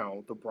right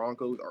now, the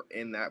Broncos are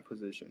in that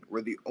position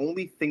where the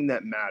only thing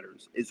that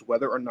matters is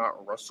whether or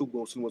not Russell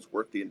Wilson was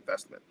worth the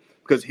investment.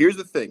 Because here's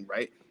the thing,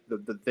 right?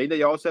 The thing that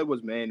y'all said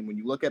was, man, when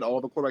you look at all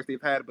the quarterbacks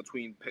they've had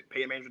between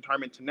Peyton Manning's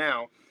retirement to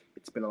now,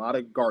 it's been a lot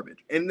of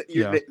garbage. And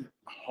you're 100%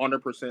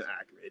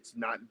 accurate. It's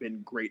not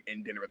been great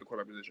in Denver at the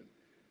quarterback position.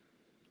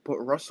 But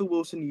Russell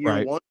Wilson,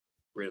 year one,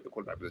 great at the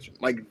quarterback position.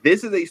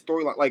 This is a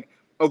storyline.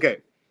 Okay,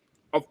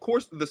 of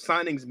course the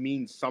signings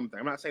mean something.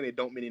 I'm not saying they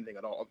don't mean anything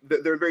at all.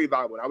 They're very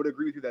valuable. I would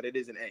agree with you that it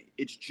is an A.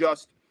 It's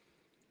just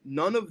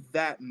none of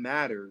that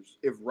matters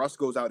if Russ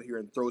goes out here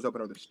and throws up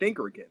another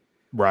stinker again.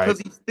 Right.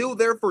 Because he's still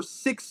there for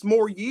 6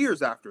 more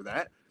years after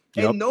that.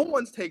 Yep. And no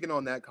one's taking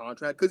on that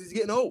contract because he's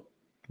getting old.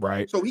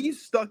 Right. So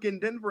he's stuck in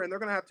Denver, and they're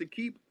going to have to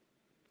keep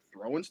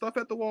throwing stuff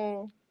at the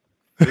wall.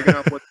 Figuring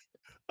out what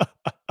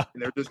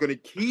and they're just going to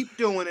keep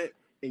doing it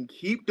and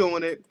keep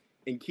doing it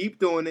and keep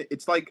doing it.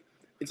 It's like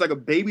a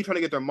baby trying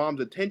to get their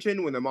mom's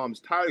attention when their mom's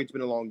tired. It's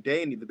been a long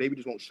day, and the baby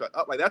just won't shut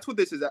up. That's what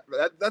this is.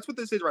 That's what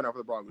this is right now for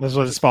the Broncos. This is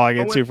what it's falling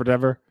into for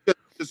Denver.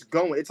 Just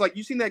going. It's like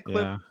you seen that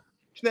clip. Yeah. You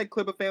seen that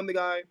clip of Family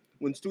Guy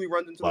when Stewie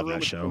runs into the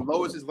room and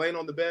Lois is laying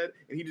on the bed,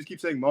 and he just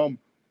keeps saying, "Mom."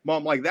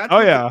 That's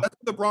what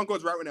the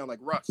Broncos right now.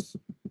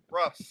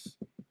 Russ,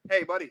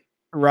 hey buddy.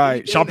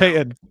 Right, Sean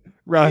Payton.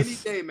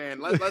 Russ. Any day, man.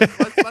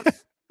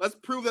 Let's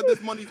prove that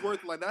this money's worth.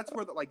 That's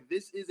where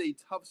this is a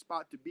tough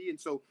spot to be in.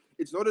 So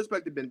it's no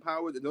disrespect to Ben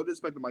Powers, it's no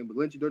disrespect to Mike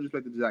McGlinchey, no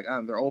disrespect to Zach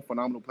Allen. They're all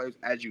phenomenal players,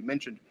 as you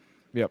mentioned.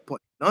 Yep. But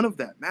none of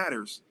that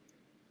matters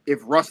if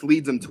Russ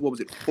leads them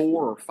to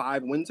 4 or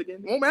 5 wins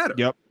again. Won't matter.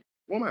 Yep.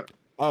 Won't matter.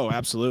 Oh,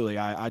 absolutely.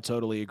 I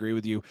totally agree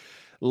with you.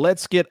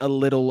 Let's get a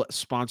little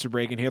sponsor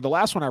break in here. The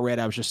last one I read,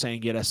 I was just saying,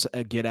 get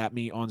at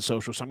me on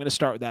social. So I'm going to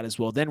start with that as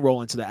well, then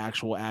roll into the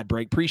actual ad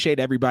break. Appreciate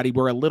everybody.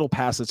 We're a little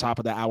past the top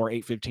of the hour,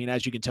 8:15.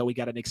 As you can tell, we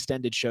got an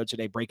extended show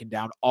today breaking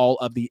down all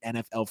of the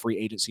NFL free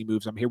agency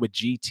moves. I'm here with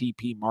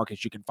GTP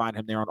Marcus. You can find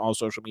him there on all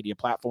social media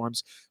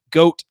platforms.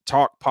 GOAT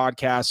Talk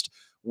Podcast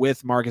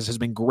with Marcus has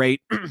been great.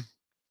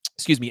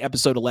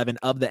 Episode 11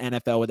 of the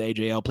NFL with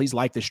AJL. Please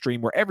like the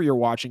stream wherever you're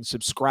watching.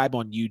 Subscribe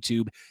on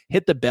YouTube.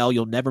 Hit the bell.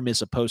 You'll never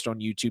miss a post on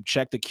YouTube.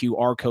 Check the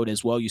QR code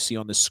as well. You see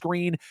on the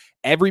screen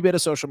every bit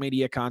of social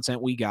media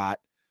content we got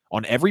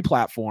on every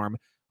platform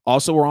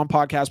Also, we're on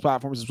podcast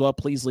platforms as well.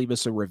 Please leave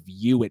us a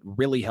review. It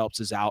really helps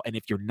us out. And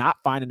if you're not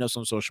finding us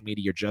on social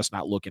media, you're just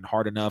not looking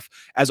hard enough.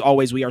 As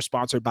always, we are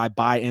sponsored by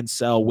Buy and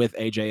Sell with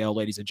AJL,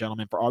 ladies and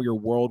gentlemen, for all your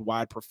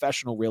worldwide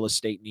professional real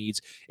estate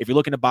needs. If you're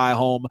looking to buy a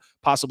home,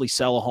 possibly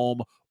sell a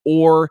home,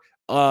 or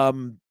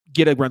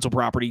get a rental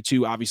property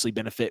to obviously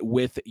benefit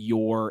with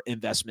your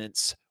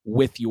investments,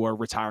 with your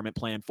retirement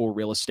plan for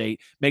real estate,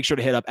 make sure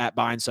to hit up at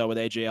Buy and Sell with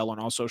AJL on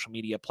all social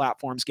media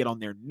platforms. Get on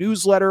their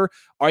newsletter.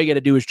 All you got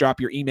to do is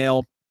drop your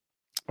email,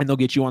 and they'll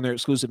get you on their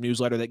exclusive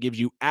newsletter that gives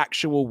you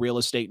actual real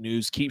estate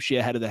news, keeps you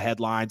ahead of the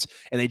headlines.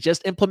 And they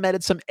just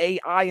implemented some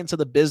AI into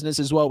the business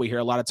as well. We hear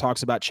a lot of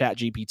talks about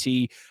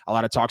ChatGPT, a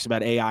lot of talks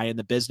about AI in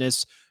the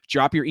business.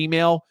 Drop your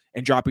email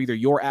and drop either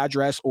your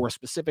address or a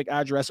specific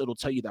address. It'll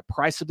tell you the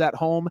price of that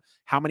home,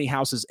 how many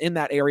houses in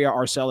that area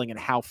are selling, and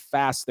how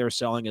fast they're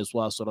selling as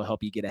well. So it'll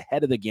help you get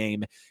ahead of the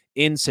game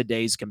in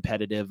today's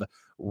competitive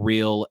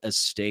real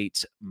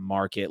estate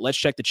market. Let's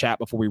check the chat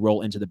before we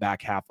roll into the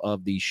back half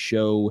of the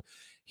show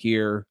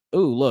here. Oh,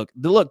 look,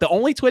 the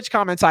only Twitch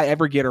comments I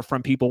ever get are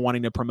from people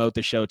wanting to promote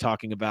the show,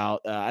 talking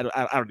about, I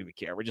don't even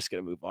care. We're just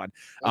going to move on.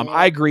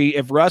 I agree.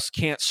 If Russ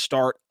can't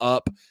start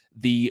up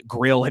the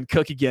grill and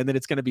cook again, then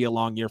it's going to be a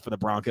long year for the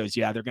Broncos.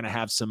 Yeah, they're going to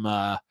have some,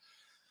 I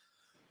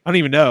don't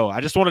even know. I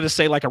just wanted to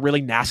say like a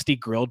really nasty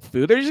grilled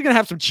food. They're just going to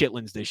have some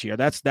chitlins this year.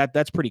 That's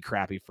pretty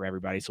crappy for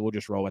everybody. So we'll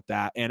just roll with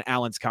that. And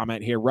Alan's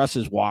comment here, Russ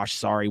is washed.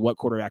 Sorry. What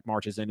quarterback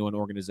marches into an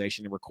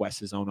organization and requests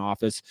his own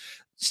office?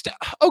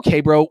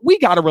 Okay, bro, we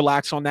got to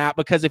relax on that,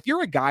 because if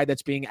you're a guy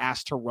that's being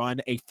asked to run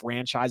a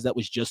franchise that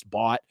was just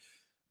bought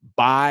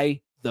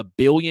by the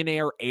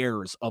billionaire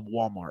heirs of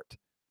Walmart,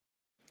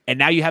 and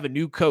now you have a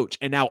new coach,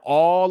 and now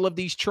all of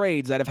these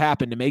trades that have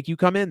happened to make you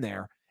come in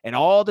there and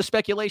all the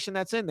speculation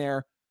that's in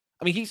there,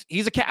 I mean,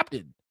 he's a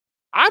captain.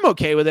 I'm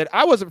okay with it.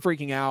 I wasn't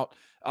freaking out.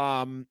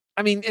 I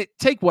mean,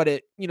 take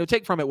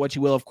from it what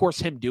you will. Of course,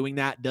 him doing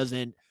that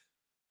doesn't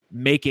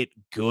make it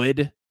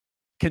good,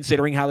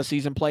 considering how the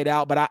season played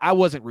out. But I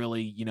wasn't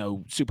really,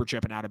 super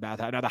tripping out about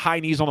that. Now, the high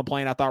knees on the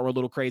plane I thought were a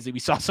little crazy. We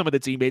saw some of the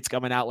teammates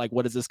coming out like,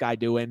 what is this guy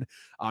doing?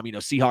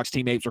 Seahawks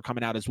teammates were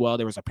coming out as well.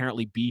 There was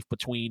apparently beef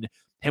between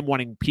him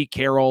wanting Pete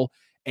Carroll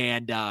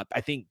and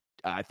I think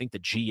the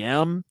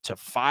GM to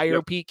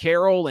fire Pete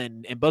Carroll,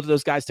 and both of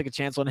those guys took a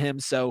chance on him.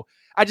 So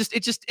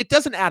it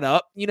doesn't add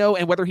up,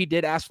 and whether he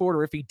did ask for it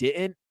or if he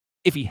didn't,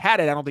 if he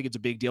had it, I don't think it's a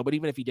big deal. But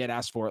even if he did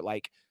ask for it,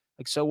 like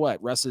so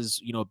what? Russ is,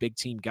 a big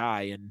team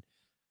guy, and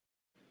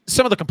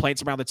some of the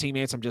complaints around the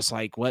teammates, I'm just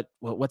like,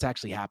 what's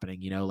actually happening?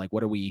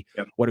 What are we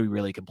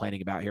really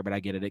complaining about here? But I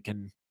get it. It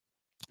can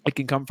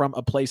come from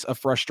a place of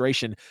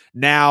frustration.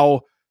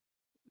 Now,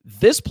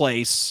 this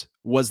place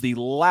was the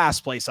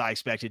last place I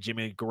expected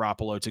Jimmy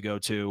Garoppolo to go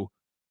to.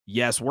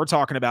 Yes, we're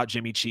talking about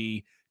Jimmy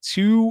G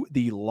to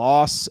the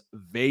Las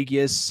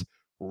Vegas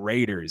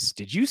Raiders.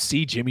 Did you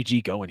see Jimmy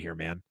G going here,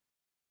 man?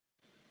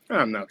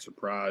 I'm not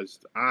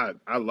surprised. I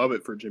love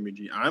it for Jimmy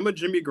G. I'm a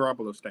Jimmy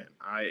Garoppolo stan.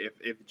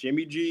 If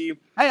Jimmy G...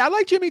 Hey, I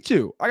like Jimmy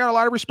too. I got a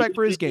lot of respect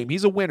for his game.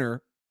 He's a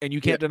winner, and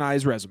you can't deny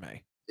his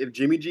resume. If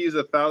Jimmy G has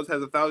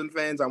 1,000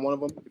 fans, I'm one of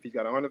them. If he's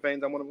got 100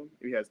 fans, I'm one of them.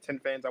 If he has 10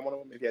 fans, I'm one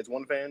of them. If he has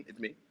one fan, it's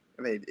me.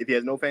 I mean, if he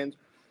has no fans,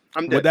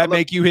 I'm dead. Would that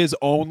make you his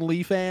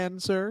only fan,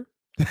 sir?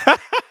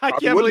 I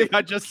can't believe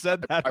I just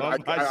said that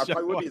on my show. I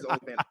probably would be his only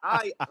fan.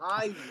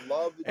 I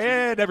love Jimmy.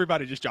 And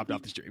everybody just jumped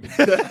off the stream.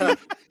 I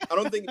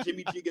don't think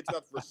Jimmy G gets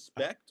enough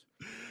respect.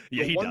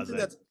 Yeah, he does. One thing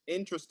that's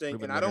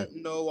interesting, and I don't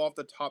know off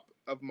the top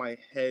of my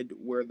head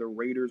where the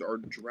Raiders are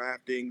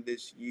drafting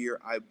this year.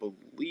 I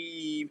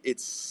believe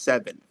it's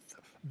 7th.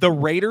 The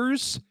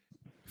Raiders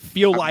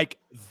feel like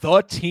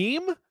the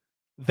team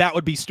that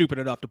would be stupid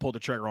enough to pull the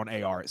trigger on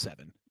AR at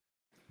 7.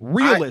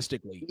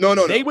 Realistically,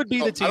 they would be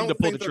the team to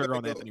pull the trigger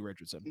on Anthony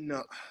Richardson.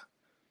 No,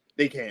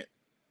 they can't.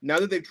 Now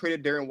that they've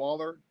traded Darren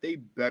Waller, they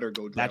better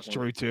go draft. That's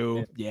true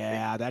too.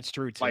 Yeah, that's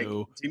true too. Like,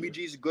 Jimmy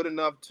G's good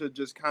enough to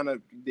just kind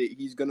of,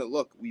 he's gonna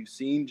look. We've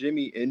seen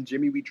Jimmy, and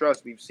Jimmy we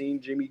trust. We've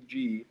seen Jimmy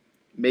G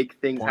make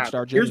things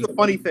happen. Here's the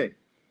funny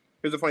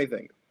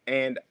thing.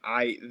 And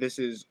this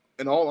is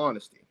in all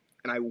honesty,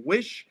 and I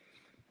wish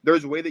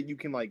there's a way that you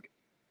can like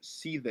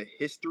see the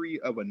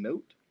history of a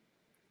note.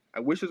 I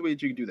wish there's a way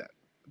that you can do that.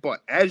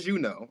 But as you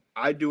know,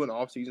 I do an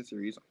off-season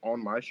series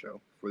on my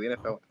show for the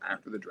NFL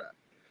after the draft.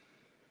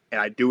 And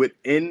I do it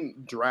in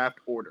draft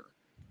order.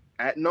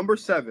 At number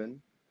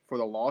 7 for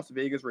the Las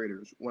Vegas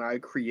Raiders, when I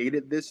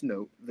created this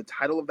note, the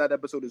title of that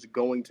episode is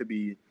going to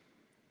be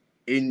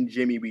In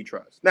Jimmy We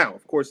Trust. Now,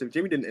 of course, if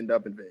Jimmy didn't end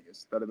up in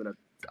Vegas, I'd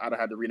have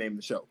had to rename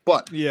the show.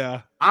 But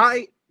yeah,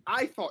 I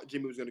thought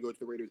Jimmy was going to go to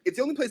the Raiders. It's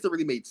the only place that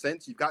really made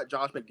sense. You've got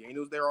Josh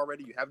McDaniels there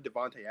already. You have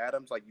Devontae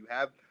Adams. Like you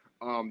have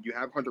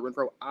Hunter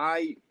Renfrow.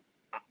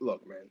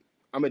 Look, man,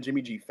 I'm a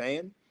Jimmy G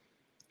fan.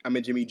 I'm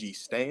a Jimmy G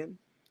stan.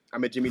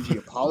 I'm a Jimmy G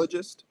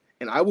apologist.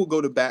 And I will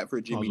go to bat for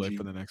Jimmy G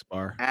for the next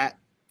bar at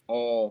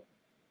all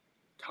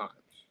times.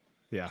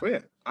 Yeah. So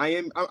yeah,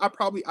 I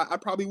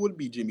probably would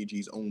be Jimmy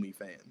G's only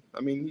fan. I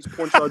mean, he's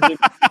porn star Jimmy.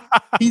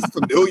 He's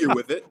familiar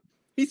with it.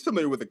 He's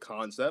familiar with the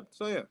concept.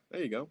 So yeah,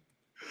 there you go.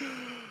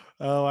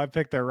 Oh, I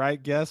picked the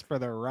right guess for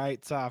the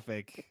right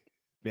topic.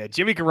 Yeah,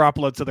 Jimmy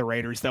Garoppolo to the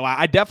Raiders, though.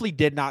 I definitely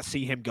did not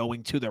see him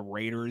going to the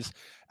Raiders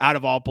out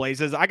of all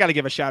places. I got to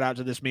give a shout out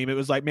to this meme. It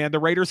was like, man, the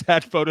Raiders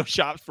had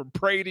photoshops from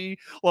Brady,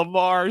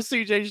 Lamar,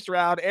 CJ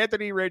Stroud,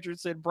 Anthony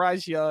Richardson,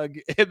 Bryce Young,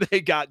 and they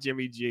got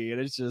Jimmy G.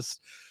 And it's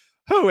just,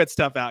 it's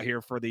tough out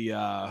here for the,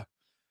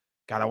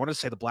 God, I want to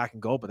say the black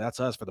and gold, but that's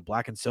us for the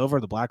black and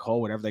silver, the black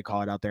hole, whatever they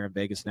call it out there in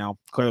Vegas now.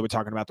 Clearly, we're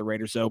talking about the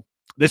Raiders. So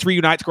this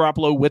reunites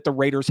Garoppolo with the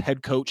Raiders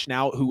head coach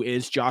now, who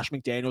is Josh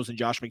McDaniels. And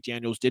Josh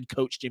McDaniels did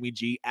coach Jimmy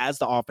G as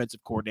the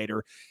offensive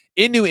coordinator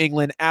in New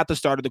England at the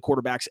start of the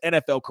quarterback's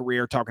NFL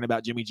career. Talking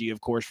about Jimmy G, of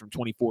course, from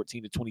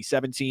 2014 to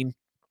 2017.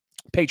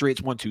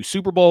 Patriots won 2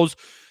 Super Bowls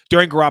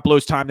during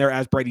Garoppolo's time there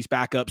as Brady's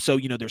backup. So,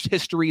 there's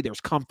history, there's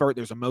comfort,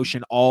 there's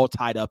emotion all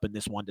tied up in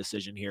this one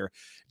decision here.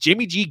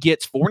 Jimmy G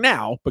gets, for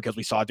now, because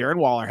we saw Darren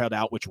Waller held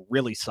out, which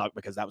really sucked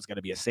because that was going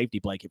to be a safety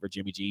blanket for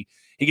Jimmy G.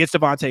 He gets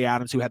Devontae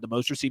Adams, who had the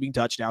most receiving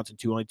touchdowns in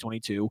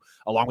 2022,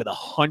 along with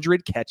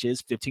 100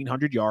 catches,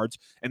 1,500 yards.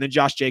 And then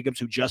Josh Jacobs,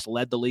 who just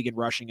led the league in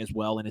rushing as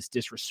well and is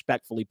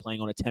disrespectfully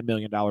playing on a $10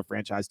 million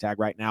franchise tag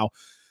right now.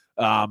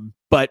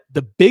 But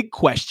the big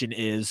question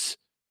is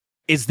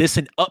this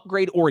an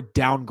upgrade or a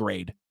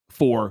downgrade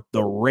for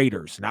the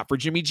Raiders? Not for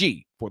Jimmy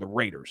G, for the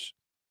Raiders.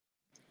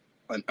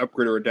 An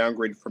upgrade or a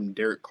downgrade from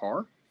Derek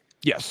Carr?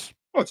 Yes.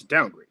 Oh, it's a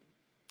downgrade.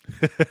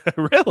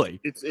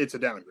 Really? It's a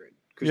downgrade.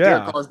 Because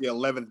Derek Carr's the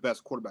 11th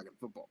best quarterback in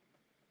football.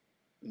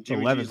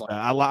 11th. Like,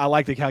 I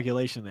like the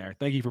calculation there.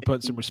 Thank you for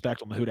putting some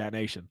respect on the Who Dat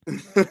Nation.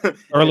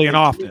 Early and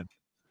often.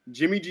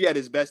 Jimmy G at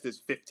his best is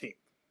 15th.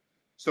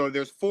 So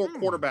there's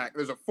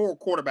there's a 4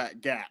 quarterback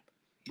gap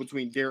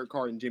between Derek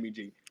Carr and Jimmy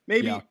G.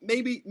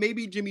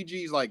 Maybe Jimmy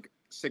G's like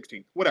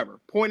 16th.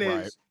 Whatever. Point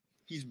is,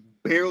 he's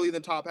barely in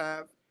the top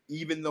half.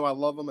 Even though I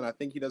love him and I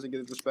think he doesn't get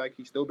his respect,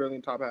 he's still barely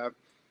in the top half.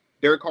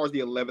 Derek Carr's the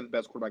 11th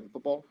best quarterback in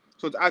football,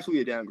 so it's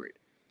absolutely a downgrade.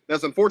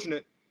 That's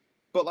unfortunate,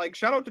 but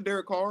shout out to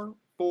Derek Carr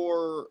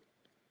for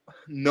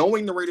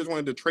knowing the Raiders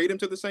wanted to trade him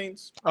to the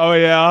Saints. Oh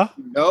yeah.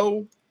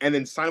 No, and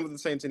then sign with the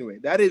Saints anyway.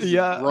 That is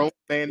grown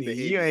man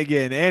behavior. You ain't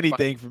getting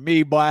anything from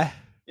me, boy.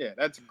 Yeah,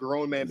 that's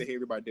grown man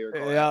behavior by Derek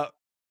Carr. Yeah.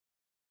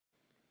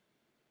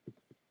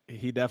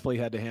 He definitely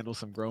had to handle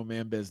some grown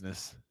man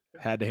business.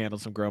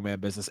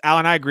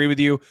 Alan, I agree with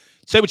you.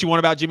 Say what you want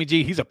about Jimmy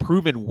G. He's a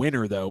proven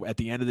winner, though, at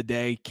the end of the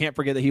day. Can't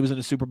forget that he was in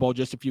a Super Bowl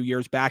just a few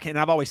years back. And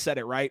I've always said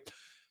it, right?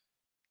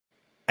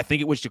 I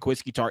think it was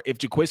Jaquiski Tartt. If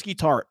Jaquiski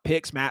Tartt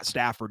picks Matt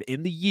Stafford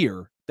in the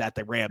year that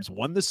the Rams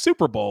won the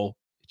Super Bowl,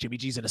 Jimmy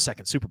G's in a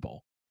second Super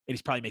Bowl. And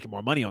he's probably making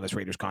more money on this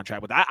Raiders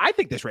contract. But I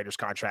think this Raiders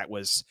contract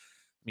was –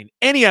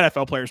 any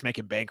NFL player is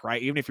making bank, right?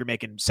 Even if you're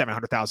making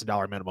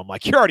 $700,000 minimum,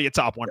 you're already a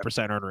top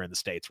 1% earner in the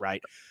States, right?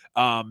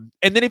 And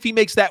then if he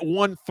makes that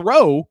one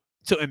throw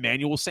to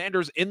Emmanuel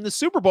Sanders in the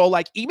Super Bowl,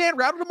 E-Man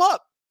routed him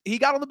up. He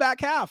got on the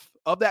back half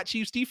of that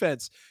Chiefs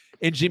defense,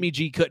 and Jimmy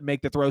G couldn't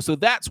make the throw. So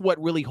that's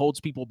what really holds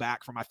people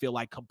back from, I feel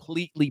like,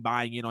 completely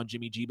buying in on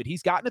Jimmy G. But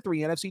he's gotten to 3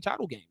 NFC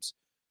title games.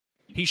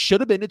 He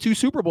should have been to 2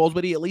 Super Bowls,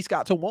 but he at least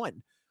got to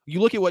 1. You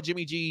look at what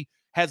Jimmy G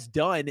has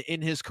done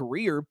in his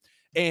career,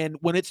 and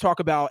when it's talk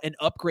about an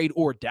upgrade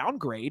or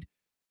downgrade,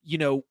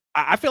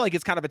 I feel like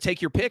it's kind of a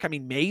take your pick.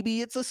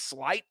 Maybe it's a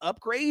slight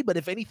upgrade, but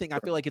if anything, I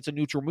feel like it's a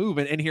neutral move.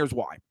 And here's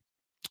why.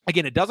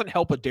 Again, it doesn't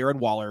help with Darren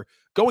Waller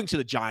going to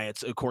the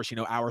Giants, of course,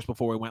 hours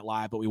before we went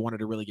live, but we wanted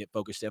to really get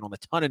focused in on the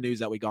ton of news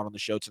that we got on the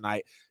show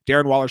tonight.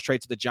 Darren Waller's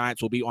trade to the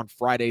Giants will be on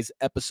Friday's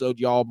episode,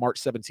 y'all,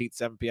 March 17th,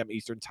 7 p.m.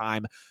 Eastern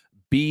time.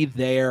 Be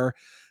there.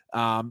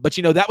 But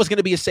that was going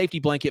to be a safety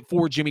blanket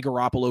for Jimmy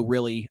Garoppolo,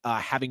 really,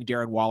 having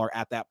Darren Waller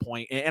at that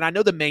point. And I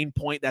know the main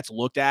point that's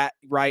looked at,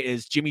 right,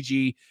 is Jimmy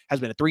G has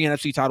been in 3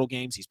 NFC title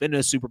games. He's been in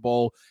a Super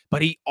Bowl,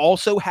 but he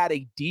also had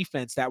a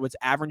defense that was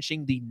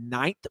averaging the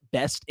 9th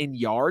best in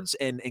yards.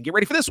 And get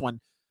ready for this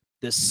one,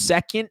 the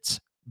 2nd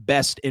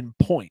best in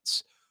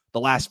points the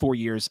last 4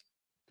 years,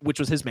 which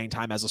was his main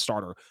time as a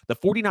starter. The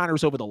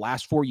 49ers over the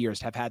last 4 years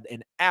have had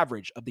an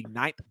average of the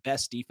 9th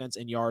best defense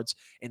in yards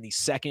and the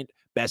 2nd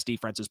best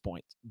defense's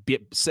points.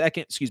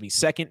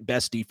 Second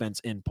best defense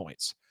in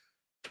points.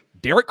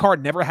 Derek Carr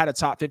never had a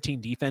top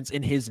 15 defense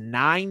in his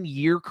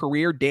 9-year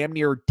career, damn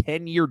near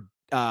 10-year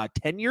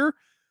tenure.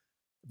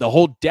 The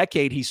whole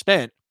decade he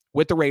spent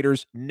with the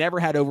Raiders, never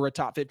had over a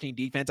top 15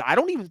 defense. I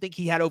don't even think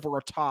he had over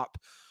a top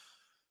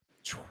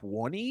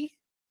 20,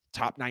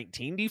 top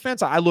 19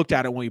 defense. I looked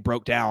at it when we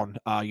broke down,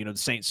 the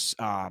Saints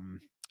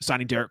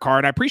signing Derek Carr,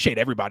 and I appreciate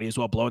everybody as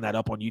well blowing that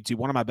up on YouTube.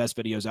 One of my best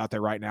videos out there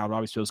right now. It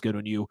always feels good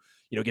when you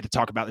get to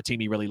talk about the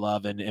team you really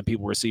love and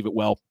people receive it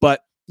well.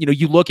 But,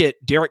 you look at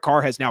Derek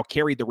Carr has now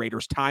carried the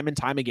Raiders time and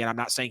time again. I'm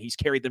not saying he's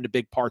carried them to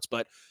big parts,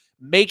 but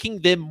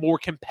making them more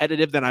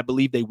competitive than I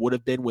believe they would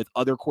have been with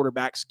other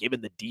quarterbacks,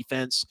 given the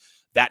defense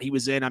that he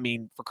was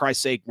in. For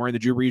Christ's sake, wearing the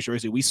Drew Brees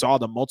jersey, we saw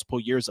the multiple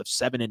years of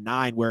 7 and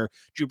 9 where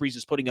Drew Brees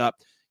is putting up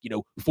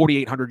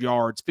 4,800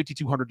 yards,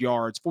 5,200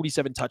 yards,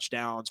 47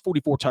 touchdowns,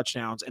 44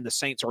 touchdowns, and the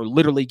Saints are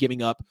literally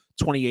giving up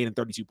 28 and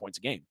 32 points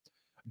a game.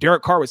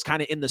 Derek Carr was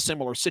kind of in the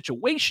similar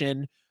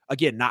situation,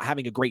 again, not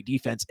having a great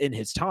defense in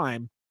his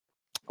time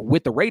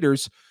with the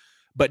Raiders.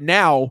 But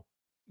now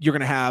you're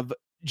going to have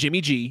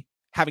Jimmy G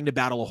having to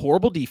battle a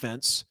horrible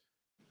defense,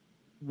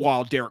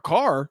 while Derek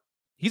Carr,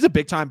 he's a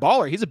big-time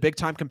baller. He's a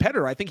big-time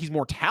competitor. I think he's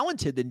more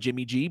talented than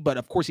Jimmy G, but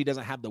of course he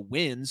doesn't have the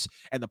wins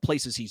and the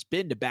places he's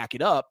been to back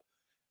it up.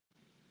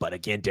 But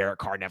again, Derek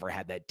Carr never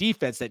had that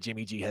defense that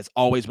Jimmy G has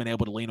always been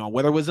able to lean on,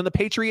 whether it was in the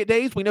Patriot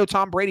days. We know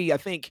Tom Brady, I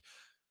think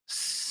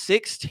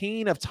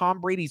 16 of Tom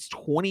Brady's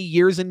 20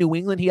 years in New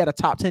England, he had a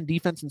top 10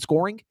 defense in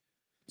scoring.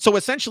 So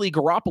essentially,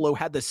 Garoppolo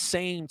had the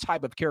same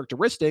type of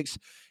characteristics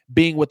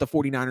being with the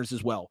 49ers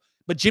as well.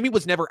 But Jimmy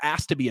was never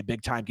asked to be a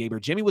big-time gamer.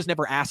 Jimmy was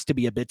never asked to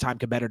be a big-time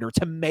competitor,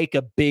 to make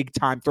a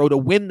big-time throw, to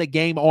win the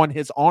game on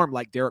his arm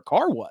like Derek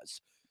Carr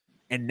was.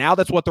 And now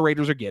that's what the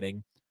Raiders are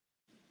getting.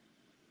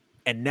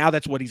 And now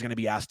that's what he's going to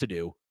be asked to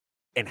do.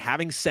 And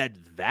having said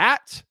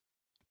that,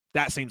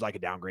 that seems like a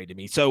downgrade to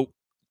me. So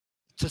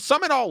to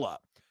sum it all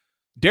up,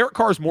 Derek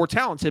Carr is more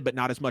talented, but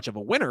not as much of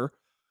a winner,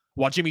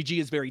 while Jimmy G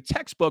is very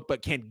textbook,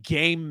 but can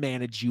game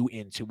manage you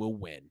into a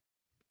win.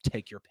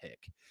 Take your pick.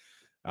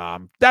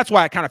 That's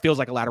why it kind of feels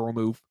like a lateral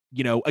move.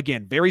 You know,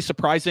 again, very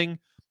surprising.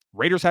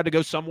 Raiders had to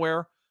go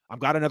somewhere. I'm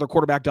glad another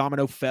quarterback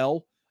domino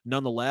fell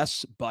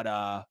nonetheless. But,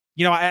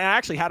 you know, I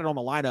actually had it on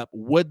the lineup.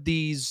 Would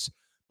these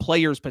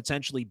players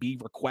potentially be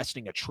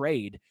requesting a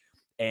trade?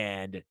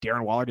 And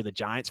Darren Waller to the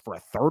Giants for a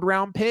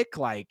third-round pick?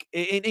 Like,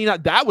 you know,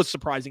 that was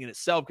surprising in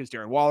itself because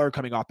Darren Waller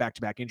coming off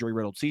back-to-back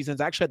injury-riddled seasons.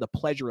 I actually had the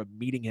pleasure of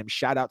meeting him.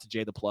 Shout out to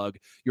Jay the Plug.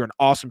 You're an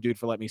awesome dude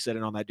for letting me sit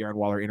in on that Darren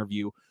Waller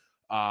interview.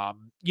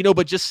 You know,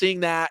 but just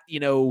seeing that, you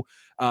know,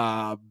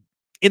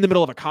 in the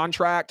middle of a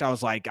contract, I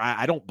was like,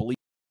 I don't believe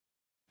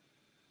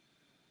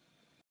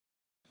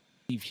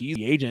he's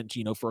the agent,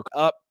 you know, for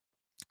up.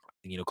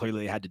 You know, clearly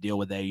they had to deal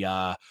with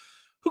a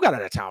who got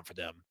out of town for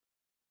them.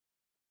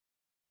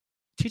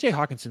 TJ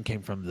Hawkinson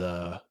came from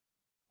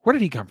where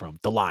did he come from?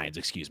 The Lions,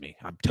 excuse me.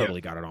 I'm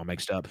totally got it all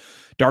mixed up.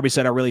 Darby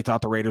said, I really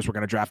thought the Raiders were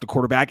going to draft a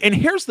quarterback. And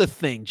here's the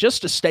thing,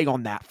 just to stay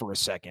on that for a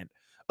second.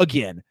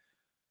 Again,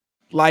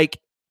 like,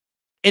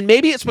 and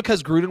maybe it's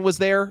because Gruden was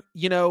there,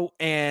 you know,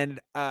 and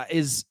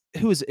is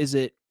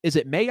it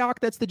Mayock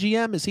that's the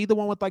GM? Is he the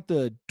one with like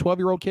the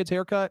 12-year-old kid's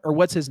haircut? Or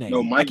what's his name?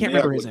 No, I can't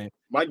remember his name.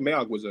 Mike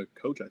Mayock was a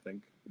coach, I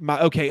think.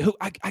 I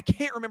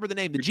can't remember the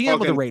name. The GM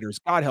of the Raiders.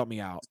 God help me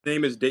out. His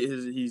name is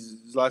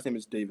his last name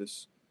is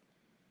Davis.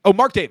 Oh,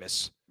 Mark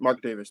Davis.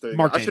 Mark Davis. There you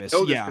Mark go. Davis. I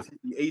should know Yeah. this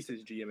the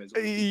Aces GM is.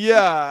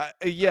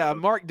 Yeah.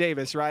 Mark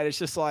Davis. Right. It's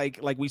just like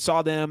we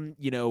saw them.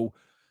 You know,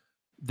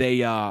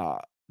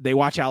 they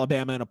watch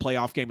Alabama in a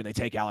playoff game and they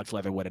take Alex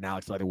Leatherwood, and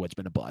Alex Leatherwood's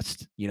been a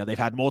bust. You know, they've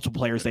had multiple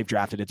players they've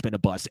drafted. It's been a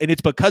bust, and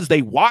it's because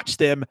they watch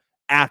them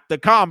at the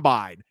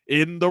combine,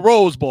 in the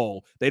Rose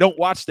Bowl. They don't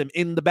watch them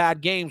in the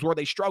bad games where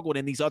they struggled,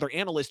 and these other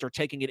analysts are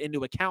taking it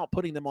into account,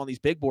 putting them on these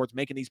big boards,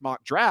 making these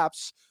mock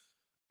drafts.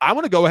 I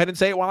want to go ahead and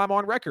say it while I'm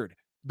on record.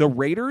 The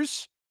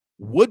Raiders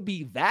would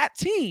be that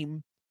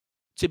team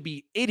to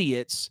be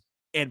idiots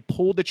and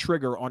pull the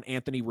trigger on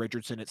Anthony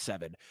Richardson at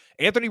 7.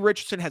 Anthony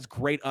Richardson has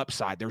great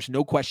upside. There's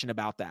no question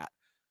about that.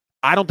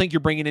 I don't think you're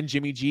bringing in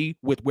Jimmy G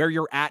with where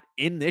you're at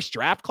in this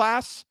draft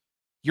class.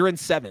 You're in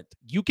 7th.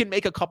 You can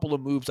make a couple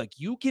of moves. Like,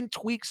 you can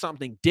tweak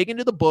something, dig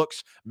into the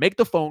books, make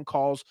the phone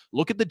calls,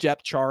 look at the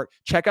depth chart,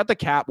 check out the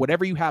cap,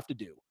 whatever you have to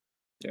do.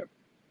 Yeah.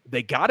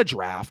 They got a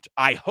draft.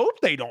 I hope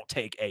they don't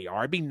take AR.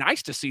 It'd be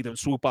nice to see them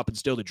swoop up and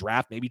steal the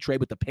draft, maybe trade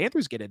with the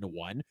Panthers, get into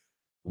one,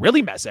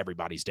 really mess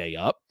everybody's day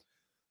up.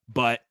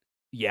 But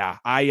yeah,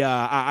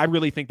 I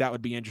really think that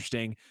would be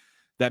interesting.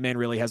 That man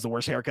really has the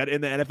worst haircut in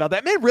the NFL.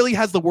 That man really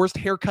has the worst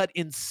haircut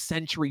in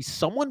centuries.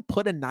 Someone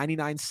put a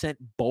 99-cent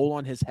bowl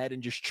on his head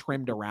and just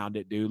trimmed around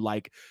it, dude.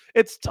 Like,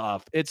 it's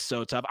tough. It's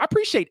so tough. I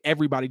appreciate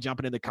everybody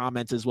jumping in the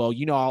comments as well.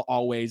 You know, I'll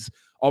always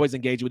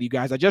engage with you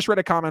guys. I just read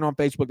a comment on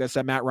Facebook that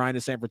said Matt Ryan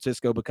to San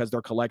Francisco because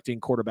they're collecting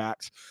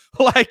quarterbacks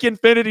like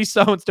Infinity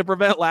Stones to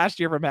prevent last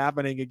year from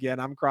happening again.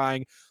 I'm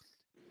crying.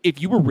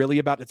 If you were really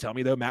about to tell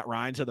me, though, Matt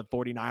Ryan to the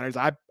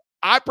 49ers,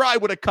 I probably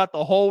would have cut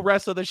the whole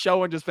rest of the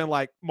show and just been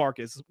like,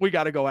 Marcus, we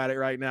got to go at it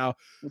right now.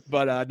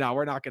 But no,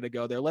 we're not going to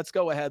go there. Let's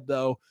go ahead,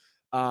 though.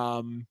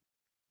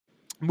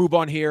 Move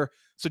on here.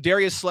 So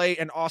Darius Slay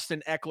and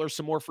Austin Eckler,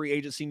 some more free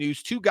agency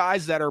news. Two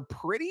guys that are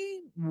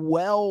pretty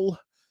well,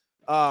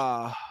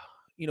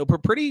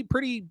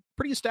 pretty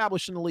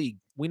established in the league.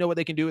 We know what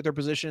they can do at their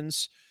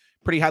positions.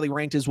 Pretty highly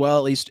ranked as well,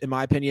 at least in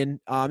my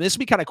opinion. This will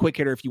be kind of quick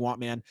hitter if you want,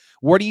 man.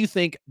 Where do you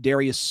think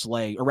Darius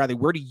Slay, or rather,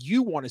 where do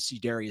you want to see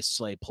Darius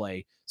Slay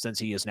play since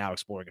he is now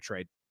exploring a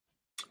trade?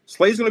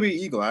 Slay's going to be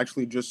Eagle. I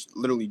actually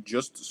literally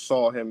just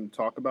saw him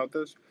talk about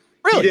this.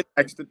 Really?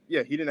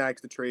 He didn't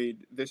ask the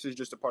trade. This is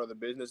just a part of the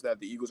business that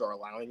the Eagles are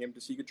allowing him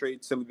to seek a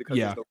trade simply because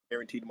there's no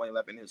guaranteed money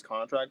left in his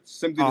contract.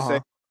 Simply to say,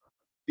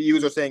 the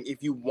Eagles are saying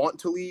if you want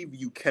to leave,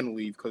 you can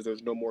leave because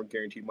there's no more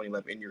guaranteed money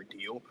left in your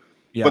deal.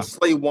 Yeah. But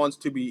Slay wants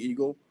to be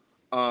Eagle.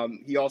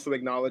 He also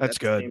acknowledged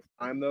the same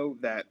time, though,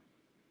 that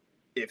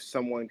if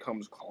someone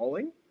comes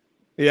calling,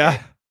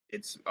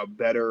 it's a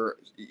better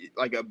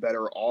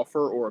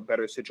offer or a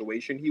better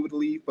situation, he would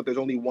leave. But there's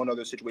only one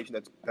other situation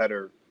that's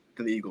better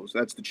than the Eagles.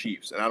 That's the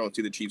Chiefs, and I don't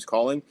see the Chiefs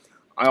calling.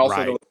 I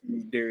also don't see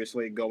Darius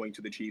Slay going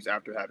to the Chiefs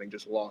after having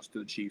just lost to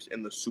the Chiefs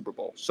in the Super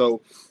Bowl.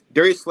 So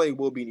Darius Slay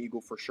will be an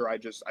Eagle for sure. I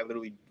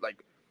literally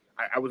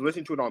I was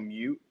listening to it on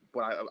mute,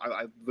 but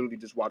I literally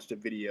just watched a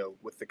video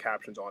with the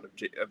captions on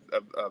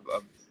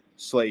of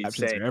Slay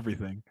Captions saying are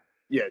everything.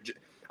 Yeah,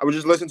 I was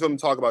just listening to him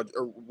talk about,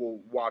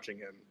 watching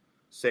him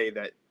say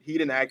that he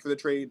didn't act for the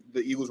trade.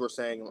 The Eagles were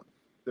saying,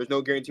 "There's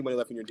no guarantee money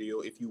left in your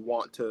deal. If you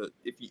want to,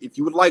 if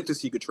you would like to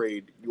seek a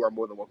trade, you are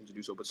more than welcome to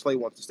do so." But Slay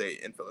wants to stay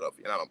in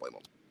Philadelphia, and I don't blame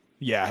him.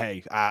 Yeah,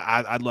 hey,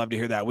 I'd love to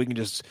hear that. We can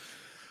just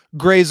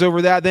graze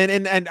over that then.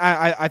 And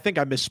I think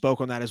I misspoke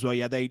on that as well.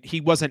 Yeah,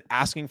 he wasn't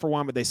asking for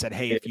one, but they said,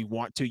 hey, if you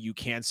want to, you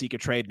can seek a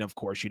trade. And of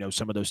course,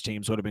 some of those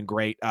teams would have been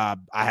great. I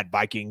had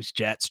Vikings,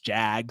 Jets,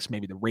 Jags,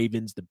 maybe the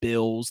Ravens, the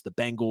Bills, the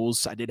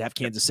Bengals. I did have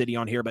Kansas City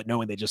on here, but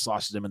knowing they just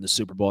lost to them in the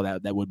Super Bowl,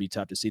 that would be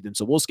tough to see them.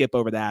 So we'll skip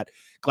over that.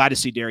 Glad to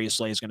see Darius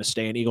Slay is going to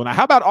stay an Eagle. Now,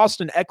 how about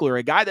Austin Eckler,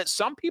 a guy that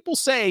some people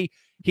say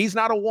he's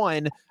not a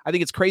one? I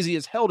think it's crazy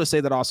as hell to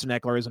say that Austin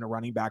Eckler isn't a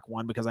running back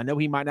one, because I know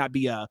he might not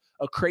be a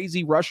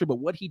crazy rusher, but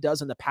what he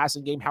does in the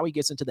passing game, how he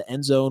gets into the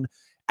end zone,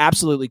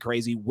 absolutely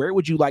crazy. Where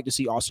would you like to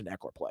see Austin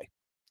Eckler play?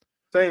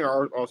 Saying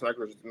Austin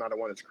Eckler is not a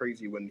one is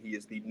crazy when he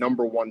is the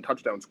 #1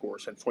 touchdown scorer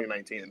since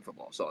 2019 in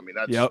football. So, I mean,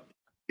 that's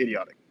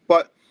idiotic.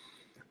 But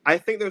I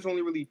think there's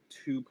only really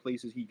two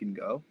places he can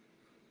go,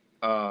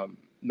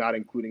 not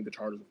including the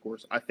Chargers, of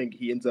course. I think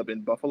he ends up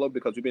in Buffalo,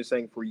 because we've been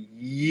saying for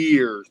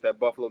years that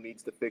Buffalo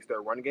needs to fix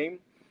their run game.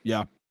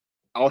 Yeah.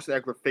 Austin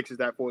Eckler fixes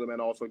that for them and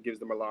also gives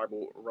them a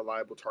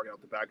reliable target out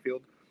the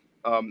backfield.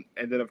 And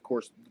then, of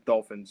course, the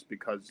Dolphins,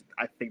 because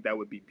I think that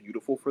would be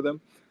beautiful for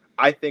them.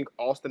 I think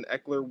Austin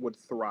Eckler would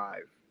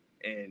thrive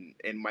in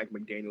Mike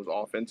McDaniel's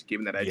offense,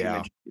 given that, as you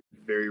mentioned, he's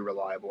very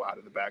reliable out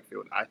of the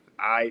backfield. If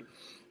I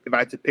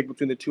had to pick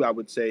between the two, I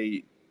would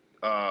say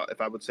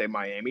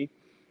Miami.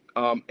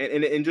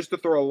 And just to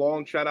throw a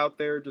long shot out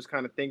there, just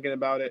kind of thinking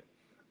about it,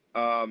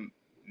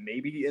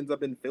 maybe he ends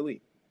up in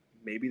Philly.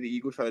 Maybe the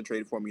Eagles try to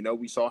trade for him.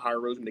 We saw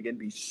Howard Roseman again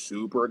be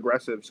super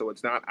aggressive, so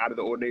it's not out of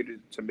the ordinary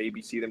to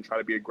maybe see them try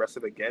to be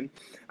aggressive again.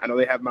 I know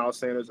they have Miles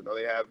Sanders. I know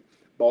they have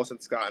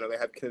Boston Scott. I know they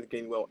have Kenneth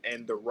Gainwell,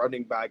 and the run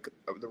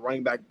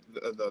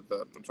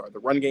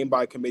game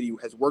by committee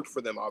has worked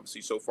for them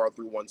obviously so far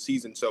through one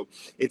season. So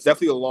it's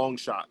definitely a long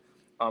shot.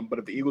 But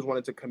if the Eagles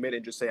wanted to commit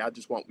and just say,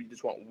 we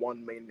just want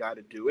one main guy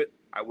to do it,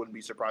 I wouldn't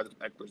be surprised if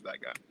Eckler's that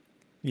guy.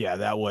 Yeah,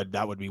 that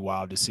would be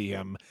wild to see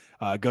him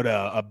go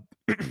to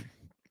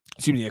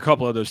a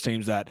couple of those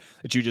teams that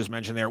you just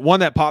mentioned there. One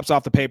that pops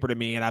off the paper to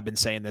me, and I've been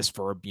saying this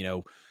for,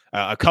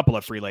 a couple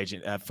of free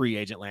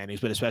agent landings,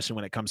 but especially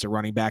when it comes to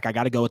running back, I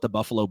got to go with the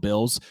Buffalo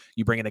Bills.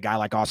 You bring in a guy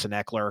like Austin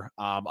Eckler.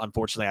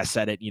 Unfortunately, I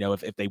said it,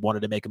 if they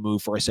wanted to make a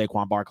move for a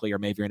Saquon Barkley or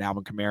maybe an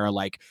Alvin Kamara,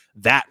 like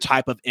that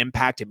type of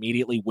impact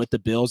immediately with the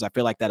Bills, I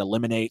feel like that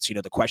eliminates,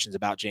 the questions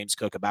about James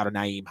Cook, about a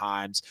Nyheim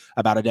Hines,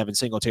 about a Devin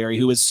Singletary,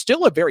 who is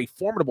still a very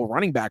formidable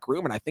running back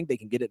room. And I think they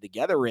can get it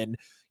together, and,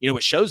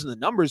 it shows in the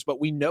numbers, but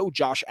we know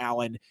Josh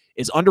Allen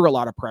is under a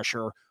lot of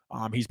pressure.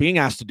 He's being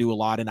asked to do a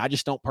lot, and I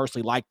just don't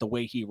personally like the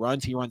way he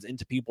runs. He runs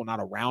into people, not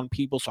around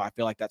people, so I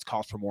feel like that's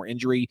cause for more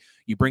injury.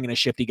 You bring in a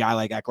shifty guy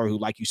like Eckler, who,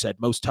 like you said,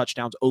 most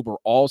touchdowns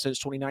overall since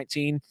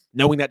 2019,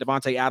 knowing that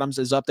Devontae Adams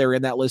is up there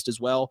in that list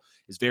as well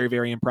is very,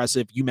 very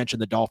impressive. You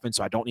mentioned the Dolphins,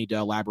 so I don't need to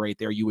elaborate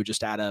there. You would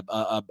just add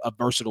a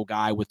versatile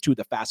guy with two of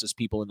the fastest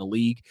people in the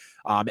league,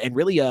 and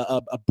really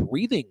a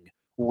breathing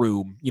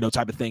room,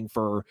 type of thing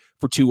for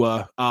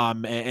Tua,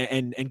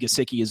 and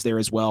Gesicki is there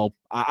as well.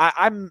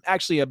 I'm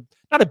actually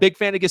not a big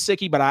fan of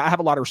Gesicki, but I have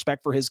a lot of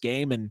respect for his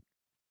game, and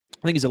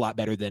I think he's a lot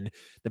better than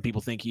people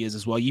think he is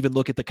as well. You even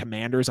look at the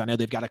Commanders. I know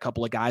they've got a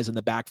couple of guys in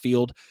the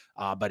backfield,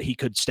 but he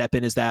could step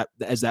in as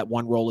that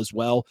one role as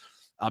well.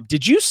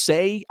 Did you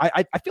say,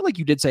 I feel like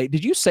you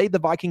did you say the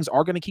Vikings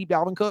are going to keep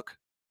Dalvin Cook?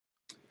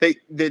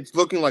 It's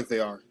looking like they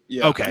are.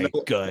 Yeah. Okay,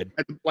 good.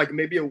 Like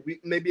maybe a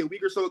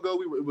week or so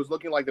ago, it was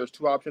looking like there's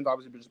two options.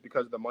 Obviously, just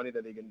because of the money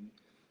that they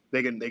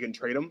can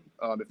trade him.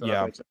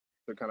 If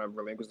they're kind of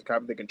relinquish the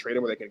cap, they can trade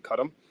him or they can cut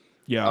him.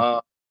 Yeah.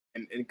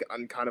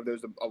 And kind of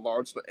there's a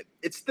large.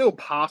 It's still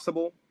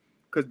possible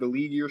because the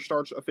league year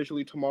starts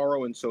officially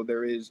tomorrow, and so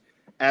there is,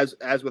 as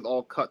with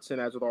all cuts and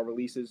as with all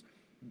releases,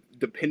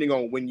 depending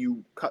on when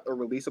you cut or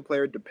release a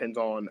player, depends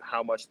on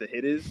how much the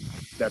hit is.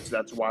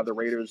 That's why the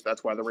Raiders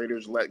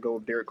let go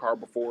of Derek Carr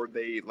before when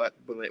they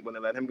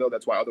let him go.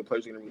 That's why other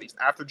players are getting released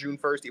after June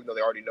 1st, even though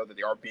they already know that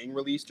they are being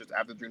released just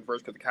after June 1st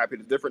because the cap hit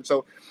is different.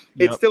 So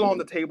it's still on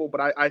the table, but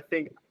I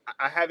think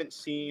I haven't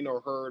seen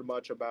or heard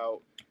much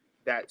about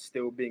that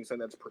still being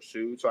something that's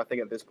pursued. So I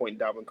think at this point,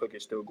 Dalvin Cook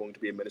is still going to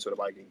be a Minnesota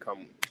Viking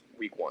come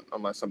week 1,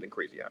 unless something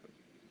crazy happens.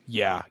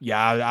 Yeah,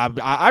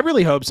 I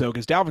really hope so,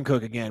 because Dalvin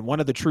Cook, again, one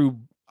of the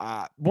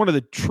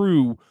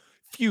true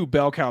few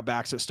bell cow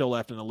backs that's still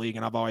left in the league,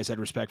 and I've always had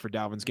respect for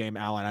Dalvin's game.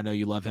 Alan, I know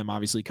you love him,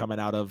 obviously coming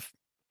out of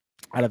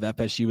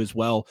FSU as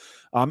well.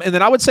 And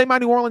then I would say my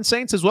New Orleans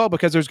Saints as well,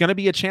 because there's going to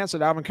be a chance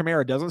that Alvin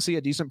Kamara doesn't see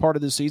a decent part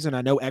of the season.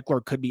 I know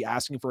Eckler could be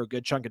asking for a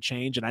good chunk of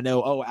change, and I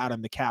know,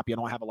 Adam, the cap, you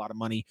don't have a lot of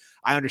money.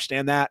 I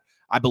understand that.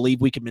 I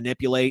believe we can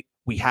manipulate.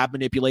 We have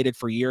manipulated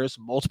for years.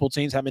 Multiple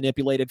teams have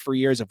manipulated for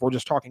years. If we're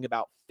just talking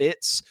about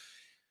fits,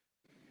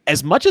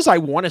 as much as I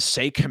want to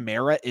say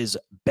Kamara is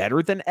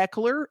better than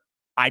Eckler,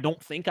 I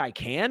don't think I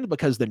can,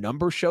 because the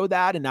numbers show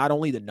that, and not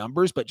only the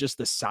numbers, but just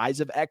the size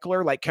of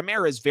Eckler. Like,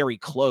 Kamara is very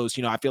close.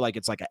 I feel like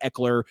it's like a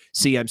Eckler,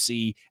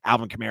 CMC,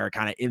 Alvin Kamara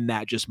kind of in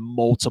that just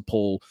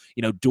multiple,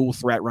 dual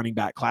threat running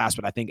back class.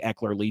 But I think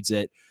Eckler leads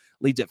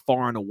it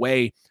far and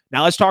away.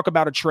 Now let's talk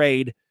about a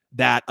trade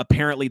that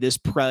apparently this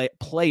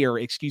player,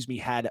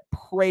 had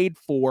prayed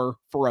for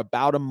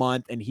about a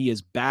month, and he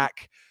is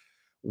back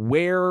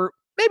where,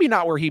 maybe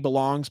not where he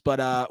belongs,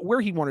 but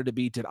where he wanted to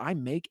be. Did I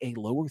make a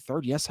lower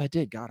third? Yes, I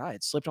did. God, I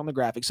had slipped on the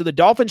graphic. So the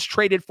Dolphins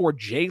traded for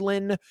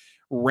Jalen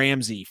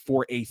Ramsey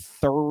for a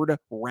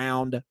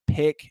 3rd-round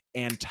pick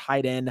and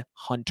tight end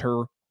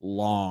Hunter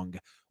Long.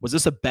 Was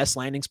this a best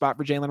landing spot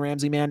for Jalen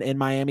Ramsey, man, in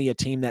Miami, a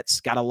team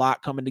that's got a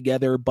lot coming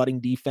together, budding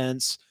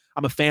defense?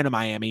 I'm a fan of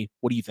Miami.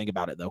 What do you think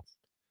about it, though?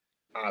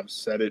 I've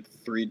said it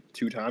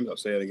two times. I'll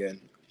say it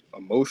again.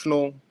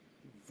 Emotional,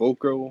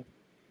 vocal,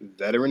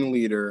 veteran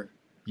leader.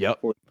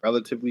 Yep. For a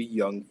relatively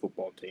young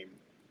football team.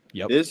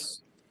 Yep.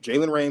 This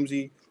Jalen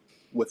Ramsey,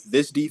 with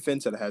this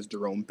defense that has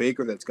Jerome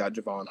Baker, that's got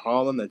Javon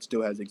Holland, that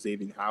still has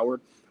Xavier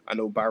Howard. I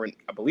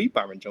believe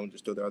Byron Jones is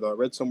still there, although I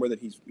read somewhere that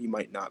he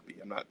might not be.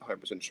 I'm not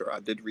 100% sure. I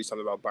did read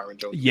something about Byron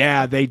Jones.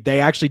 Yeah, they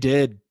actually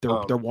did.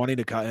 They're wanting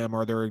to cut him,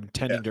 or they're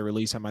intending to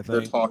release him, I think.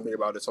 They're talking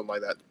about it, something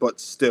like that. But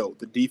still,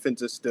 the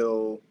defense is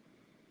still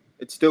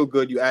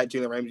good. You add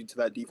Jalen Ramsey to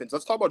that defense.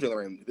 Let's talk about Jalen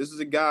Ramsey. This is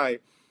a guy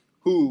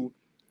who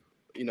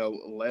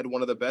led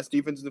one of the best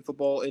defenses in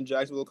football in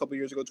Jacksonville a couple of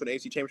years ago to an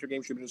AFC Championship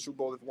game. Should have been in the Super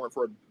Bowl if it weren't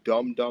for a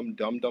dumb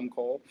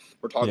call.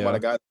 We're talking about a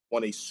guy that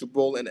won a Super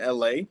Bowl in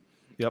LA.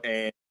 Yep.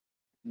 And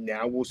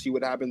now we'll see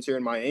what happens here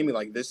in Miami.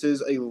 Like, this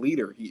is a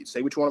leader.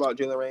 Say what you want about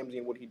Jalen Ramsey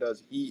and what he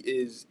does. He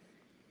is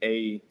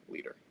a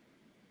leader.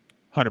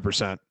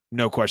 100%.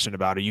 No question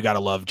about it. You got to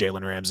love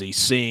Jalen Ramsey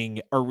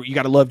you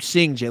got to love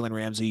seeing Jalen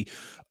Ramsey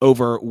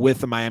over with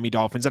the Miami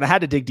Dolphins. And I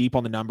had to dig deep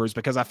on the numbers,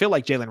 because I feel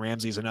like Jalen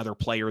Ramsey is another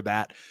player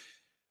that,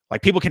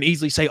 like, people can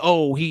easily say,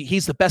 oh,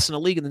 he's the best in the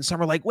league. And then some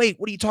are like, wait,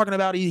 what are you talking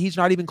about? He's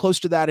not even close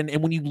to that.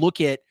 And when you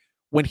look at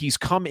when he's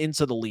come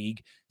into the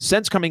league,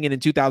 since coming in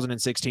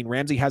 2016,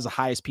 Ramsey has the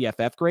highest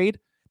PFF grade,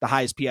 the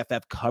highest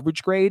PFF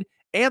coverage grade,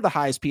 and the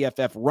highest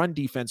PFF run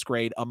defense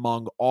grade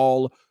among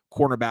all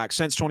cornerbacks.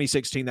 Since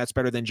 2016, that's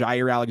better than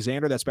Jair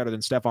Alexander, that's better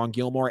than Stephon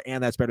Gilmore,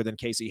 and that's better than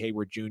Casey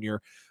Hayward Jr.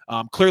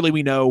 Clearly,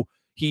 we know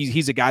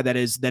he's a guy that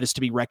is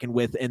to be reckoned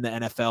with in the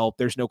NFL.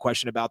 There's no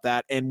question about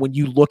that. And when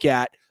you look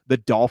at the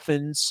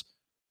Dolphins'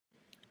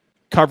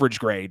 coverage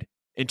grade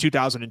in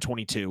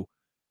 2022,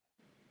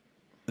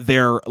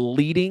 their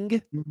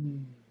leading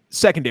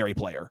secondary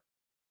player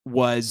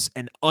was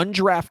an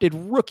undrafted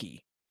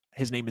rookie.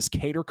 His name is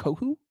Kader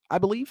Kohu, I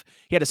believe.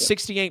 He had a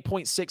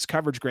 68.6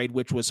 coverage grade,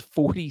 which was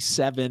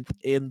 47th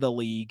in the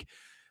league.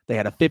 They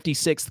had a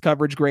 56th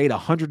coverage grade,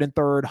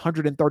 103rd,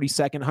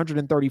 132nd,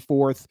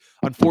 134th.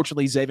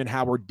 Unfortunately, Xavier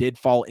Howard did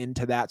fall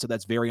into that, so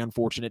that's very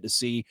unfortunate to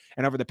see.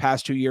 And over the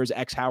past 2 years,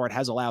 X Howard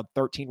has allowed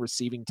 13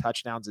 receiving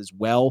touchdowns as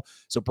well.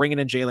 So bringing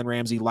in Jalen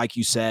Ramsey, like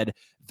you said,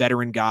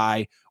 veteran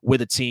guy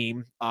with a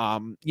team.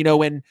 The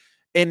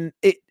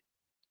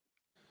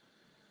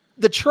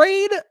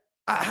trade,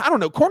 I don't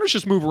know. Corners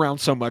just move around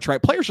so much,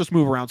 right? Players just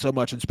move around so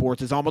much in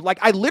sports. It's almost like,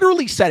 I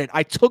literally said it.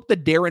 I took the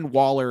Darren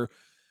Waller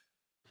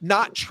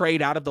not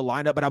trade out of the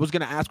lineup, but I was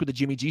going to ask with the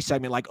Jimmy G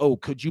segment, like, oh,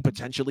 could you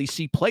potentially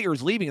see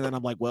players leaving? And then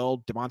I'm like,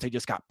 well, Devontae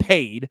just got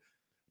paid.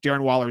 Darren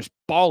Waller's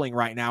balling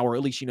right now, or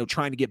at least,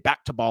 trying to get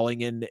back to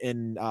balling in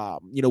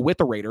with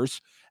the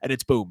Raiders, and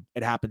it's boom,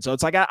 it happened. So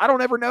it's like, I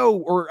don't ever know,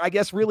 or I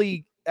guess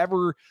really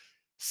ever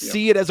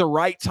see it as a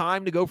right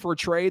time to go for a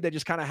trade that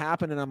just kind of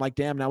happened. And I'm like,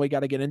 damn, now we got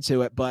to get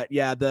into it. But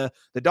yeah, the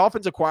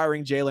Dolphins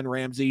acquiring Jalen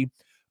Ramsey,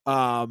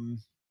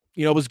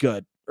 was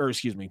good. Or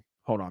excuse me,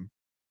 hold on.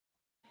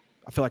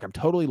 I feel like I'm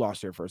totally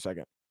lost here for a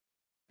second.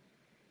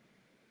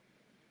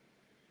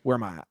 Where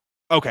am I at?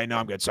 Okay, no,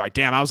 I'm good. Sorry.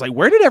 Damn, I was like,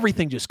 where did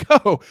everything just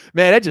go?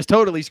 Man, that just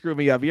totally screwed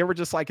me up. You ever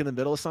just like in the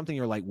middle of something,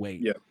 you're like,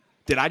 wait,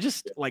 did I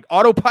just like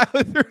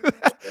autopilot through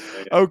that?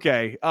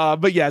 Okay.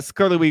 But yes,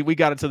 clearly we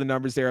got into the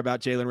numbers there about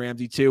Jalen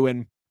Ramsey too.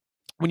 And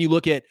when you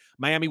look at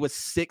Miami was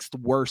 6th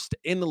worst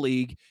in the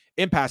league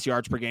in pass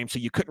yards per game, so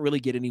you couldn't really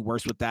get any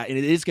worse with that. And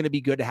it is going to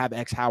be good to have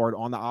X Howard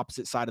on the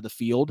opposite side of the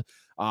field.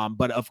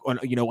 But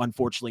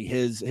unfortunately,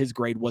 his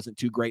grade wasn't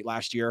too great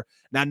last year.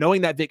 Now,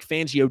 knowing that Vic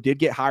Fangio did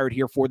get hired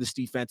here for this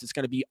defense, it's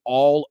going to be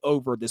all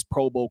over this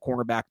Pro Bowl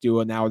cornerback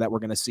duo now that we're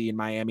going to see in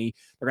Miami.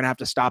 They're going to have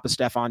to stop a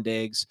Stephon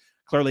Diggs,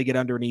 clearly get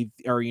underneath,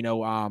 or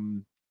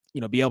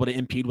be able to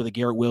impede with a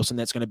Garrett Wilson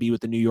that's going to be with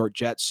the New York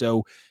Jets.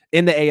 So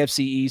in the AFC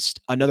East,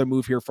 another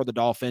move here for the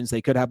Dolphins.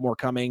 They could have more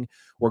coming.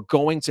 We're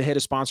going to hit a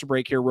sponsor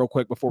break here real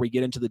quick before we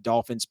get into the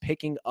Dolphins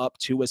picking up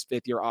Tua's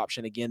 5th-year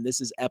option. Again,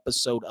 this is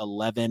episode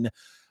 11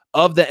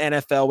 of the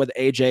NFL with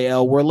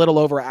AJL. We're a little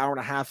over an hour and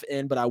a half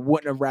in, but I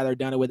wouldn't have rather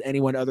done it with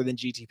anyone other than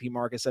GTP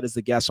Marcus. That is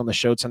the guest on the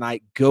show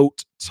tonight.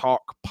 GOAT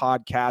Talk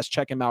Podcast.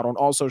 Check him out on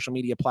all social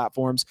media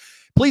platforms.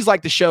 Please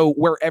like the show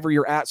wherever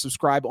you're at.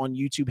 Subscribe on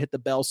YouTube. Hit the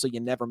bell so you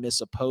never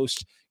miss a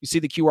post. You see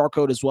the QR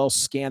code as well.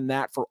 Scan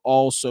that for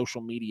all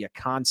social media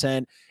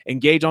content.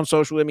 Engage on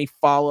social with me.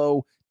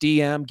 Follow,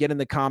 DM, get in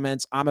the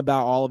comments. I'm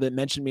about all of it.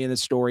 Mention me in the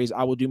stories.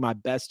 I will do my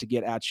best to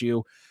get at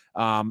you.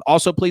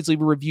 Also, please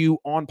leave a review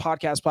on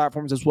podcast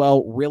platforms as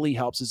well. Really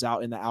helps us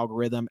out in the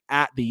algorithm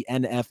at the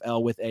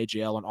NFL with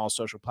AJL on all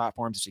social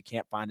platforms. If you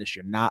can't find us,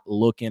 you're not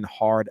looking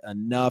hard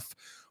enough.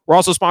 We're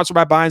also sponsored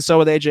by Buy and Sell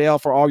with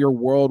AJL for all your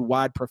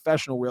worldwide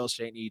professional real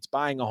estate needs,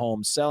 buying a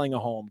home, selling a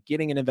home,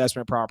 getting an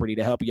investment property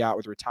to help you out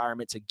with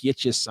retirement, to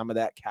get you some of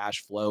that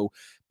cash flow,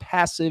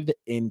 passive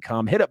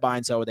income. Hit up Buy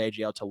and Sell with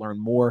AJL to learn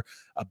more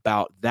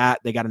about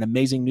that. They got an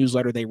amazing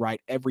newsletter they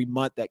write every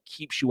month that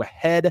keeps you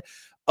ahead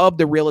of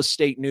the real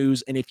estate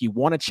news. And if you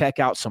want to check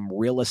out some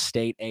real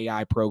estate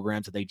AI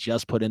programs that they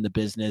just put in the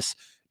business,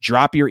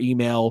 drop your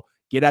email,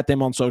 get at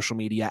them on social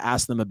media,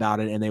 ask them about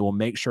it, and they will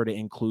make sure to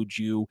include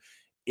you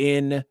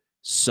in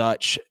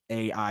such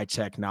AI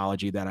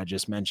technology that I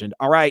just mentioned.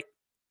 All right,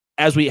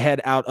 as we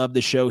head out of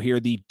the show here,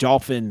 the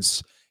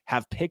Dolphins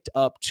have picked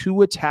up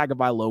Tua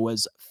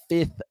Tagovailoa's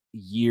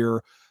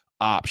 5th-year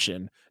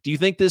option. Do you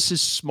think this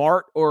is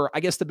smart, or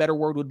I guess the better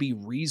word would be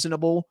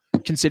reasonable,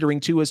 considering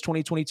Tua's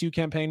 2022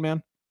 campaign,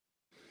 man?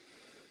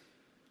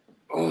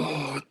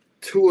 Oh,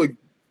 Tua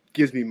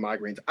gives me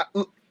migraines.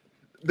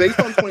 Based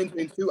on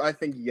 2022, I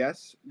think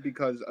yes,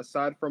 because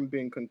aside from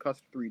being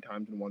concussed 3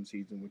 times in one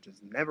season, which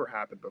has never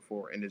happened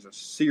before and is a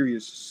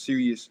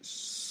serious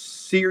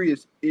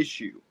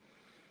issue,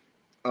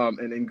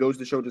 and goes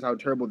to show just how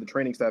terrible the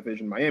training staff is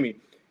in Miami.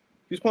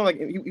 He's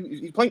playing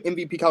he's playing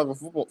MVP caliber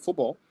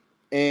football,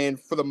 and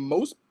for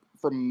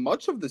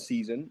much of the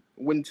season,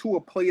 when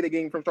Tua played a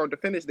game from start to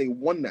finish, they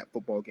won that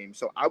football game.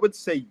 So I would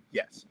say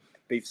yes.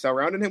 They've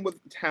surrounded him with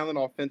talent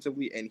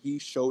offensively, and he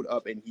showed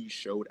up and he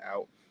showed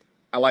out.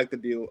 I like the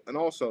deal. And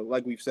also,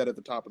 like we've said at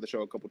the top of the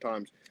show a couple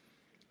times,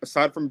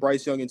 aside from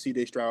Bryce Young and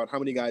CJ Stroud, how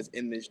many guys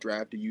in this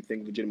draft do you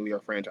think legitimately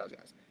are franchise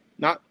guys?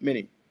 Not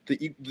many.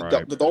 The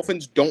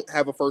Dolphins don't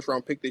have a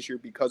first-round pick this year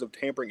because of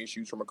tampering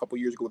issues from a couple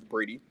years ago with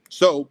Brady.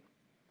 So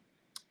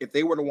if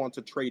they were to want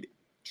to try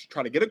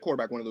to get a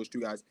quarterback, one of those 2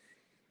 guys,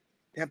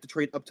 they have to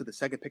trade up to the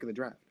 2nd pick of the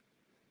draft.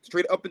 To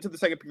trade up into the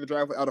 2nd pick of the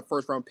draft without a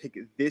first-round pick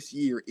this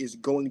year is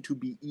going to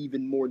be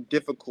even more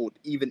difficult,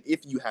 even if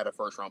you had a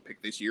first-round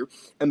pick this year.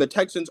 And the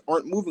Texans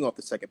aren't moving off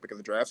the 2nd pick of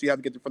the draft, so you have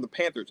to get it from the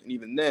Panthers. And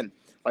even then,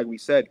 like we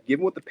said,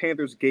 given what the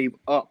Panthers gave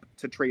up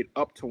to trade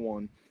up to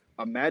 1,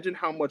 imagine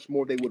how much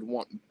more they would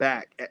want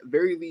back, at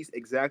very least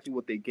exactly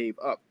what they gave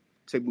up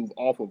to move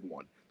off of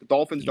 1. The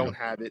Dolphins don't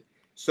have it.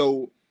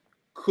 So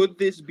could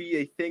this be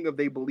a thing of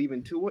they believe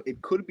in Tua?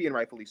 It could be, and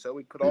rightfully so.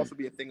 It could also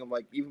be a thing of,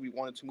 like, even if we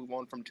wanted to move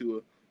on from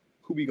Tua,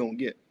 who we going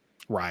to get?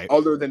 Right.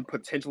 Other than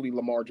potentially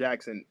Lamar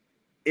Jackson,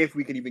 if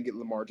we can even get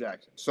Lamar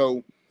Jackson.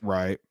 So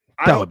right.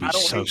 That would be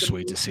so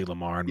sweet to see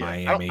Lamar in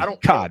Miami.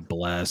 God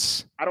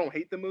bless. I don't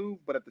hate the move,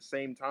 but at the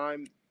same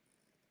time,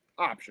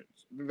 options.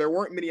 There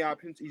weren't many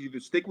options. You either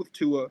stick with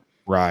Tua.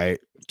 Right.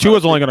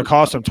 Tua's only going to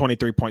cost him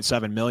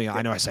 $23.7 million.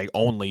 I know I say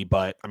only,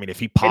 but I mean, if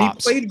he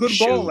pops, and he played good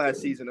ball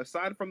last season.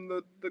 Aside from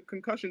the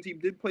concussions, he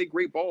did play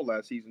great ball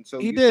last season. So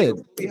he did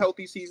a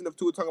healthy season of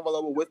Tua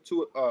Tagovailoa with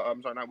Tua.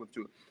 I'm sorry, not with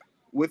Tua,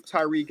 with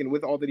Tyreek and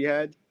with all that he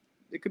had.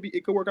 It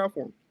could work out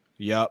for him.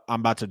 Yep,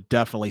 I'm about to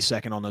definitely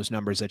second on those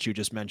numbers that you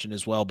just mentioned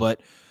as well,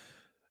 but.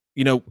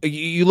 You know,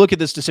 you look at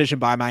this decision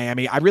by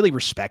Miami, I really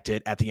respect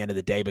it at the end of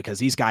the day because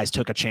these guys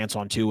took a chance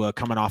on Tua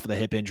coming off of the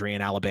hip injury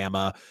in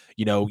Alabama.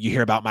 You know, you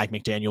hear about Mike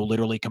McDaniel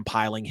literally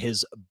compiling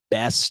his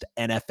best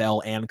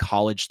NFL and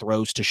college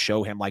throws to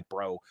show him, like,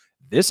 bro,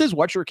 this is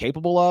what you're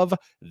capable of.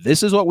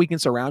 This is what we can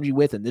surround you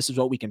with, and this is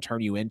what we can turn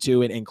you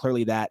into. And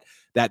clearly that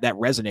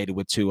resonated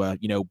with Tua.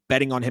 You know,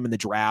 betting on him in the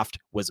draft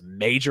was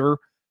major.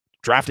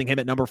 Drafting him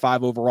at number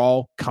 5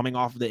 overall, coming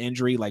off of the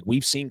injury, like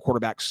we've seen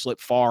quarterbacks slip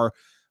far.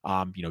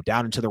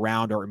 Down into the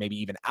round or maybe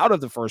even out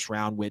of the first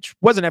round, which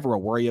wasn't ever a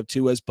worry of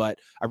Tua's, but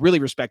I really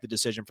respect the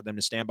decision for them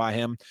to stand by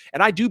him.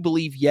 And I do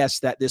believe, yes,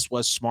 that this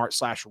was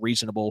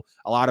smart/reasonable.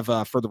 A lot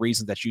of for the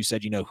reasons that you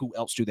said, who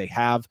else do they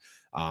have?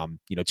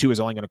 Tua's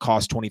only going to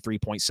cost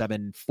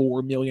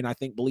 $23.74 million,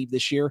 believe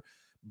this year.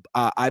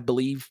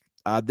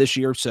 This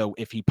year. So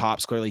if he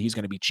pops, clearly he's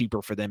going to be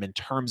cheaper for them in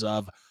terms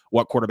of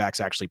what quarterbacks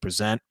actually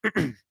present.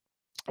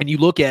 And you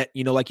look at,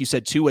 like you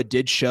said, Tua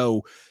did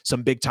show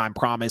some big time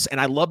promise. And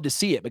I love to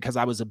see it because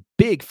I was a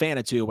big fan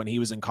of Tua when he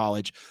was in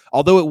college.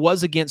 Although it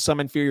was against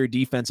some inferior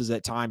defenses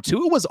at time,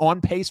 Tua was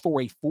on pace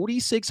for a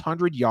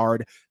 4,600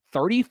 yard,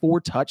 34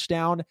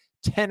 touchdown,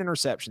 10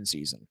 interception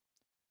season.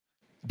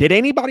 Did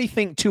anybody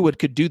think Tua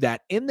could do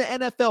that in the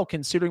NFL,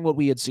 considering what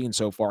we had seen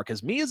so far?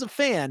 Because me as a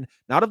fan,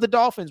 not of the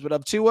Dolphins, but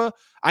of Tua,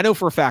 I know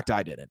for a fact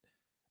I didn't.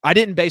 I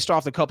didn't based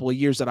off the couple of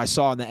years that I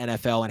saw in the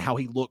NFL and how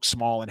he looked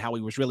small and how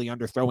he was really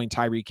underthrowing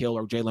Tyreek Hill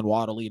or Jalen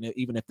Waddle,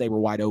 even if they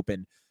were wide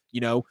open,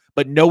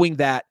 but knowing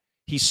that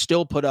he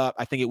still put up,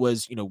 I think it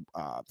was,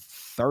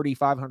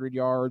 3,500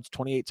 yards,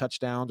 28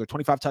 touchdowns, or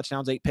 25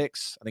 touchdowns, 8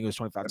 picks. I think it was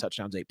 25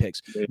 touchdowns, 8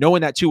 picks.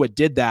 Knowing that Tua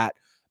did that,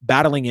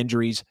 battling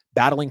injuries,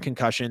 battling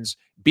concussions,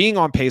 being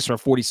on pace for a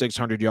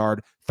 4,600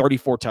 yard,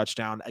 34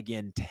 touchdown,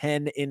 again,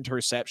 10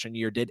 interception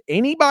year. Did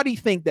anybody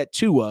think that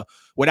Tua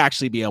would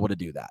actually be able to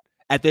do that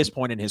at this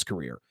point in his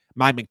career?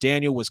 Mike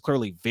McDaniel was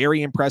clearly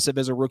very impressive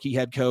as a rookie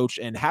head coach,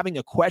 and having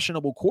a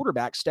questionable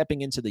quarterback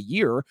stepping into the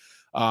year.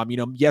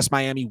 Yes,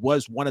 Miami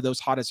was one of the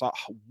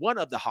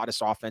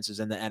hottest offenses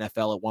in the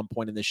NFL at one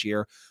point in this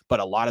year, but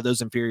a lot of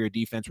those inferior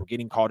defense were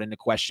getting called into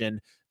question.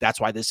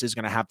 That's why this is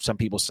going to have some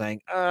people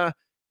saying,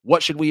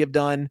 what should we have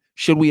done?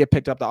 Should we have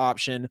picked up the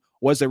option?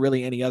 Was there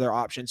really any other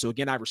option? So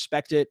again, I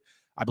respect it.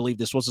 I believe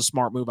this was a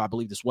smart move. I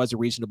believe this was a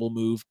reasonable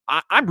move.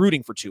 I'm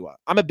rooting for Tua.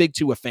 I'm a big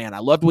Tua fan. I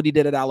loved what he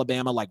did at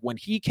Alabama. Like when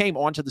he came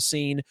onto the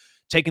scene,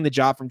 taking the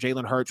job from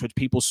Jalen Hurts, which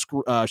people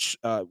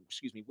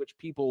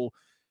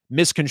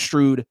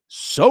misconstrued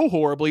so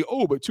horribly.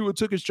 Oh, but Tua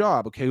took his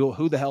job. Okay, well,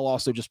 who the hell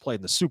also just played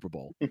in the Super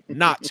Bowl?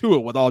 Not Tua,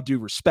 with all due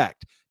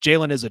respect.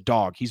 Jalen is a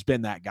dog. He's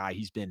been that guy.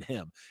 He's been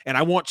him. And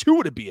I want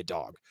Tua to be a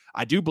dog.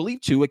 I do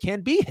believe Tua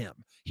can be him.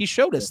 He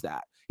showed us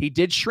that. He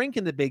did shrink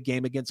in the big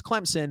game against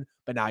Clemson,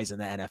 but now he's in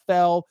the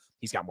NFL.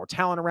 He's got more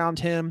talent around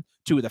him.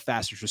 2 of the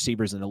fastest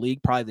receivers in the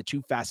league, probably the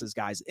 2 fastest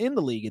guys in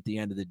the league at the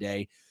end of the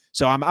day.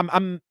 So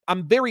I'm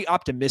very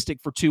optimistic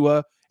for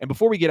Tua. And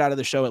before we get out of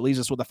the show, it leaves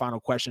us with a final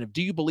question of,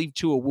 do you believe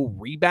Tua will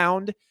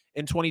rebound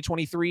in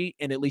 2023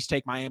 and at least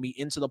take Miami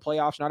into the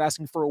playoffs? Not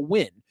asking for a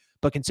win,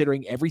 but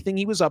considering everything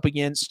he was up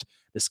against,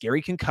 the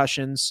scary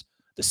concussions,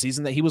 the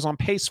season that he was on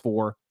pace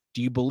for,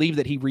 do you believe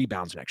that he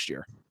rebounds next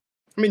year?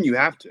 I mean, you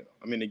have to.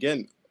 I mean,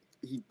 again,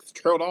 he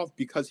trailed off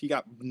because he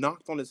got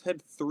knocked on his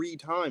head 3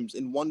 times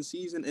in one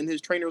season, and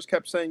his trainers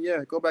kept saying,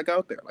 "Yeah, go back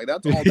out there." Like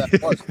that's all that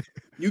was.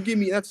 You give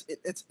me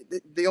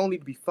they all need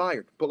to be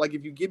fired. But like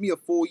if you give me a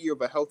full year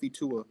of a healthy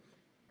Tua,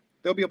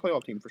 they'll be a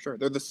playoff team for sure.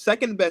 They're the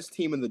second best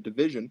team in the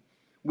division,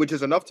 which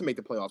is enough to make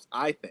the playoffs,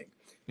 I think.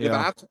 Yeah. If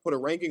I have to put a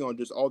ranking on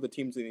just all the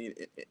teams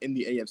in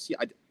the AFC,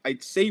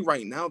 I'd say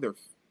right now they're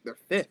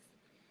 5th.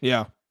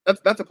 Yeah,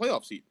 that's a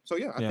playoff seed. So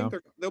yeah, I think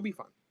they'll be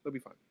fine. They'll be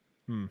fine.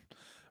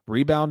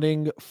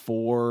 Rebounding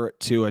for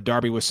Tua.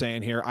 Darby was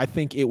saying here, I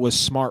think it was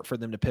smart for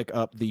them to pick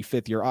up the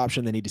 5th-year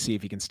option. They need to see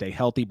if he can stay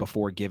healthy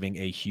before giving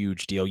a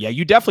huge deal. Yeah,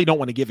 you definitely don't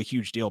want to give a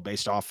huge deal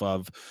based off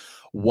of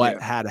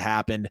what had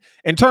happened.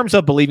 In terms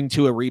of believing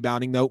Tua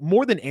rebounding, though,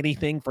 more than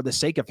anything, for the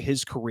sake of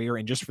his career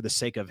and just for the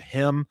sake of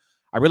him,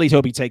 I really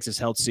hope he takes his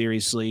health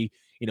seriously,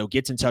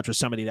 gets in touch with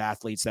some of these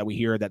athletes that we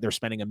hear that they're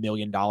spending $1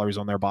 million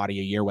on their body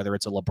a year, whether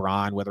it's a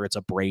LeBron, whether it's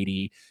a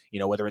Brady,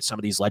 whether it's some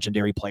of these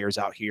legendary players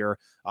out here.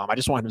 I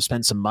just want him to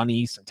spend some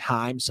money, some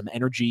time, some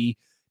energy,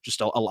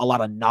 just a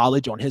lot of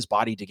knowledge on his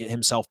body to get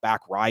himself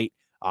back right.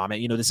 And,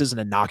 this isn't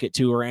a knock at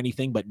Tua or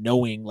anything, but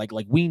knowing like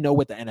we know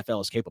what the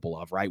NFL is capable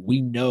of, right?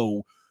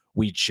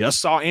 We just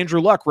saw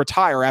Andrew Luck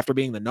retire after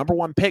being the number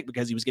 1 pick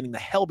because he was getting the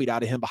hell beat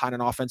out of him behind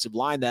an offensive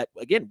line that,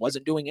 again,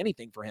 wasn't doing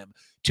anything for him.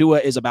 Tua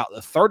is about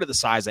a third of the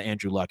size of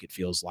Andrew Luck, it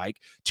feels like.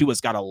 Tua's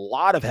got a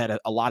lot ahead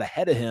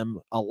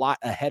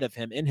of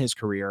him in his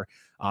career.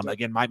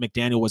 Again, Mike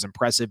McDaniel was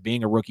impressive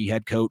being a rookie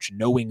head coach,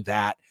 knowing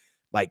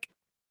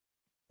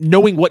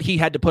what he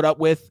had to put up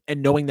with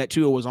and knowing that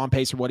Tua was on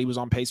pace for what he was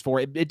on pace for.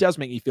 It does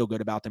make me feel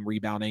good about them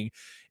rebounding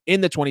in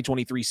the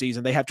 2023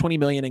 season. They have $20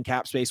 million in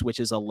cap space,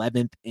 which is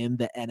 11th in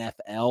the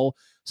NFL.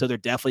 So they're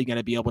definitely going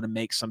to be able to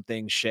make some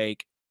things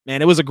shake.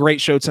 Man, it was a great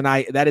show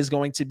tonight. That is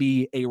going to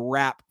be a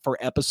wrap for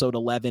episode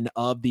 11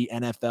 of the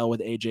NFL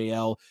with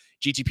AJL.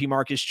 GTP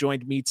Marcus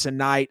joined me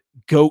tonight.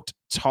 GOAT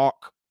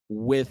Talk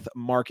with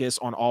Marcus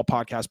on all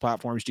podcast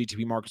platforms.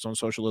 GTP Marcus on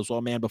social as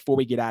well. Man, before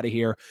we get out of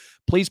here,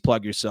 please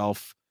plug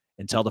yourself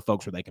and tell the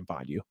folks where they can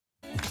find you.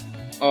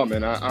 Oh,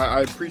 man,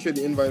 I appreciate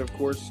the invite, of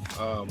course.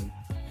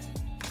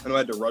 I know I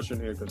had to rush in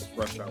here because it's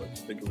rush hour.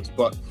 It's ridiculous.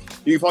 But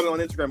you can follow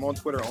me on Instagram, on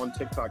Twitter, on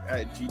TikTok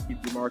at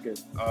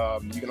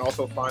GTPMarket. You can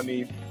also find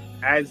me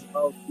as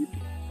well.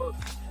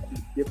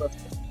 Give us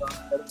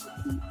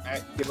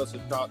a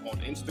shot on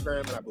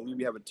Instagram, and I believe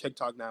we have a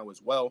TikTok now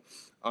as well.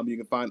 You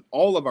can find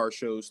all of our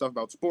shows, stuff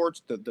about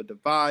sports, the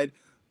Divide,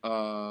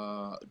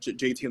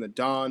 JT and the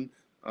Don,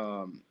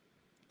 the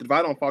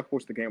Divide on Fox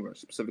Sports The Gambler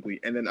specifically,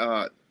 and then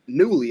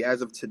newly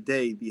as of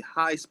today, the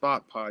High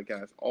Spot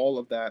podcast. All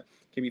of that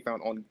can be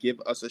found on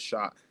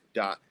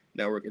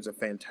GiveUsAShot.network. It's a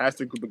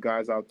fantastic group of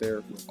guys out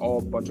there with all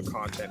a bunch of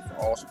content for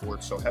all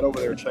sports. So head over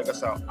there and check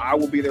us out. I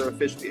will be there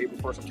officially April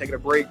 1st. I'm taking a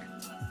break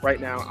right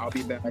now. I'll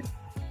be back.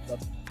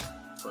 That's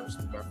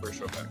my first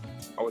show back.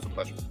 Always a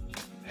pleasure.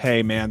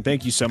 Hey, man,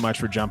 thank you so much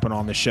for jumping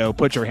on the show.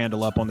 Put your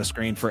handle up on the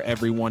screen for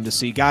everyone to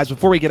see. Guys,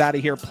 before we get out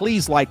of here,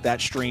 please like that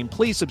stream.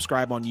 Please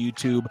subscribe on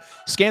YouTube.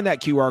 Scan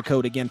that QR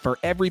code again for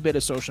every bit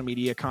of social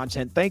media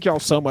content. Thank y'all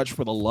so much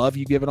for the love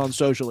you give it on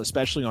social,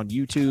 especially on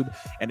YouTube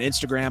and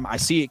Instagram. I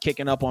see it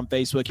kicking up on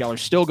Facebook. Y'all are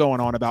still going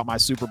on about my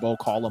Super Bowl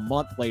call a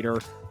month later,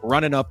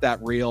 running up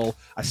that reel.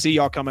 I see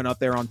y'all coming up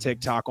there on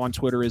TikTok, on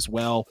Twitter as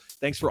well.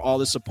 Thanks for all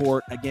the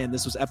support. Again,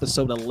 this was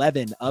episode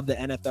 11 of the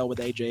NFL with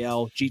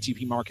AJL.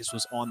 GTP Marcus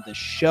was on the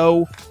show.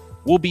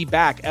 We'll be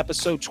back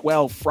episode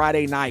 12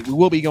 Friday night. We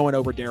will be going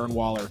over Darren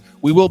Waller.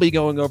 We will be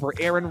going over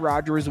Aaron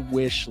Rodgers'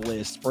 wish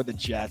list for the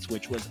Jets,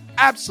 which was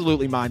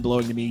absolutely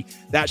mind-blowing to me.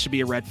 That should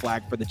be a red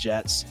flag for the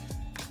Jets.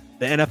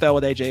 The NFL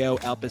with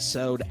AJO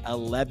episode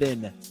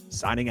 11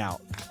 signing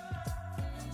out.